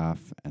about stuff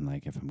and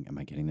like am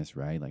I getting this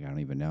right? Like I don't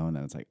even know. And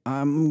then it's like,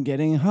 I'm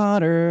getting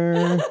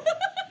hotter.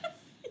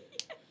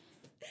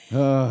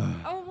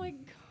 Oh my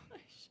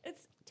gosh.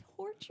 It's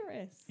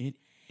torturous. It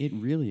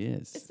really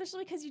is.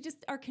 Especially because you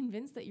just are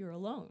convinced that you're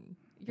alone.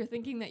 You're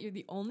thinking that you're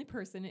the only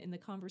person in the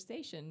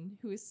conversation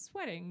who is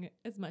sweating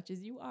as much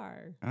as you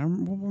are. I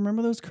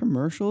remember those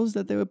commercials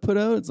that they would put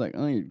out? It's like,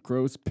 oh, you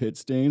gross pit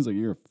stains. Like,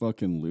 you're a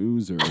fucking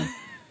loser.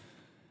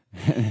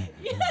 Yeah,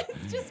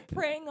 it's just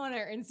preying on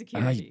our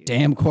insecurities.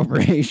 Damn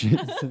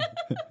corporations.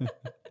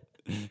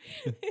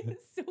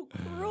 It's so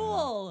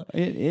cruel.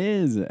 It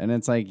is. And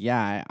it's like,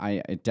 yeah,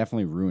 it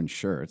definitely ruined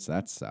shirts.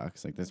 That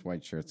sucks. Like this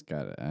white shirt's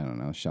got, I don't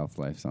know, shelf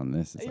life on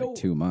this. It's like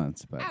 2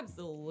 months. But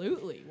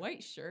absolutely.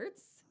 White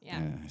shirts. Yeah.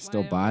 I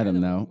still buy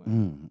them though.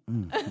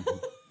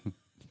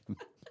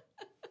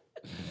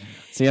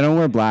 See, I don't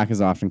wear black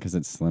as often because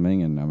it's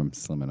slimming and I'm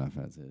slim enough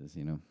as is,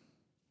 you know?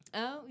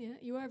 Oh, yeah.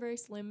 You are a very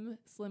slim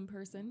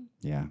person.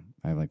 Yeah.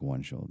 I have like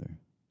one shoulder.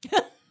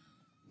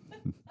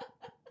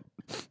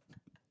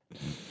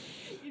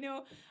 You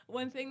know,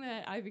 one thing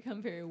that I've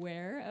become very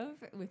aware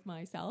of with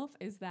myself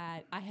is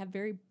that I have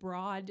very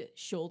broad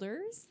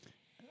shoulders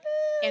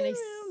and a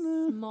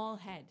small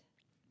head.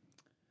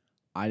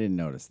 I didn't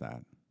notice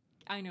that.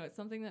 I know. It's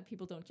something that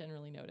people don't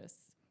generally notice.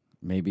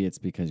 Maybe it's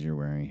because you're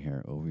wearing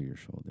hair over your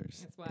shoulders.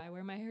 That's why I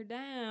wear my hair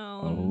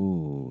down.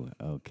 Oh,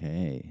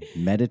 okay.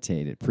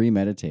 Premeditated.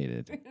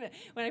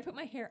 When I put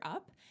my hair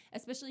up,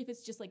 especially if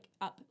it's just like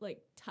up,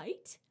 like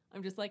tight,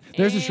 I'm just like,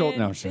 there's a shoulder.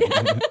 No, sure.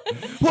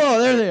 Whoa,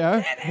 there they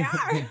are. There they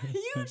are.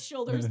 Huge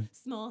shoulders,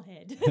 small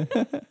head.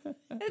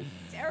 It's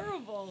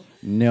terrible.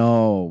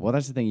 No. Well,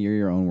 that's the thing. You're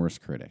your own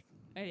worst critic.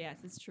 Yes,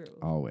 it's true.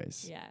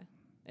 Always. Yeah,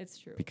 it's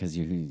true. Because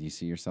you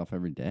see yourself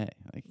every day.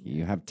 Like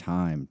you have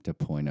time to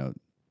point out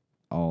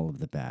all of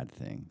the bad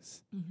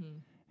things. Mm-hmm.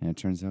 And it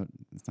turns out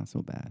it's not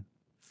so bad.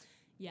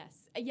 Yes.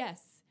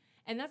 Yes.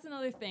 And that's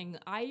another thing.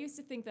 I used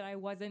to think that I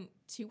wasn't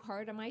too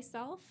hard on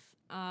myself.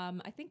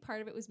 I think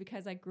part of it was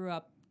because I grew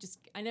up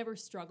I never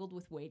struggled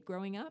with weight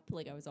growing up.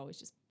 Like I was always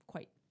just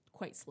quite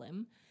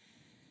slim.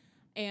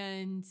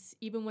 And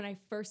even when I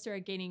first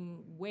started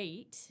gaining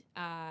weight,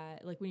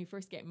 like when you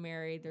first get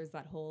married, there's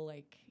that whole,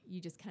 like,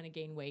 you just kind of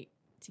gain weight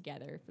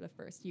together for the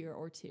first year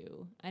or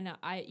two. And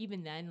I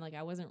even then, like,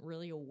 I wasn't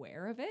really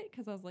aware of it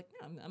because I was like,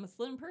 no, I'm a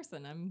slim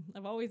person.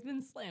 I've always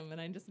been slim, and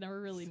I just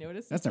never really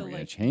noticed. That's until never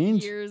gonna like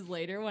change. Years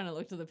later, when I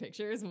looked at the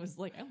pictures and was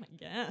like, oh my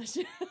gosh,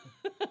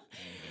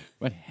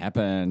 what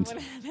happened?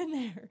 What happened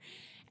there?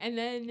 And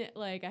then,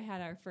 like, I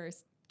had our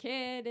first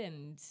kid,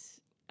 and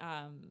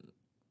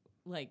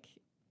like,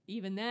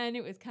 even then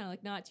it was kind of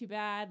like not too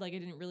bad. Like I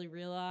didn't really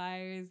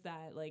realize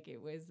that like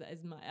it was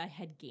I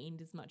had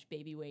gained as much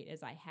baby weight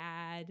as I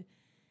had.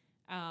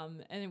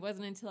 And it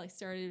wasn't until I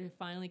started to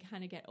finally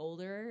kind of get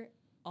older,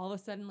 all of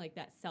a sudden like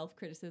that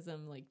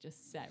self-criticism like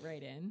just set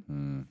right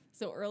in.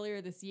 So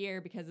earlier this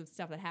year, because of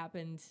stuff that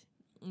happened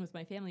with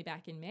my family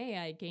back in May,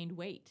 I gained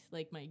weight,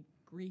 like my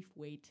grief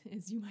weight,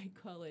 as you might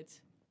call it.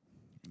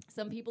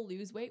 Some people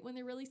lose weight when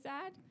they're really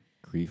sad.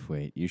 Grief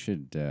weight. You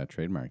should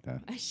trademark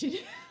that. I should.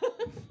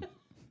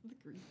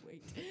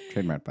 grief weight.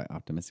 Trademarked by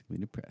Optimistically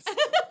Depressed.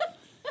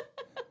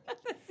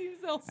 That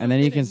seems also And then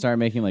you can fitting. start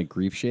making like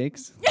grief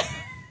shakes.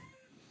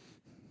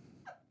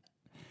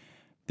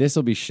 This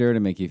will be sure to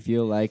make you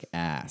feel like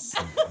ass.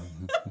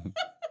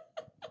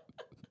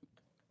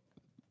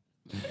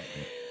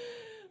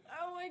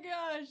 Oh my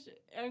gosh.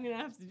 I'm going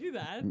to have to do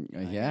that. I'm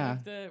gonna yeah.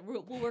 have to-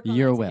 we'll work on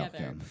You're that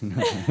together.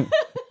 welcome.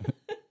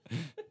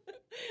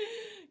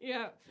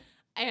 Yeah.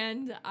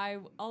 And I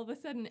all of a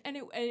sudden, and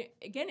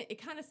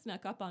it kind of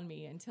snuck up on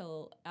me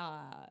until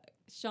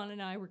Sean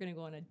and I were going to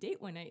go on a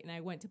date one night, and I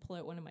went to pull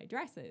out one of my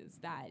dresses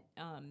that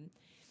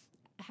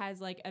has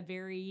like a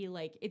very,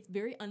 like, it's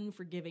very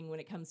unforgiving when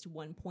it comes to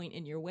one point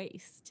in your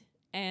waist.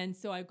 And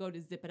so I go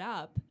to zip it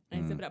up,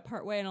 and I zip it up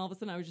part way, and all of a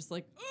sudden I was just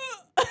like,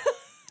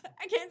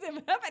 I can't zip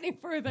it up any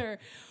further.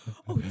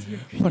 Oh, dear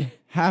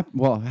goodness.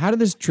 Well, how did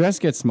this dress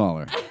get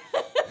smaller?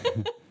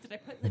 Did I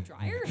put it in the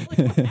dryer? Like,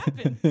 what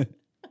happened?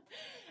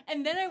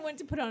 And then I went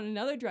to put on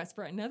another dress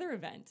for another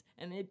event,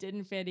 and it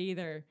didn't fit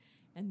either.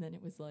 And then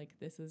it was like,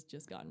 this has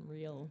just gotten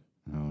real.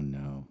 Oh,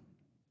 no.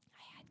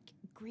 I had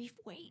grief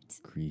weight.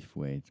 Grief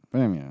weight.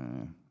 But I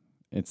mean,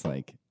 it's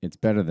like, it's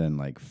better than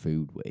like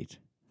food weight.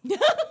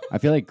 I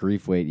feel like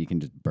grief weight you can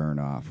just burn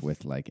off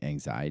with like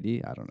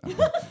anxiety. I don't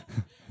know.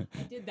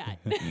 I did that.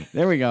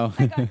 There we go.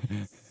 I got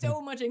so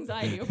much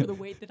anxiety over the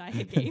weight that I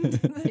had gained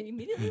that I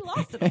immediately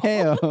lost it all.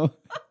 Hey-o.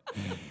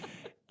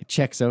 It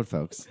checks out,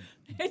 folks.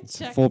 It It's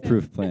a checks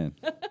foolproof out. plan.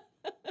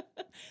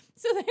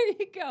 So there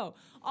you go.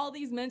 All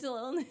these mental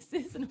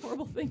illnesses and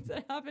horrible things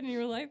that happen in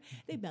your life,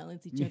 they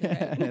balance each other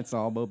Yeah, out. it's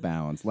all about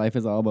balance. Life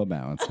is all about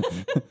balance.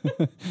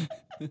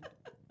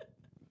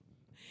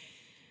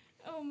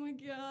 Oh my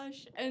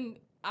gosh. And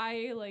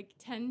I like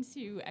tend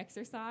to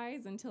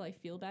exercise until I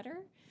feel better.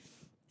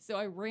 So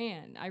I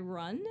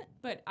run,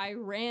 but I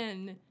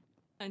ran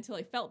until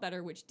I felt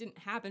better, which didn't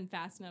happen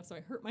fast enough. So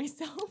I hurt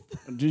myself.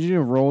 Did you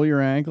roll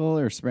your ankle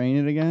or sprain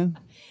it again?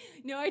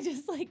 No, I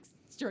just like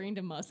strained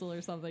a muscle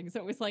or something. So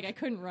it was like I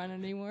couldn't run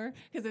anymore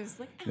because it was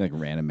like, You like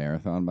ran a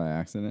marathon by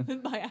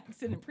accident? by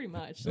accident, pretty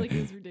much. Like,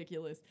 it was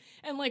ridiculous.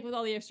 And like with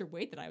all the extra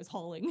weight that I was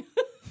hauling,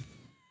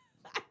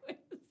 I was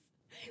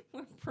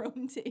more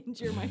prone to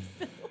injure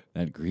myself.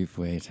 That grief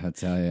weight, I'll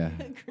tell you.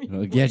 Grief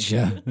It'll get weight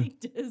ya. really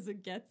does.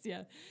 It gets you.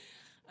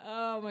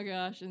 Oh my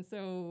gosh. And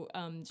so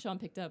Sean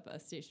picked up a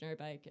stationary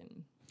bike,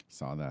 and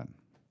Saw that.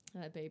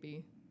 that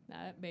baby,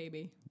 That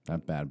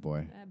bad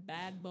boy. that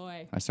bad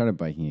boy. I started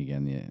biking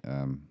again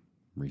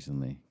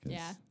recently. 'Cause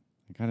Yeah.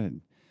 I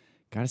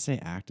gotta stay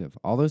active.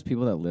 All those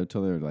people that live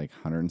till they're like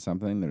 100 and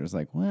something, they're just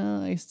like,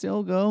 well, I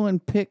still go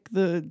and pick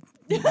the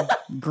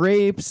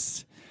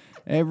grapes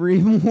every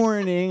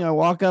morning. I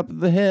walk up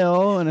the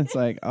hill, and it's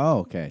like, oh,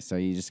 okay. So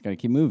you just gotta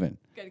keep moving.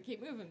 Gotta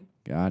keep moving.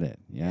 Got it.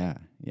 Yeah.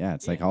 Yeah.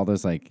 It's like all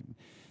those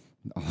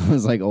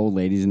old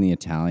ladies in the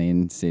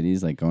Italian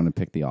cities, like going to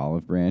pick the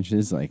olive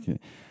branches. Like,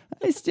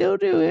 I still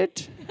do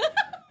it.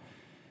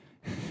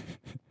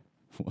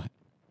 What?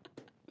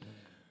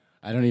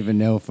 I don't even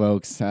know,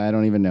 folks. I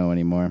don't even know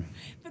anymore.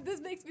 But this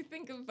makes me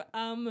think of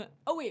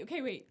oh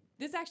wait.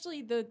 This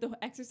actually the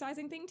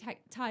exercising thing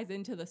ties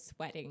into the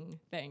sweating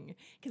thing,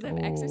 because I've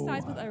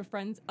exercised with other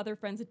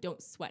friends that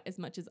don't sweat as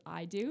much as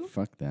I do,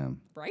 Fuck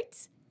them. right?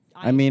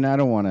 I mean, I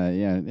don't want to.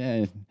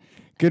 Yeah.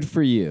 Good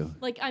for you.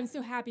 Like, I'm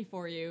so happy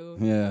for you.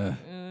 Yeah.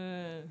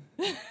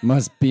 Uh,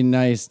 Must be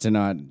nice to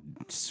not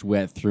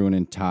sweat through an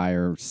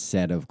entire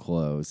set of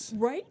clothes.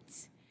 right?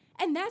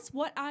 And that's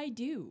what I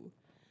do.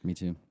 Me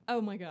too.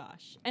 Oh my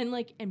gosh. And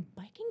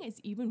biking is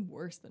even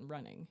worse than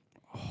running.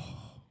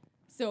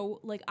 So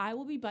like I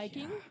will be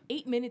biking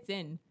 8 minutes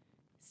in,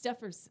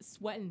 stuff is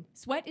sweating.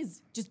 Sweat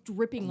is just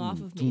dripping off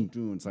of me.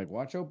 It's like,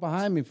 watch out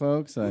behind me,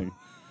 folks. I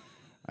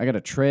got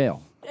a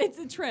trail. It's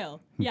a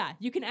trail. Yeah,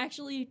 you can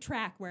actually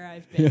track where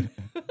I've been.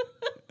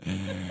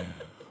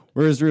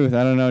 Where's Ruth?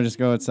 I don't know. Just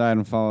go outside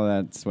and follow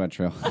that sweat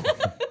trail.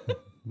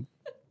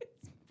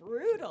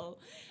 Brutal.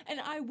 And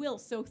I will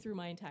soak through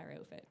my entire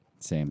outfit.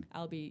 Same.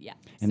 I'll be, yeah.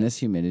 And this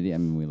humidity, I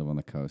mean, we live on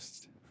the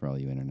coast for all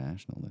you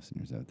international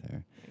listeners out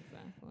there.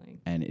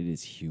 Exactly. And it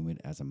is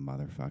humid as a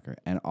motherfucker.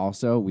 And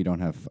also, we don't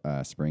have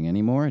spring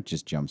anymore. It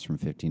just jumps from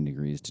 15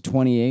 degrees to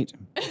 28.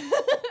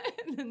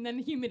 And then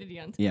humidity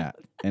on top. Yeah.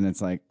 And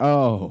it's like,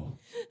 oh,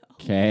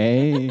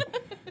 okay.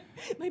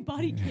 My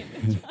body can't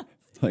adjust.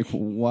 Like,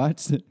 what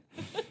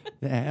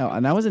the hell?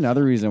 And that was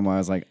another reason why I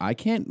was like, I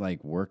can't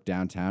like work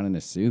downtown in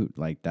a suit.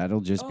 Like,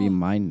 that'll just be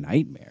my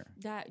nightmare.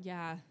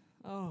 Yeah.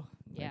 Oh,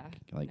 yeah.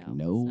 Like, No,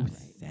 no it's not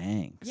right.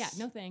 thanks. Yeah,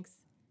 no thanks.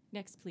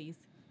 Next, please.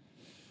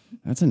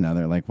 That's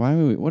another, like, why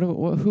are we,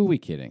 who are we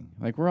kidding?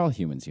 Like, we're all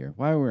humans here.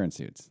 Why are we wearing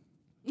suits?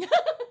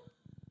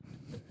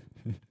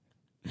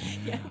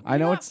 Yeah, I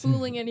know not it's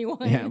fooling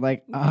anyone. Yeah,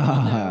 like,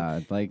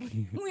 like,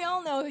 We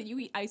all know that you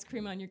eat ice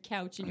cream on your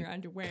couch in your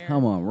underwear.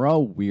 come on. We're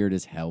all weird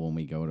as hell when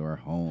we go to our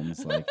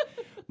homes. Like,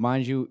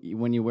 mind you,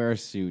 when you wear a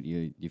suit,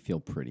 you feel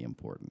pretty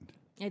important.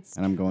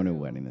 And I'm going to a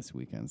wedding this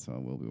weekend, so I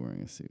will be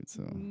wearing a suit.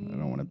 So I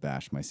don't want to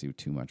bash my suit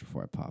too much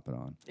before I pop it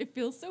on. It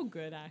feels so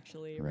good,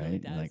 actually. It Right? really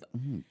does. Like,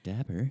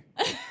 dabber.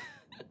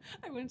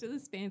 I went to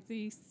this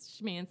fancy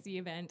schmancy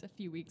event a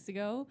few weeks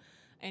ago,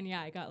 and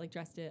yeah, I got like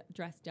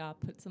dressed up,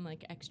 put some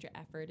like extra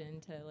effort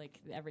into like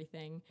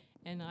everything,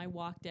 and I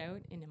walked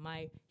out in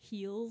my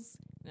heels,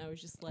 and I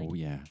was just like, oh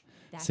yeah,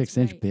 that's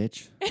 6-inch right.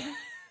 bitch.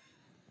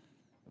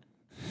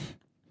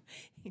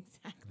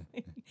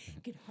 Exactly.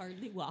 Could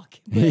hardly walk,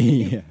 but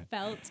Yeah. it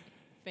felt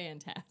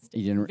fantastic.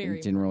 You Very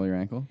didn't roll your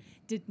ankle?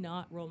 did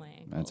not roll my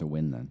ankle. That's a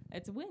win then.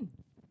 It's a win.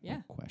 Yeah.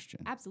 No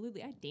question.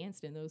 Absolutely. I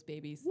danced in those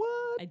babies.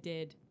 What? I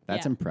did.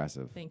 That's yeah.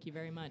 impressive. Thank you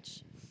very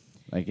much.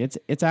 Like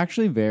it's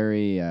actually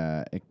very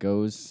it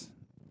goes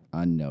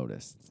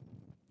unnoticed,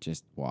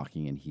 just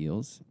walking in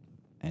heels,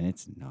 and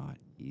it's not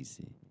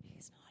easy.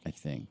 It's not I easy.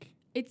 think.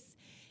 It's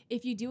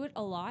if you do it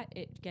a lot,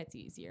 it gets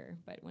easier.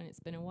 But when it's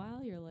been a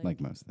while, you're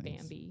like most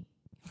things. Bambi.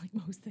 Like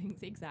most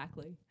things,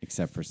 exactly.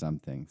 Except for some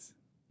things.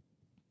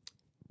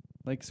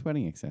 Like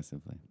sweating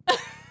excessively.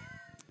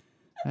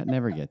 That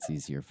never gets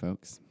easier,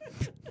 folks.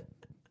 It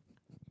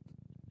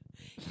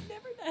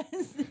never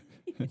does.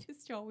 You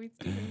just always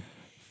do it.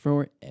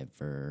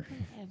 Forever.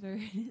 Forever.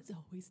 It's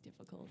always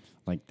difficult.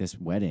 Like this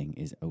wedding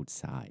is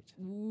outside.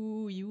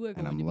 Ooh, you are going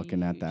And I'm to looking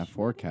be at that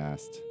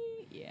forecast.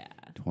 shitty. Yeah.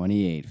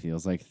 28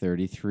 feels like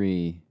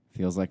 33.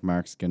 Feels like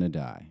Mark's gonna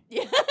die.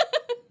 Yeah.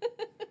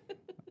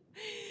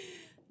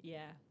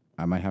 Yeah.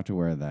 I might have to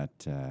wear that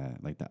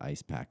like the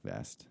ice pack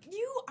vest.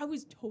 I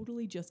was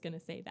totally just going to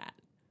say that.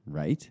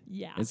 Right?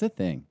 Yeah. It's a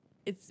thing.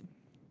 It's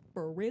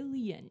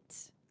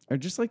brilliant. Or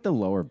just like the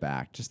lower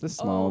back, just the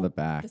small of the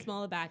back. The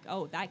small of the back.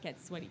 Oh, that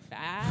gets sweaty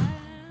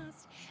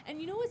fast. And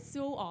you know what's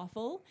so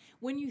awful?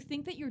 When you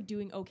think that you're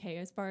doing okay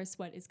as far as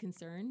sweat is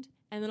concerned,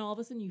 and then all of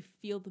a sudden you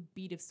feel the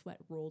bead of sweat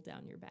roll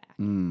down your back.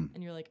 And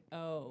you're like,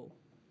 oh,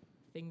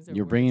 things are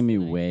You're worse bringing me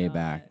than I way thought.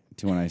 back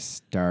to when I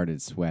started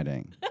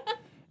sweating.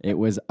 It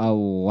was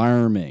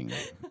alarming.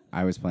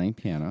 I was playing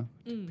piano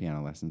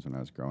lessons when I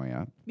was growing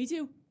up. Me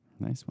too.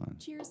 Nice one.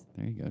 Cheers.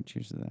 There you go.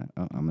 Cheers to that.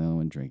 Oh, I'm the only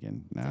one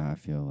drinking. Now I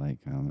feel like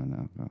I'm an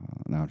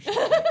alcoholic. No, I'm just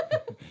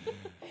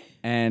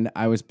and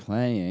I was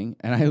playing,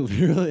 and I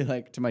literally,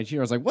 like, to my cheer,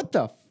 I was like, what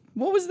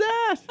what was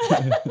that?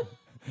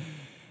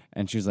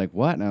 And she was like,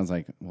 what? And I was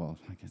like, well,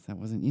 I guess that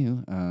wasn't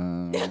you.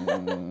 And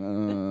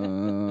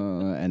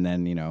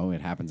then, you know,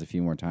 it happens a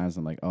few more times.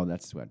 I'm like, oh,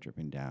 that's sweat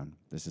dripping down.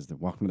 This is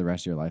welcome to the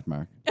rest of your life,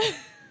 Mark.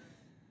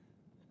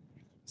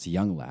 It's a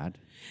young lad.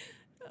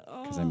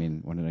 Because, I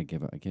mean, when did I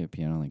give up? I gave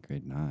piano in like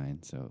grade 9,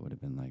 so it would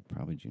have been like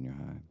probably junior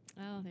high.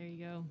 Oh, there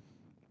you go.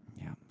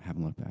 Yeah,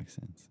 haven't looked back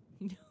since.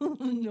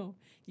 No,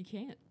 you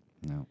can't.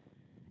 No.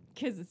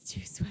 Because it's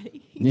too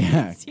sweaty.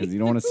 Yeah, because you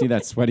don't want to see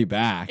that sweaty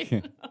back.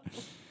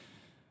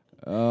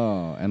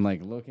 Oh, and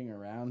like looking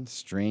around,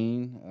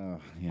 strain. Oh,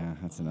 yeah,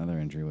 that's another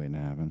injury waiting to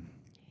happen.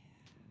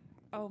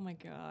 Oh my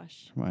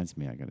gosh. Reminds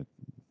me, I got to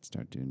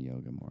start doing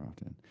yoga more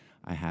often.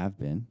 I have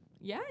been.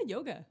 Yeah,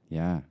 yoga.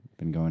 Yeah,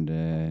 been going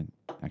to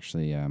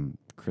actually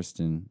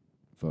Kristen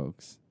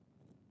Vokes.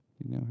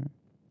 You know her?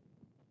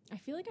 I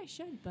feel like I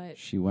should, but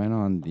She went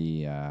on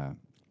the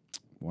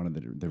one of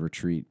the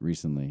retreat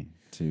recently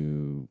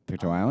to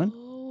Pictou Island.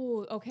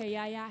 Oh, okay,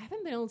 yeah. I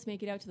haven't been able to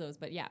make it out to those,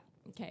 but yeah,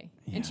 okay.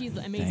 Yeah, And she's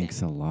amazing.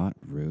 Thanks a lot,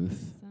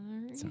 Ruth.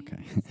 Sorry. It's okay.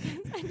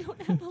 I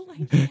don't have a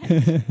life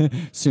yet.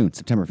 Soon,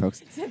 September,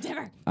 folks.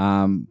 September.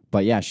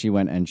 But yeah, she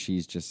went and she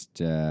just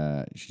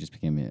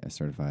became a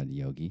certified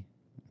yogi.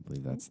 I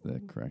believe that's the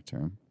correct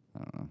term. I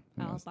don't know.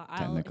 Who knows? I'll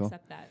Technical.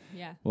 accept that.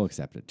 Yeah. We'll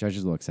accept it.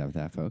 Judges will accept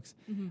that, folks.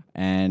 Mm-hmm.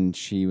 And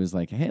she was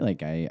like, hey,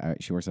 like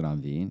she works at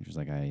Envie, and she was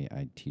like,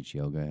 I teach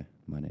yoga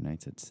Monday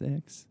nights at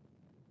 6.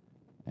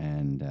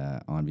 And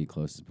Envie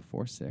closes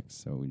before 6,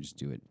 so we just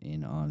do it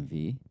in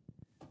Envie.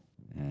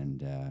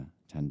 And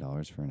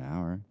 $10 for an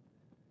hour.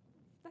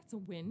 That's a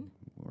win.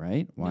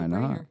 Right? Why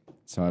not? No-brainer.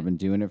 So I've been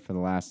doing it for the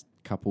last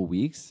couple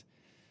weeks.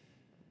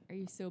 Are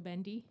you so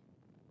bendy?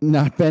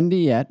 Not bendy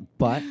yet,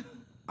 but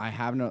I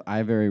have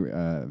very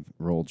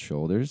rolled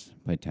shoulders.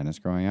 Played tennis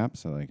growing up,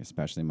 so like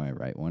especially my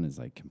right one is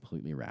like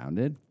completely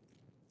rounded.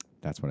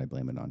 That's what I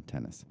blame it on,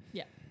 tennis.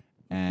 Yeah.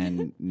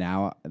 And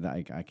now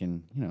like I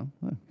can,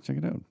 check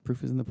it out.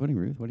 Proof is in the pudding,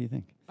 Ruth. What do you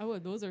think? Oh,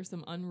 those are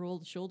some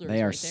unrolled shoulders.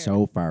 They are right there.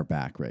 so far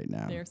back right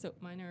now. They're so.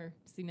 Mine are.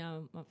 See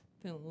now, I'm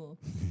feeling a little.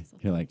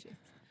 You're like,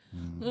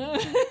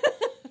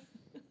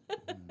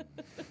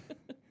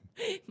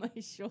 my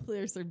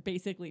shoulders are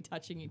basically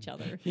touching each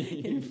other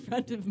in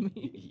front of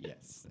me.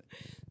 yes.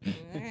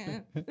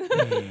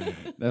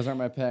 Those aren't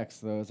my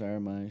pecs. Those are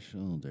my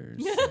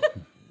shoulders.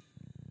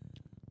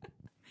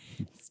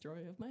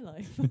 Story of my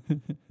life.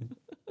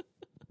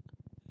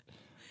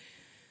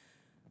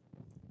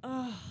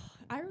 Oh,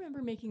 I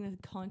remember making the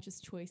conscious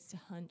choice to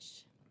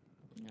hunch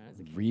when I was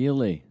a kid.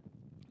 Really?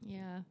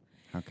 Yeah.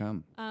 How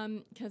come?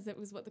 Because it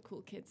was what the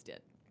cool kids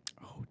did.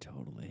 Oh,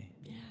 totally.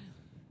 Yeah.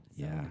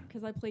 Yeah.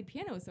 Because I played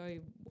piano, so I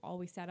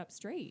always sat up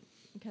straight.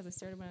 Because I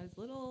started when I was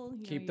little.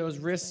 Keep you those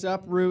just wrists like-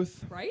 up,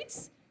 Ruth. Right?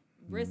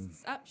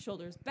 Wrists up,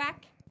 shoulders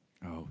back.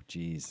 Oh,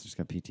 geez. Just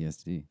got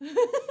PTSD.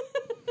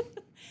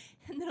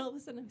 And then all of a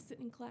sudden I'm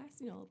sitting in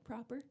class, all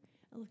proper.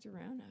 I looked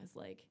around. I was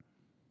like,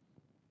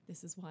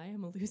 this is why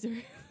I'm a loser.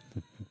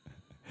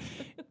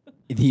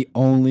 The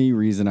only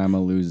reason I'm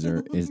a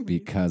loser is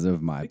because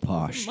of my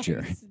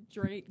posture. My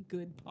straight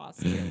good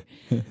posture.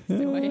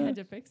 So I had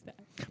to fix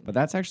that. But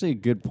that's actually a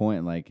good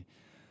point. Like,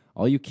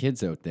 all you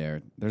kids out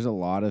there, there's a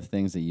lot of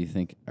things that you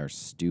think are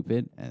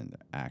stupid and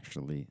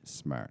actually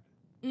smart.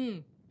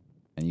 And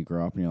you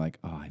grow up and you're like,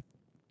 oh,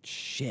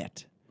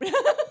 shit.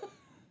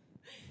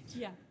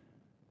 Yeah.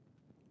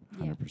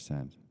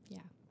 100%. Yeah.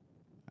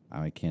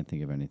 I can't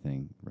think of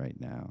anything right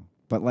now.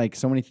 But like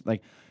so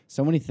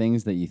many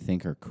things that you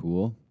think are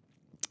cool,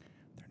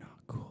 they're not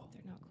cool.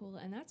 They're not cool.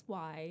 And that's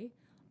why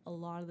a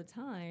lot of the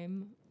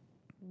time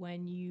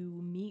when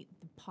you meet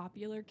the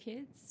popular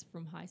kids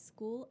from high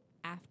school,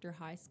 after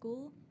high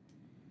school,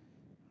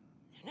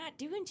 they're not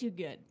doing too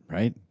good.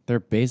 Right? They're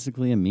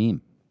basically a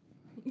meme.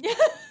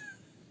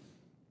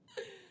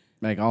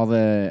 Like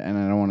and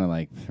I don't want to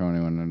like throw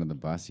anyone under the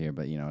bus here,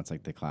 but it's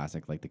like the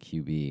classic, like the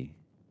QB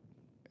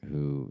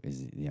who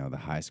is, the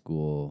high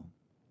school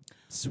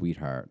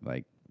sweetheart,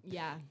 like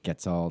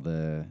gets all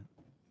the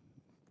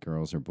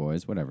girls or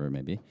boys, whatever it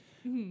may be.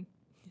 Mm-hmm.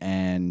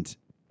 And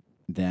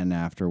then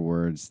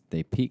afterwards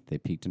they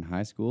peaked in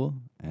high school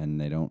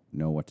and they don't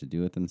know what to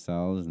do with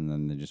themselves. And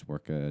then they just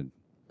work in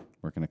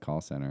a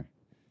call center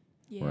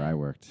where I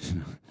worked.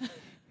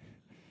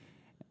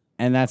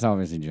 And that's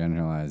obviously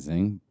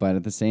generalizing, but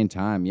at the same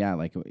time,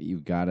 like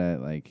you've got to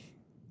like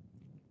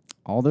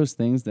all those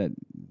things that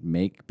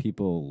make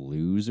people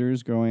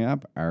losers growing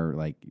up are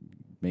like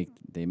make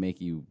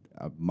you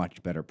a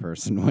much better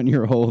person when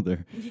you're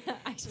older. Yeah,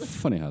 actually.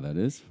 Funny how that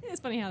is.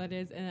 It's funny how that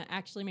is, and it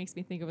actually makes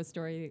me think of a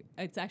story.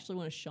 It's actually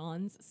one of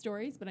Sean's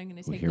stories, but I'm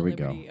going to take the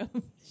liberty of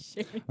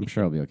sharing. I'm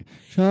sure I'll be okay.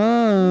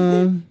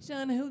 Sean!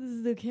 Sean, I hope this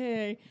is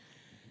okay.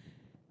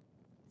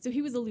 So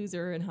he was a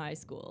loser in high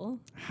school.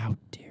 How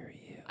dare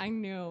you? I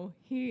know.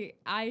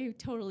 I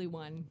totally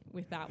won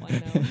with that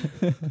one,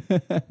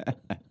 though.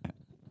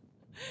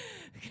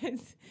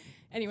 Because,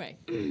 anyway,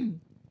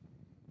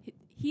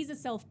 he's a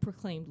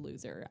self-proclaimed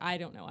loser. I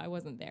don't know. I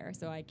wasn't there,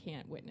 so I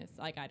can't witness.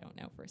 Like, I don't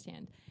know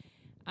firsthand.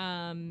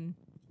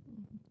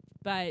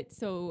 But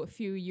so a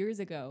few years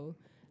ago,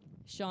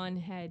 Sean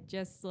had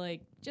just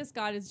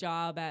got his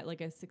job at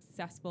like a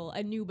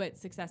new but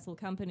successful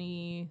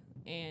company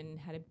and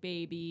had a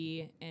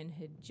baby and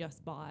had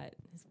just bought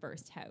his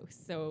first house.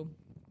 So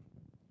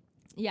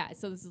yeah,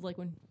 so this is like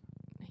when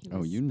he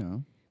was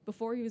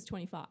before he was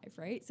 25,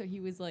 right? So he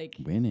was like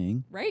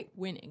winning.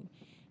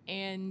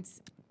 And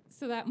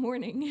so that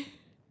morning,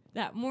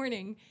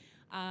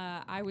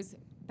 I was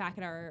back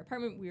at our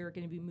apartment. We were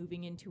going to be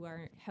moving into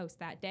our house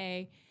that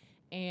day,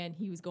 and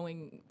he was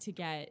going to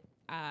get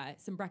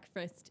some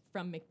breakfast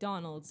from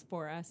McDonald's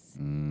for us,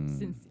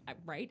 since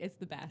it's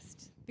the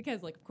best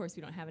because of course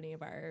we don't have any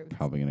of our.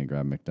 Probably gonna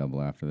grab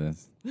McDouble after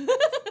this.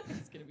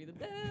 It's gonna be the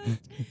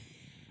best,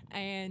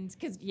 and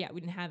because we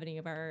didn't have any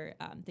of our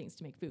things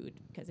to make food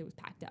because it was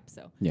packed up.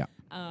 So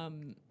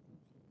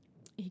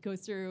he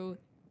goes through.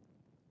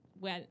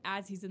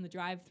 As he's in the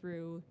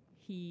drive-through,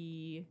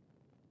 he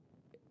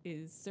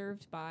is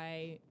served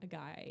by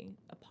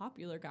a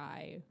popular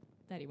guy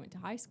that he went to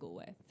high school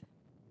with.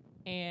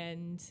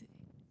 And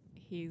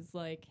he's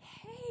like,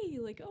 hey,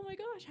 like, oh my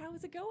gosh, how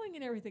is it going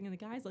and everything? And the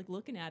guy's like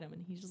looking at him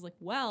and he's just like,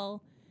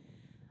 well,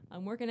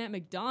 I'm working at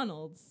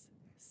McDonald's,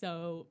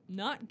 so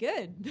not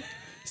good.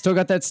 Still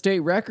got that state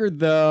record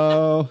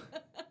though.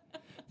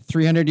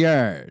 300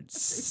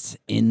 yards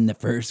in the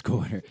first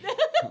quarter.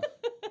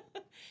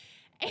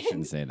 I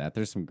shouldn't say that.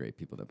 There's some great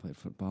people that play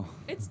football.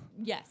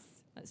 Yes,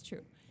 that's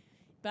true.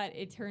 But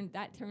it turned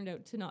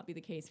out to not be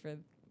the case for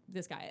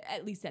this guy,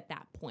 at least at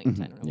that point.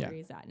 Mm-hmm. I don't know where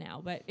he's at now,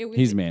 but it was.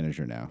 He's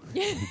manager now.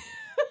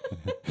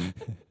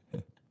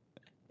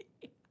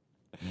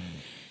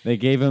 They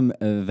gave him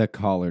the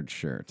collared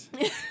shirt.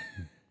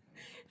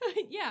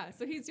 Yeah,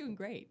 so he's doing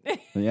great.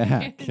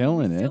 Yeah,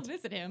 killing it. We still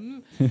visit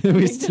him.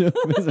 We still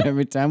visit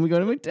every time we go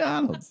to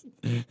McDonald's.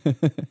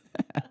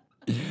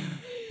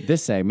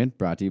 This segment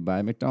brought to you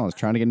by McDonald's.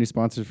 Trying to get new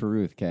sponsors for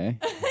Ruth, okay?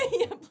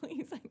 Yeah,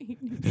 please. I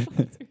need new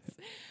sponsors.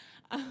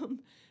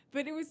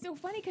 But it was so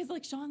funny because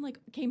Sean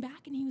came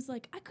back and he was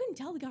like, I couldn't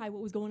tell the guy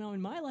what was going on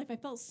in my life. I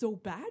felt so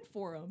bad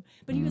for him.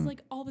 But he was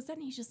like, all of a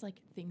sudden he's just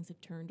like, things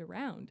have turned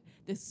around.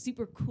 This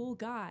super cool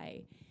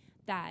guy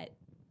that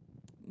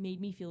made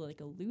me feel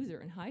like a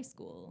loser in high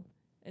school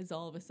is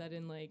all of a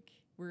sudden like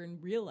we're in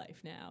real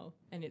life now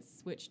and it's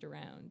switched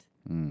around.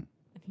 And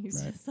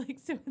he's just like,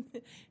 so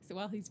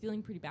while he's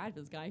feeling pretty bad for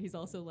this guy, he's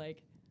also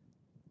like,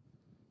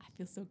 I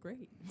feel so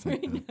great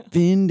right now.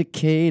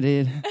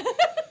 Vindicated.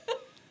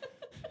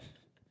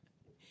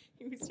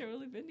 He was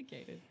totally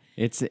vindicated.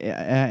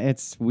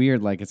 It's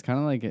weird. Like it's kind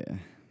of like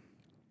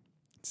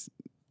it's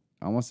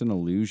almost an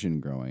illusion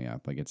growing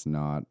up. Like it's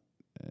not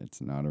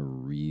a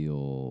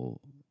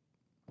real.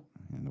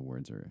 And the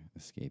words are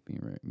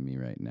escaping me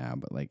right now,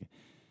 but like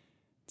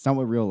it's not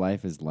what real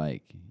life is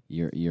like.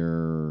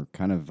 You're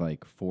kind of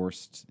like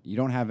forced. You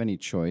don't have any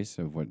choice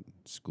of what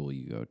school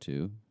you go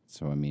to.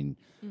 So I mean,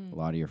 a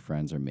lot of your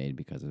friends are made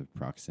because of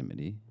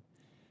proximity,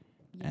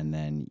 and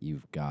then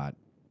you've got,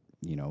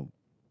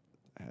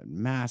 a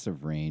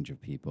massive range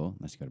of people,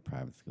 unless you go to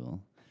private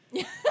school.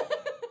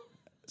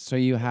 So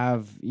you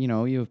have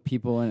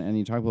people, and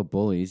you talk about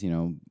bullies,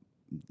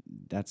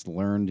 that's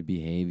learned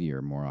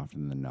behavior more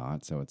often than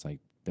not. So it's like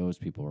those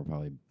people were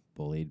probably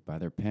bullied by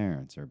their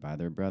parents or by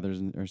their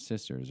brothers or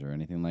sisters or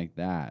anything like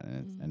that.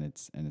 And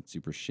it's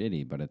super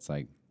shitty, but it's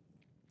like,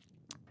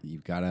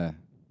 you've got to,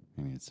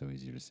 it's so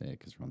easier to say it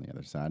because we're on the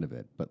other side of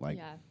it, but like,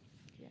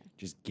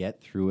 just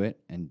get through it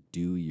and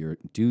do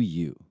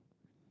you.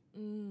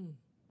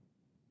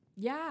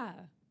 Yeah.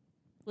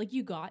 Like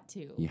you got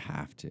to. You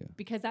have to.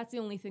 Because that's the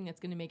only thing that's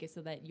going to make it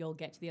so that you'll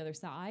get to the other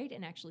side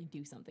and actually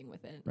do something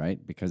with it.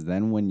 Right? Because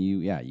then when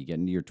you get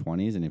into your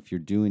 20s, and if you're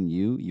doing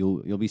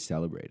you'll be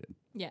celebrated.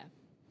 Yeah.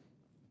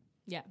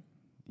 Yeah.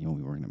 You'll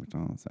be working at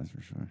McDonald's, that's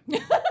for sure.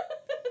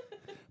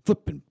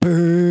 Flipping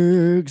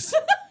burgers.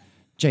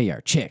 JR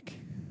Chick.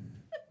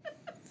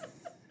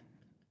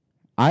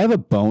 I have a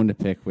bone to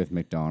pick with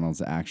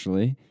McDonald's,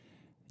 actually.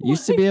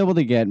 Used to be able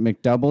to get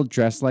McDouble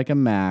dressed like a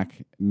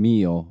Mac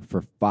meal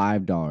for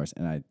 $5,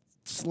 and I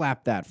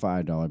slapped that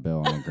 $5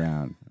 bill on the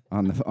ground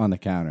on the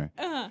counter.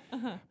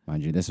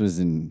 Mind you, this was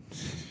in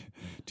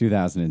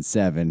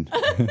 2007.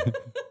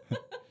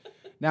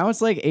 Now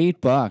it's like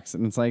 $8,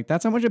 and it's like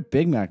that's how much a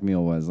Big Mac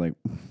meal was. Like,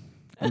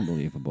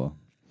 unbelievable.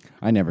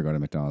 I never go to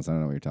McDonald's. I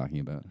don't know what you're talking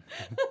about.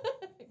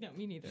 No,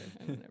 me neither.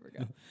 I would never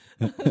go.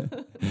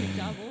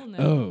 McDouble, no.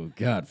 Oh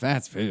God,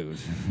 fast food.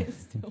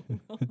 It's so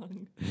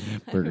wrong.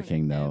 Burger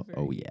King though.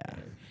 Oh yeah.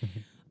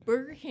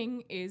 Burger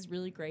King is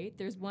really great.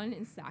 There's one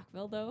in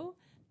Sackville though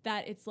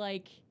that it's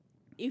like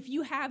if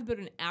you have about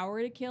an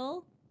hour to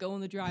kill, go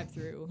in the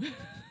drive-through.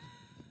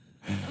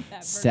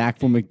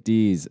 Sackville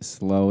McDee's,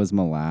 slow as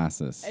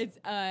molasses. It's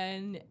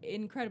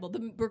incredible. The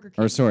Burger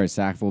King. Or sorry,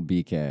 Sackville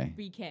BK.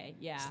 BK,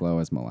 yeah. Slow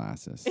as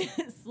molasses.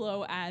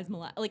 Slow as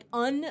molasses. Like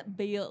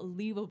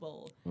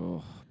unbelievable.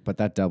 Oh, but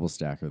that double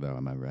stacker though,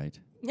 am I right?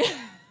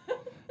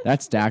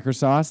 That stacker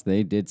sauce,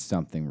 they did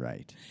something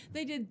right.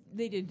 They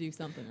did do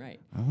something right.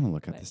 I want to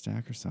look up the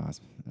stacker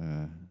sauce.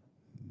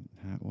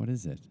 What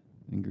is it?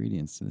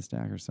 Ingredients to the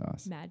stacker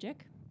sauce.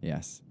 Magic.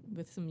 Yes.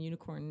 With some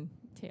unicorn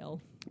tail.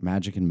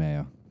 Magic and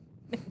mayo.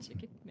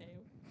 Magic and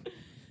mayo.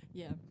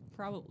 Yeah,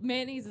 probably.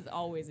 Mayonnaise is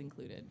always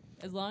included.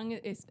 As long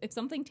as if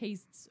something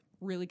tastes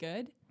really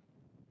good,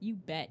 you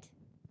bet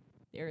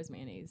there is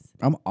mayonnaise.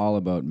 I'm all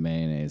about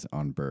mayonnaise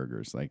on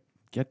burgers. Like,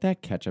 get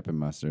that ketchup and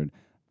mustard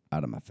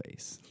out of my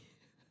face.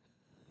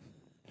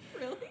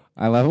 Really?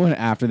 I love it when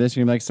after this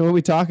you're like, so what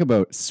we talk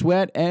about?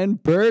 Sweat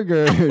and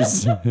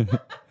burgers.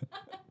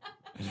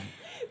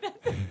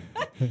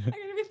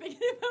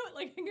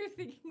 I'm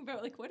thinking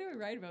about what do I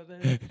write about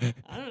this?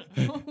 I don't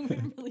know. We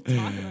don't really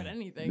talk about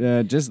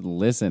anything. Just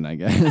listen, I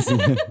guess.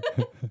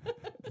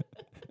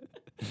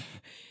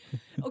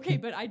 Okay,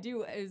 but I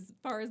do, as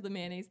far as the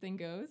mayonnaise thing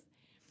goes,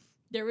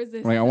 there was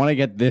this. Like, I want to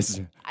get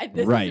this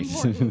right.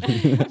 Is important. I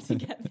have to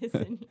get this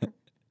in here.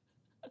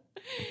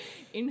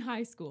 In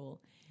high school,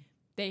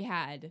 they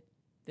had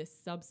this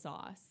sub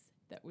sauce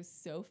that was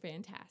so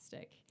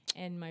fantastic.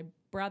 And my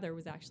brother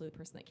was actually the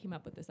person that came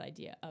up with this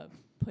idea of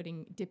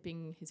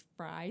dipping his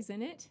fries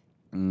in it.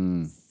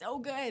 So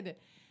good.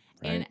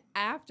 Right. And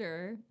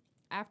after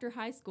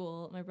high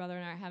school, my brother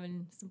and I are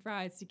having some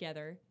fries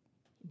together,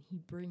 and he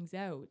brings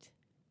out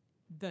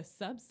the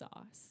sub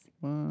sauce.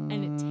 And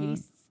it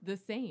tastes the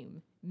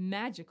same.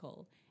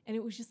 Magical. And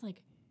it was just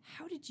like,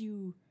 how did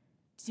you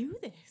do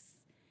this?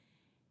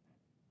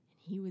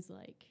 And he was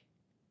like,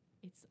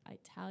 it's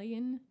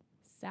Italian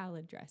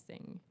salad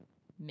dressing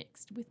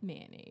mixed with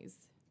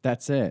mayonnaise.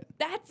 That's it.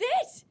 That's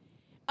it.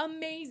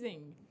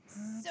 Amazing.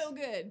 So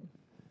good.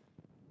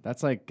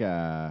 That's like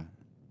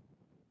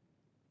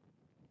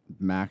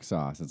mac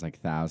sauce. It's like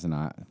Thousand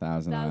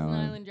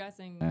Island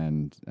dressing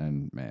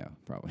and mayo,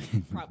 probably.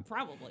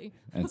 Probably.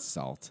 And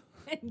salt.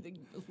 And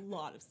a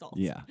lot of salt.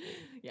 Yeah.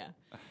 Yeah.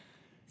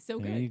 So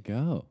good. There you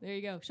go. There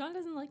you go. Sean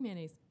doesn't like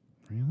mayonnaise.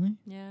 Really?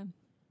 Yeah.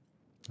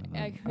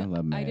 I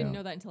love mayo. I didn't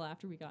know that until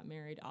after we got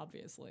married,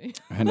 obviously.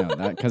 I know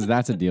that because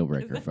that's a deal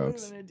breaker,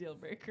 folks. That a deal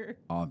breaker.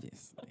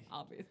 Obviously.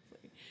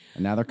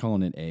 And now they're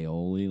calling it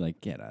aioli. Like,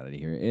 get out of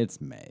here.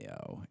 It's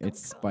mayo.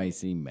 It's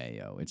spicy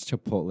mayo. It's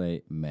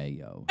chipotle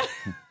mayo.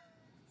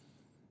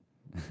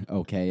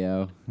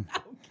 Okay-o.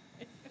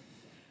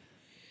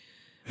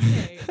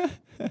 Okay.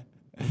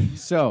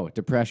 So,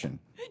 depression.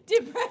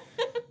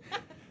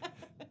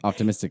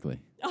 Optimistically.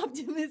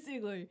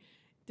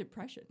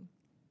 Depression.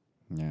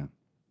 Yeah.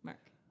 Mark.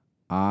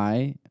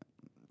 I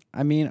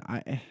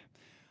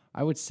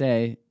would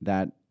say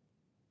that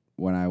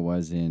when I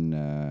was in,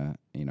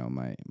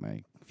 my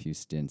few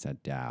stints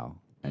at Dow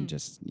and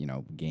just,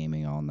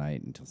 gaming all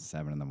night until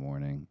 7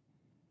 a.m.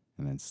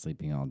 and then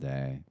sleeping all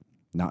day,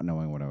 not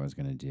knowing what I was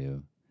going to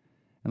do.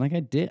 And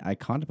I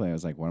contemplated, I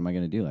was like, what am I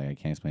going to do? Like, I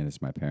can't explain this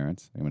to my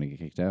parents. I'm going to get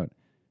kicked out.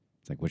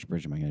 It's like, which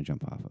bridge am I going to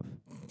jump off of?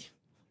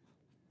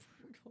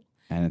 Brutal.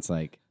 And it's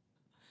like,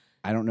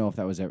 I don't know if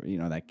that was ever,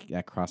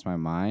 that crossed my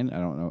mind. I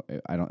don't know.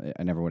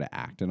 I never would have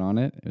acted on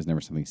it. It was never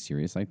something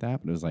serious like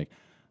that. But it was like,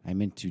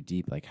 I'm in too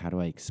deep. Like, how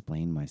do I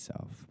explain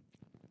myself?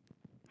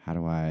 how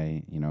do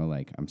I,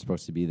 like I'm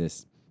supposed to be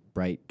this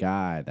bright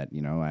guy that,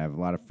 I have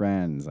a lot of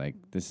friends. Like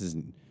this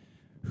isn't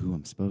who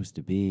I'm supposed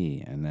to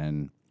be. And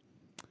then,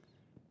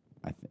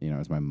 it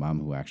was my mom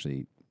who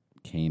actually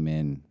came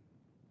in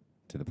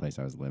to the place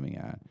I was living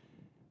at.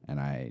 And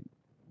I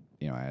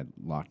had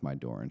locked my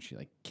door and she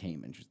like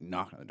came and just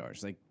knocked on the door.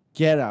 She's like,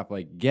 get up,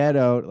 like get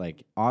out.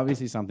 Like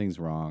obviously something's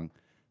wrong.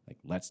 Like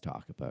let's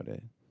talk about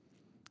it.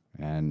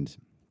 And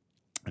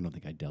I don't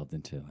think I delved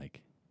into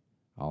like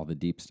all the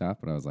deep stuff,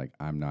 but I was like,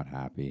 I'm not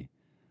happy.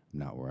 I'm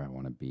not where I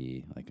want to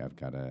be. Like I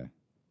got to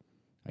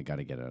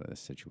get out of this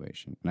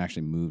situation. And I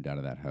actually moved out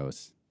of that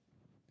house.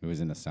 It was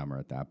in the summer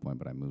at that point,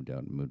 but I moved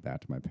out and moved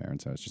back to my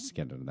parents' house just to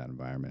get out of that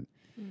environment.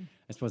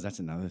 I suppose that's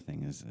another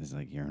thing is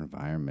like your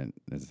environment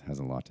has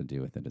a lot to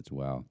do with it as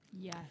well.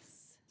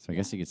 Yes. So I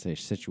guess you could say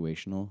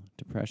situational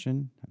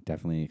depression. I've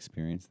definitely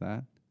experienced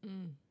that.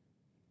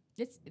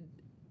 It's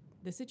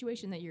the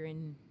situation that you're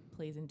in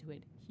plays into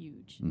it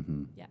huge.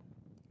 Mm-hmm. Yeah.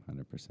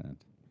 100%.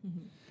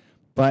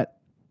 But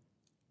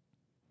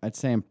I'd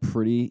say I'm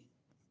pretty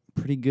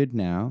good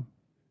now.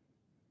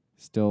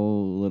 Still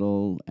a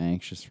little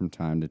anxious from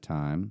time to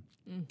time.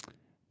 And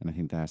I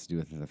think that has to do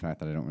with the fact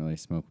that I don't really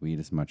smoke weed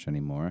as much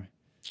anymore,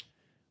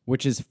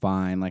 which is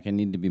fine. Like I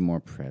need to be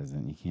more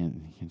present. You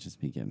can't just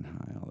be getting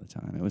high all the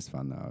time. It was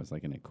fun though. I was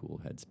like in a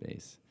cool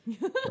headspace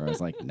where I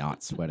was like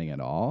not sweating at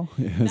all.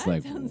 It was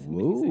like,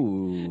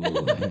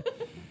 whoa.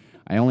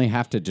 I only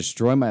have to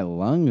destroy my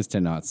lungs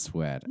to not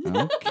sweat.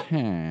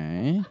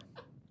 Okay.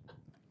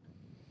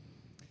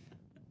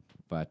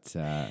 But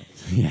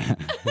yeah.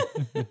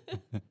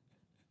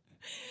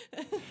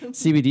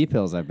 CBD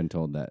pills, I've been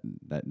told that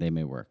they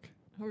may work.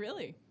 Oh,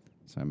 really?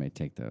 So I may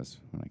take those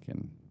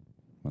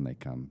when they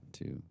come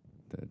to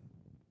the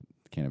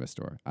cannabis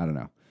store. I don't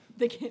know.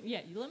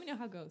 Yeah, you let me know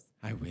how it goes.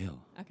 I will.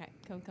 Okay,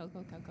 go.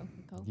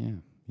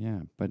 Yeah.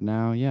 But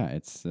now,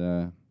 it's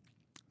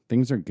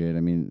things are good. I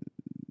mean,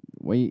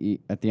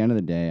 at the end of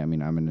the day, I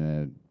mean, I'm in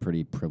a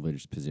pretty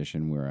privileged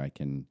position where I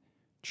can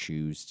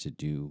choose to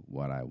do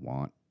what I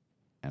want,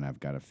 and I've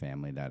got a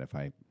family that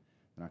they're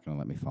not going to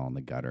let me fall in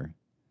the gutter.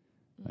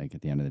 Like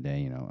at the end of the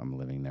day, I'm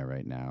living there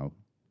right now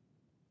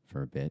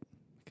for a bit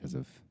because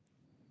of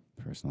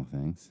personal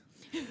things.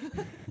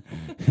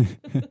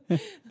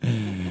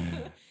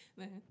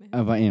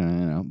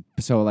 But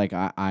so like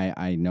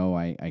I know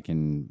I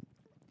can.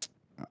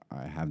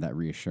 I have that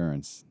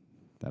reassurance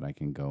that I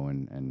can go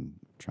and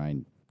try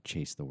and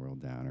chase the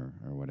world down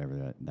or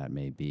whatever that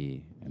may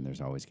be, and there's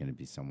always going to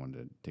be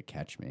someone to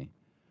catch me.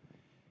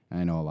 And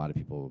I know a lot of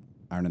people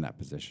aren't in that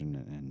position,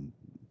 and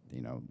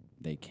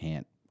they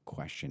can't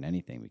question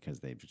anything because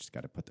they've just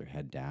got to put their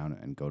head down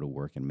and go to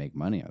work and make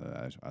money.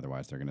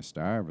 Otherwise they're going to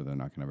starve or they're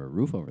not going to have a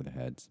roof over their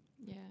heads.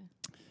 Yeah.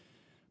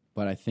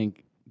 But I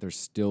think there's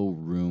still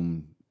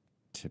room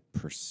to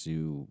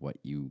pursue what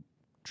you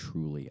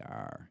truly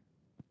are,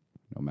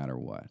 no matter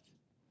what.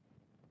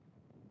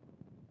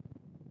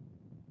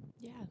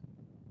 Yeah.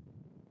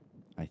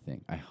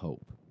 I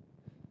hope.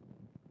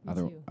 Me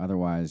too.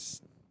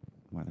 Otherwise,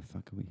 why the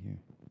fuck are we here?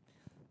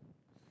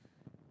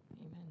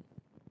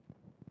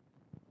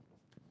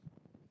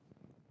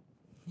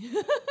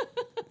 Amen.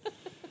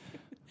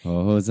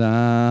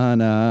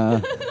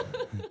 Hosanna.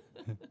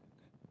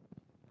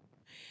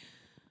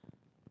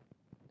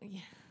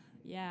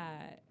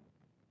 Yeah.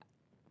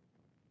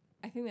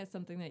 I think that's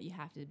something that you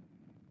have to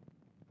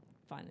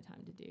find the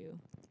time to do.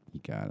 You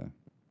gotta.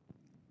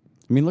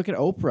 I mean, look at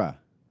Oprah.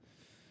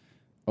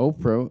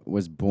 Oprah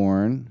was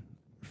born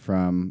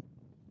from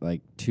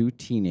like two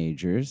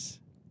teenagers,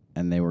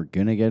 and they were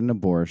gonna get an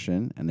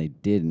abortion, and they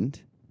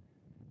didn't.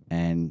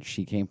 And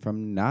she came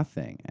from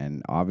nothing,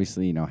 and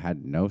obviously,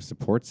 had no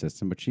support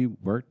system. But she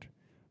worked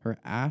her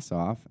ass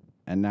off,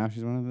 and now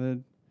she's one of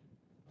the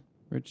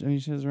rich. I mean,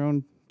 she has her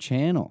own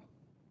channel,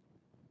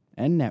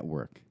 and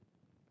network,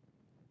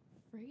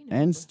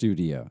 and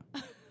studio.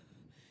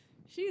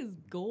 She has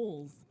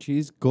goals.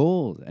 She's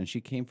gold, and she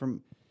came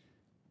from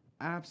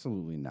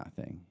absolutely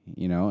nothing.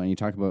 And you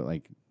talk about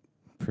like,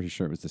 pretty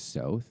sure it was the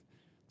South,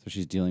 so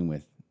she's dealing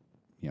with,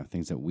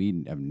 things that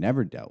we have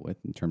never dealt with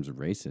in terms of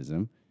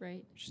racism.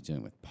 Right. She's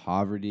dealing with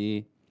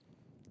poverty.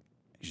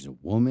 She's a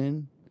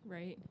woman.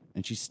 Right.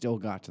 And she still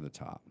got to the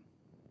top.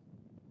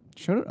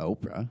 Shout out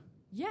Oprah.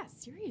 Yeah,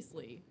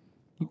 seriously.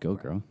 You go,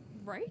 girl.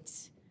 Right?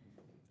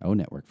 O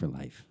Network for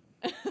life.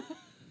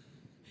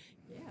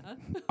 Yeah.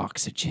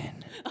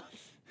 Oxygen.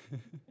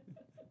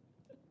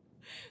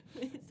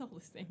 It's all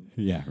the same.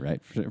 Yeah,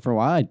 right. For a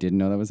while, I didn't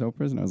know that was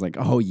Oprah's, and I was like,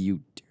 oh,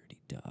 you dirty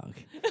dog.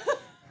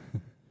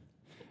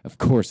 Of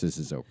course this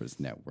is Oprah's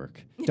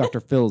network. Dr.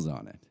 Phil's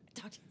on it.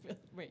 Dr. Phil,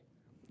 right.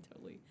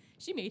 Totally.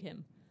 She made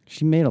him.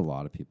 She made a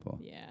lot of people.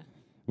 Yeah.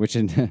 Which,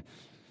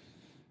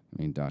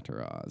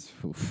 Dr. Oz.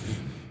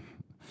 Oof.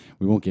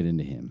 We won't get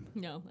into him.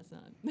 No, that's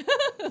not.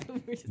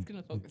 We're just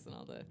going to focus on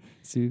all the...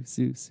 Sue,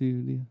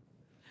 Leah.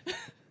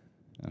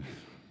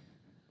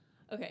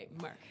 Okay,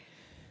 Mark.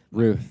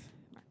 Ruth.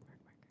 Mark.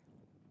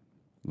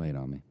 Lay it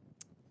on me.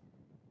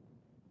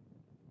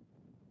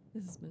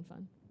 This has been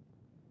fun.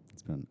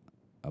 It's been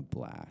a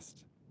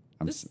blast.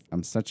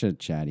 I'm such a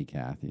chatty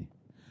Kathy.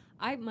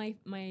 My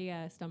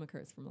stomach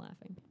hurts from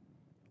laughing.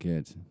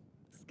 Good.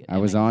 It's good. I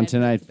And was my on head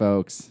tonight, hurts a bit.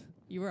 folks.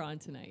 You were on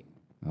tonight.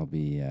 I'll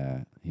be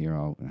here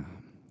all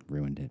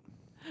ruined it.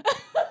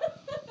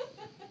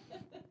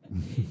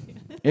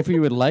 If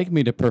you would like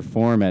me to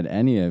perform at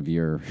any of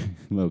your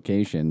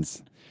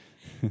locations,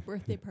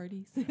 Birthday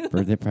parties.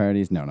 birthday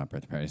parties, no, not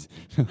birthday parties.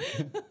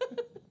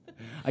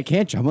 I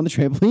can't jump on the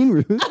trampoline,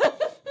 Ruth.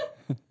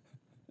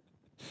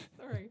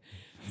 Sorry.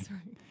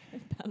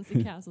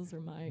 Bouncy castles are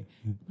my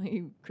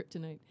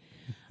kryptonite.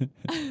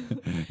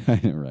 I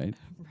know, right?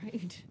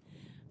 Right.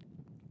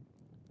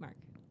 Mark,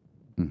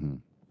 Mm-hmm.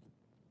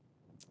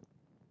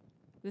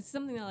 this is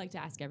something I like to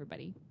ask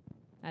everybody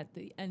at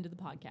the end of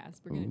the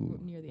podcast. We're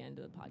near the end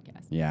of the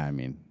podcast. Yeah, I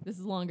mean, This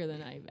is longer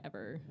than I've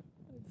ever.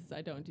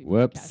 I don't do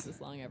Whoops. podcasts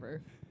this long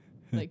ever.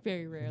 Like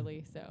very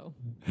rarely. So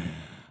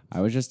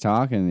I was just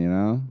talking, you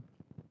know.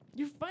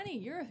 you're funny.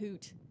 You're a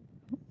hoot.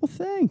 Well,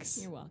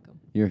 thanks. You're welcome.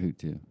 You're a hoot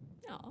too.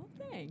 Oh,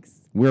 thanks.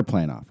 We're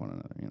playing off one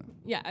another, you know.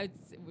 Yeah,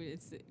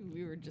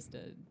 we were just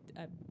a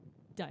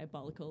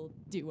diabolical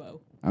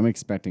duo. I'm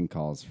expecting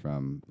calls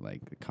from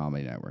like the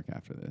Comedy Network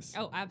after this.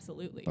 Oh,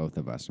 absolutely. Both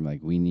of us. I'm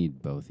like, we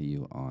need both of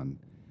you on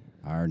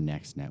our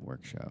next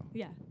network show.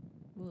 Yeah,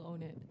 we'll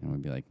own it. And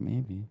we'd be like,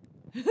 maybe.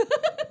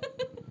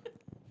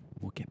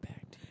 We'll get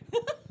back to you.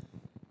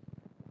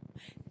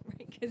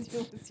 Right, because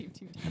you'll seem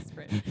too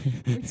desperate.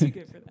 We're too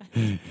good for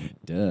that.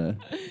 Duh.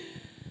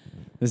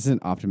 This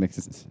isn't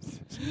optimistic.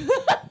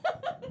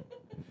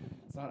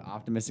 It's not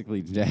optimistically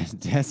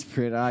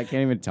desperate. I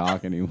can't even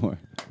talk anymore.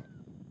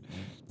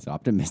 It's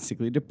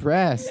optimistically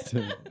depressed. I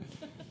feel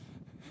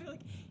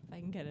like if I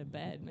can get a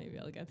bed, maybe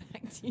I'll get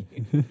back to you.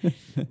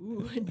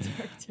 Ooh,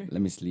 dark.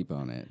 Let me sleep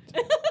on it.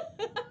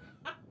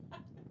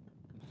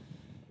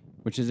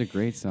 Which is a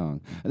great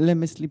song. Let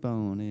me sleep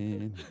on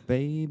it,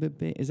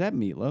 baby. Is that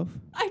Meatloaf?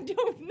 I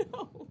don't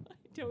know. I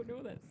don't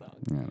know that song.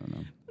 I don't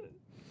know.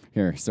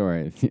 Here,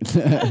 sorry.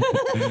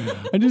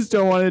 I just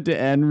don't want it to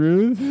end,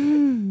 Ruth.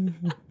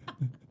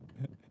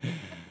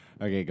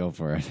 Okay, go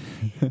for it.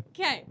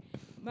 Okay,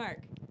 Mark,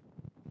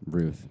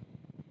 Ruth.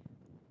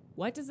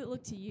 what does it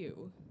look to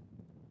you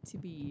to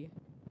be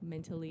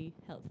mentally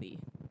healthy?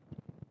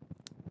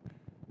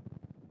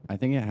 I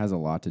think it has a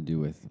lot to do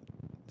with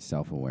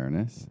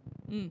self-awareness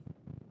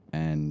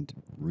and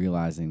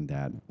realizing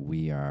that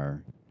we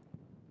are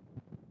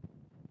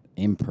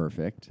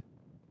imperfect,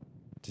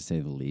 to say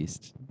the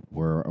least.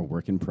 We're a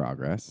work in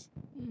progress,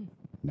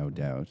 no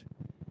doubt.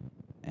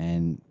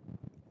 And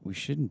we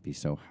shouldn't be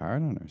so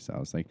hard on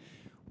ourselves. Like,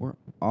 we're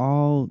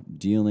all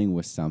dealing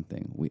with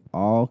something. We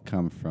all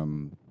come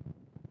from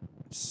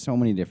so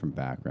many different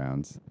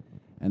backgrounds.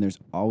 And there's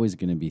always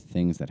going to be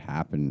things that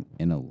happen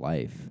in a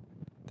life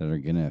that are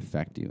going to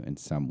affect you in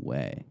some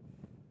way.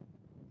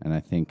 And I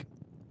think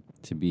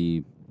to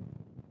be,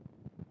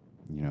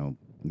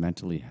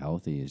 mentally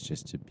healthy is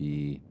just to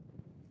be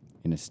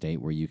in a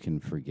state where you can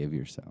forgive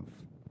yourself.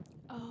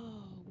 Oh,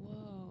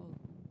 whoa.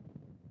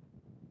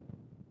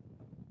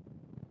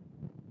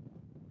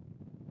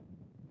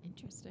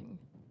 Interesting.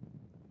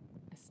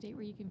 A state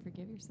where you can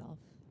forgive yourself.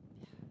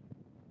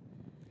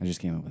 I just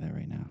came up with that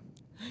right now.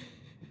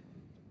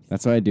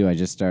 That's what I do. I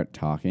just start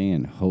talking,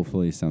 and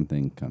hopefully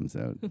something comes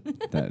out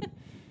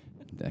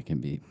that can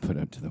be put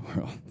out to the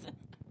world.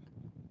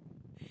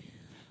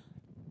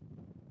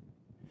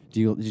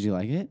 Did you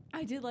like it?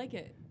 I did like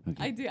it.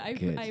 Okay, I do.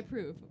 good. I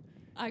approve.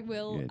 I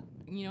will. Good.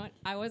 You know what?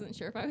 I wasn't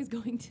sure if I was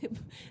going to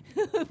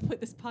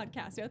put this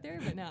podcast out there,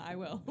 but now I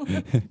will.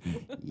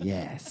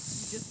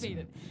 Yes. Just made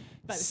it.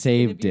 But it's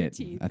Saved gonna be your it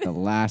teeth. at the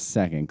last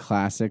second.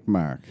 Classic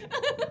Mark.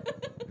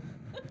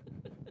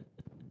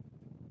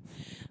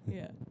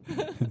 Yeah.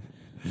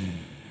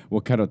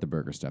 We'll cut out the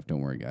burger stuff.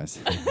 Don't worry, guys.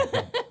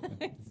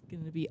 It's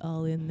gonna be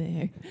all in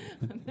there.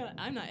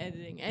 I'm not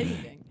editing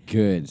anything.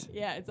 Good.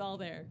 Yeah, it's all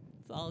there.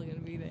 It's all gonna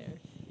be there.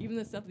 Even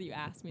the stuff that you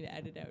asked me to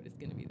edit out is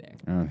gonna be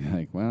there.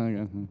 Like,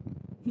 well,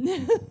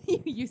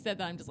 You said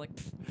that. I'm just like,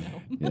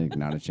 no. like,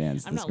 not a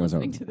chance. I'm This not goes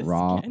out listening to this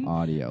raw again.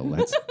 audio.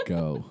 Let's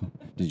go.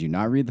 Did you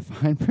not read the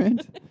fine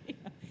print? Yeah,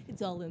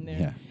 it's all in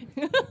there.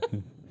 Yeah.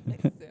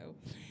 So,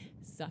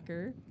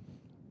 sucker.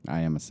 I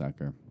am a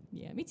sucker.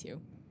 Yeah, me too.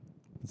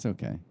 It's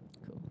okay.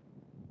 Cool.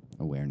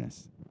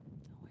 Awareness.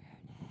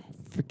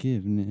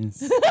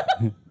 Forgiveness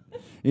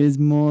is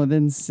more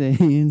than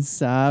saying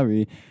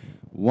sorry.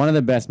 One of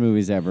the best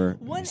movies ever.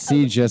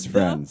 See Just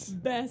Friends.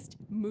 Best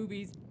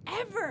movies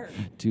ever.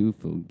 To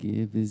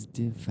forgive is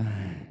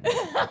divine.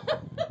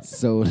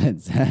 So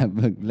let's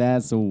have a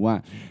glass of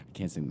wine. I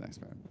can't sing the next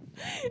part.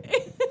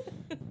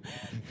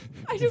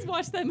 I just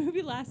watched that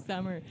movie last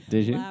summer.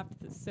 Did you? Laughed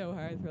so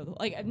hard for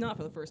not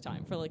for the first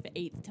time, for like the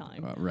 8th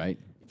time. Right.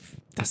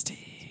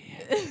 Dusty.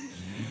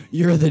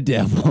 You're the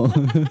devil.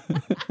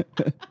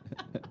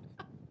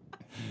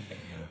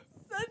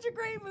 Such a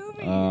great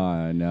movie.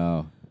 I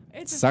know.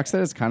 It Sucks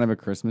that it's kind of a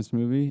Christmas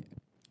movie,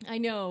 I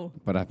know.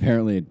 but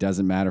apparently it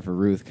doesn't matter for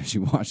Ruth because she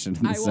watched it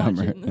in the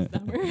summer. Watched it in the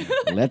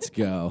summer. Let's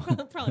go.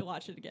 I'll probably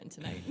watch it again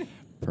tonight.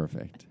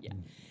 Perfect. Yeah.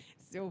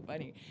 so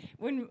funny.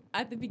 When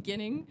at the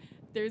beginning,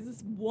 there's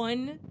this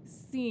one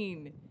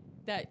scene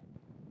that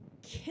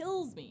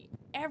kills me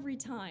every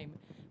time.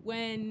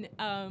 When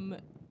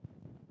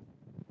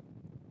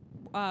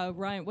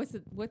Ryan, what's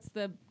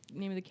the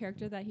name of the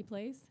character that he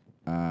plays?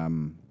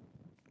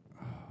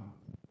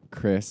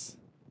 Chris.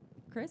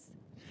 Chris?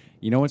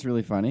 You know what's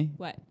really funny?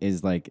 What?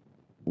 Is like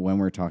when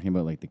we're talking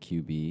about like the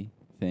QB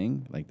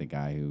thing, like the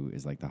guy who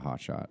is like the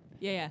hotshot.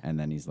 Yeah. And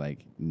then he's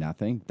like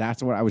nothing.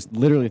 That's what I was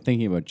literally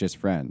thinking about, Just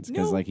Friends,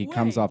 because No like he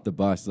comes way. off the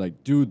bus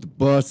like, dude, the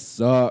bus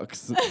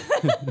sucks.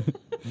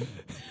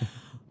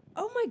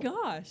 Oh my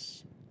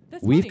gosh.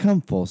 That's We've funny.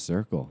 come full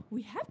circle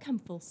We have come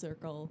full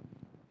circle.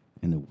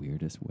 in the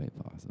weirdest way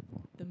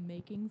possible. The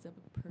makings of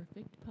a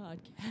perfect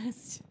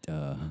podcast.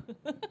 Duh.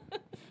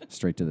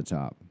 Straight to the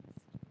top.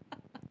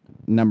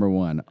 Number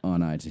 1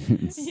 on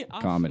iTunes. Yeah,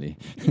 Comedy.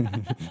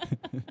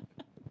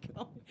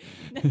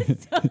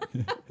 That's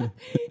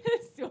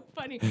so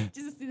funny. Just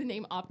to see the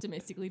name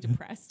Optimistically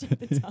Depressed at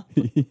the top.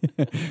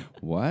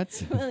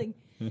 What? Like,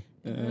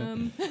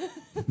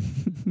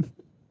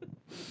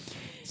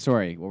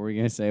 Sorry, what were you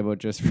going to say about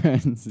Just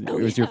Friends? Oh,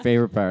 It was your yeah.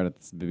 favorite part at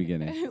the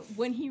beginning.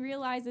 when he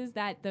realizes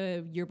that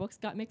the yearbooks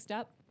got mixed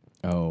up,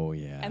 Oh,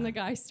 yeah. and the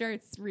guy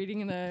starts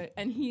reading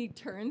and he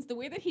turns, the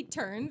way that he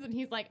turns, and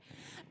he's like,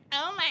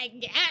 oh my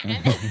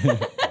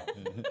God.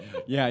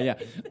 Yeah.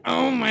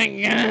 Oh, my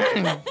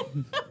God.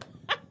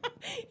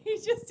 He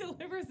just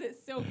delivers it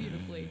so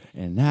beautifully.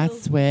 And I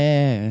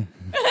swear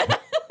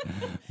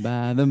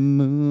by the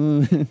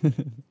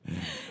moon.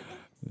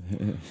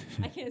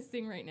 I can't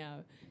sing right now.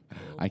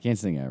 Cool. I can't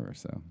sing ever,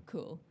 so.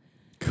 Cool.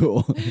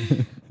 Cool.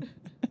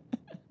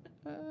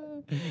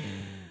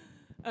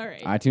 All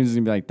right. iTunes is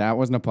going to be like, that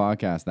wasn't a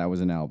podcast, that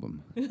was an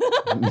album.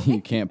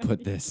 You can't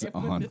put this Can't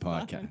put on this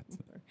podcast.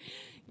 anymore.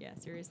 Yeah,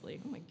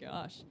 seriously. Oh my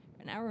gosh.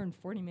 An hour and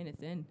 40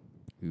 minutes in.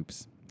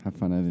 Oops. Have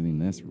fun editing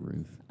this,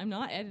 Ruth. I'm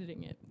not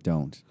editing it.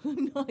 Don't.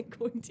 I'm not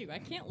going to. I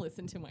can't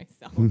listen to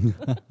myself.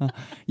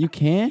 You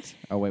can't?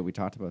 Oh, wait, we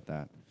talked about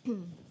that.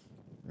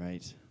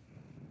 Right.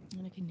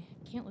 And I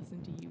can't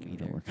listen to you Gotta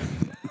either. work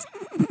on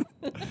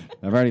that.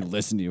 I've already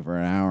listened to you for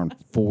an hour and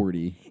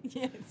 40.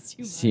 Yeah, it's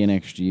too much. See you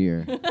next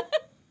year.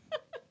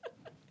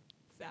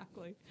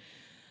 Exactly.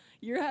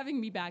 You're having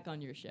me back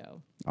on your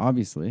show.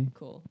 Obviously.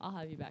 Cool. I'll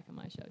have you back on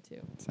my show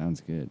too.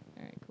 Sounds good.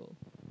 All right, cool.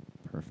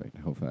 Perfect.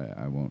 Hopefully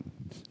I won't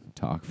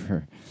talk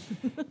for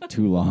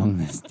too long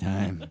this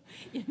time.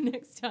 Yeah,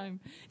 next time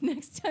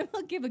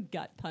I'll give a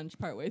gut punch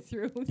partway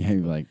through. Yeah,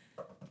 you're like,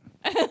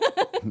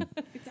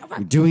 It's over.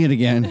 you're doing it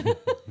again.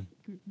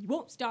 You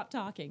won't stop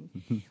talking.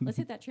 Let's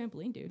hit that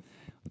trampoline, dude.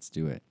 Let's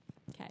do it.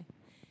 Okay,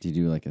 Do you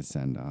do like a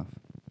send off?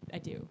 I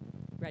do.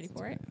 Ready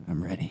for it?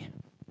 I'm ready.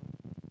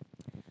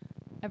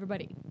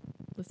 Everybody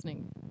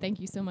listening, thank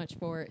you so much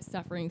for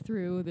suffering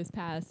through this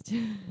past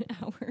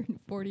hour and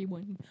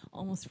 41,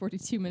 almost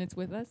 42 minutes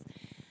with us.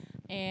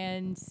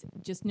 And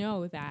just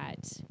know that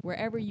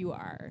wherever you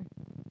are,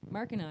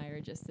 Mark and I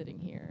are just sitting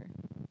here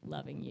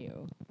loving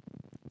you.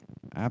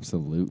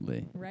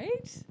 Absolutely.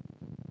 Right?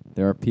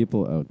 There are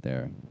people out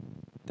there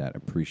that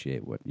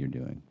appreciate what you're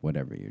doing,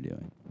 whatever you're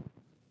doing.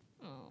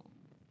 Oh.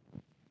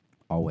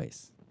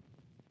 Always.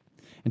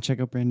 And check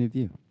out Brand New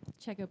View.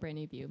 Check out Brand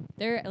New View.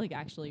 They're like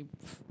actually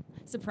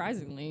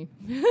surprisingly.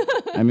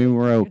 I mean,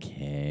 we're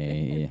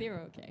okay. They're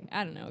okay.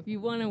 I don't know. If you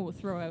want to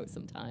throw out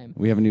some time.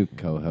 We have a new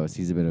co-host.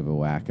 He's a bit of a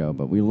wacko,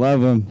 but we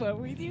love him. But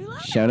we do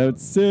love Shout out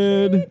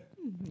Sid.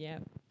 Yeah.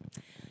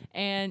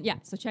 And yeah,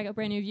 so check out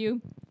Brand New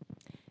View.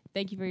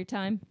 Thank you for your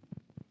time.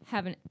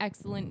 Have an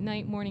excellent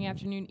night, morning,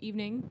 afternoon,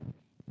 evening.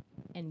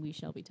 And we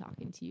shall be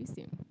talking to you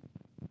soon.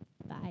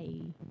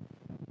 Bye.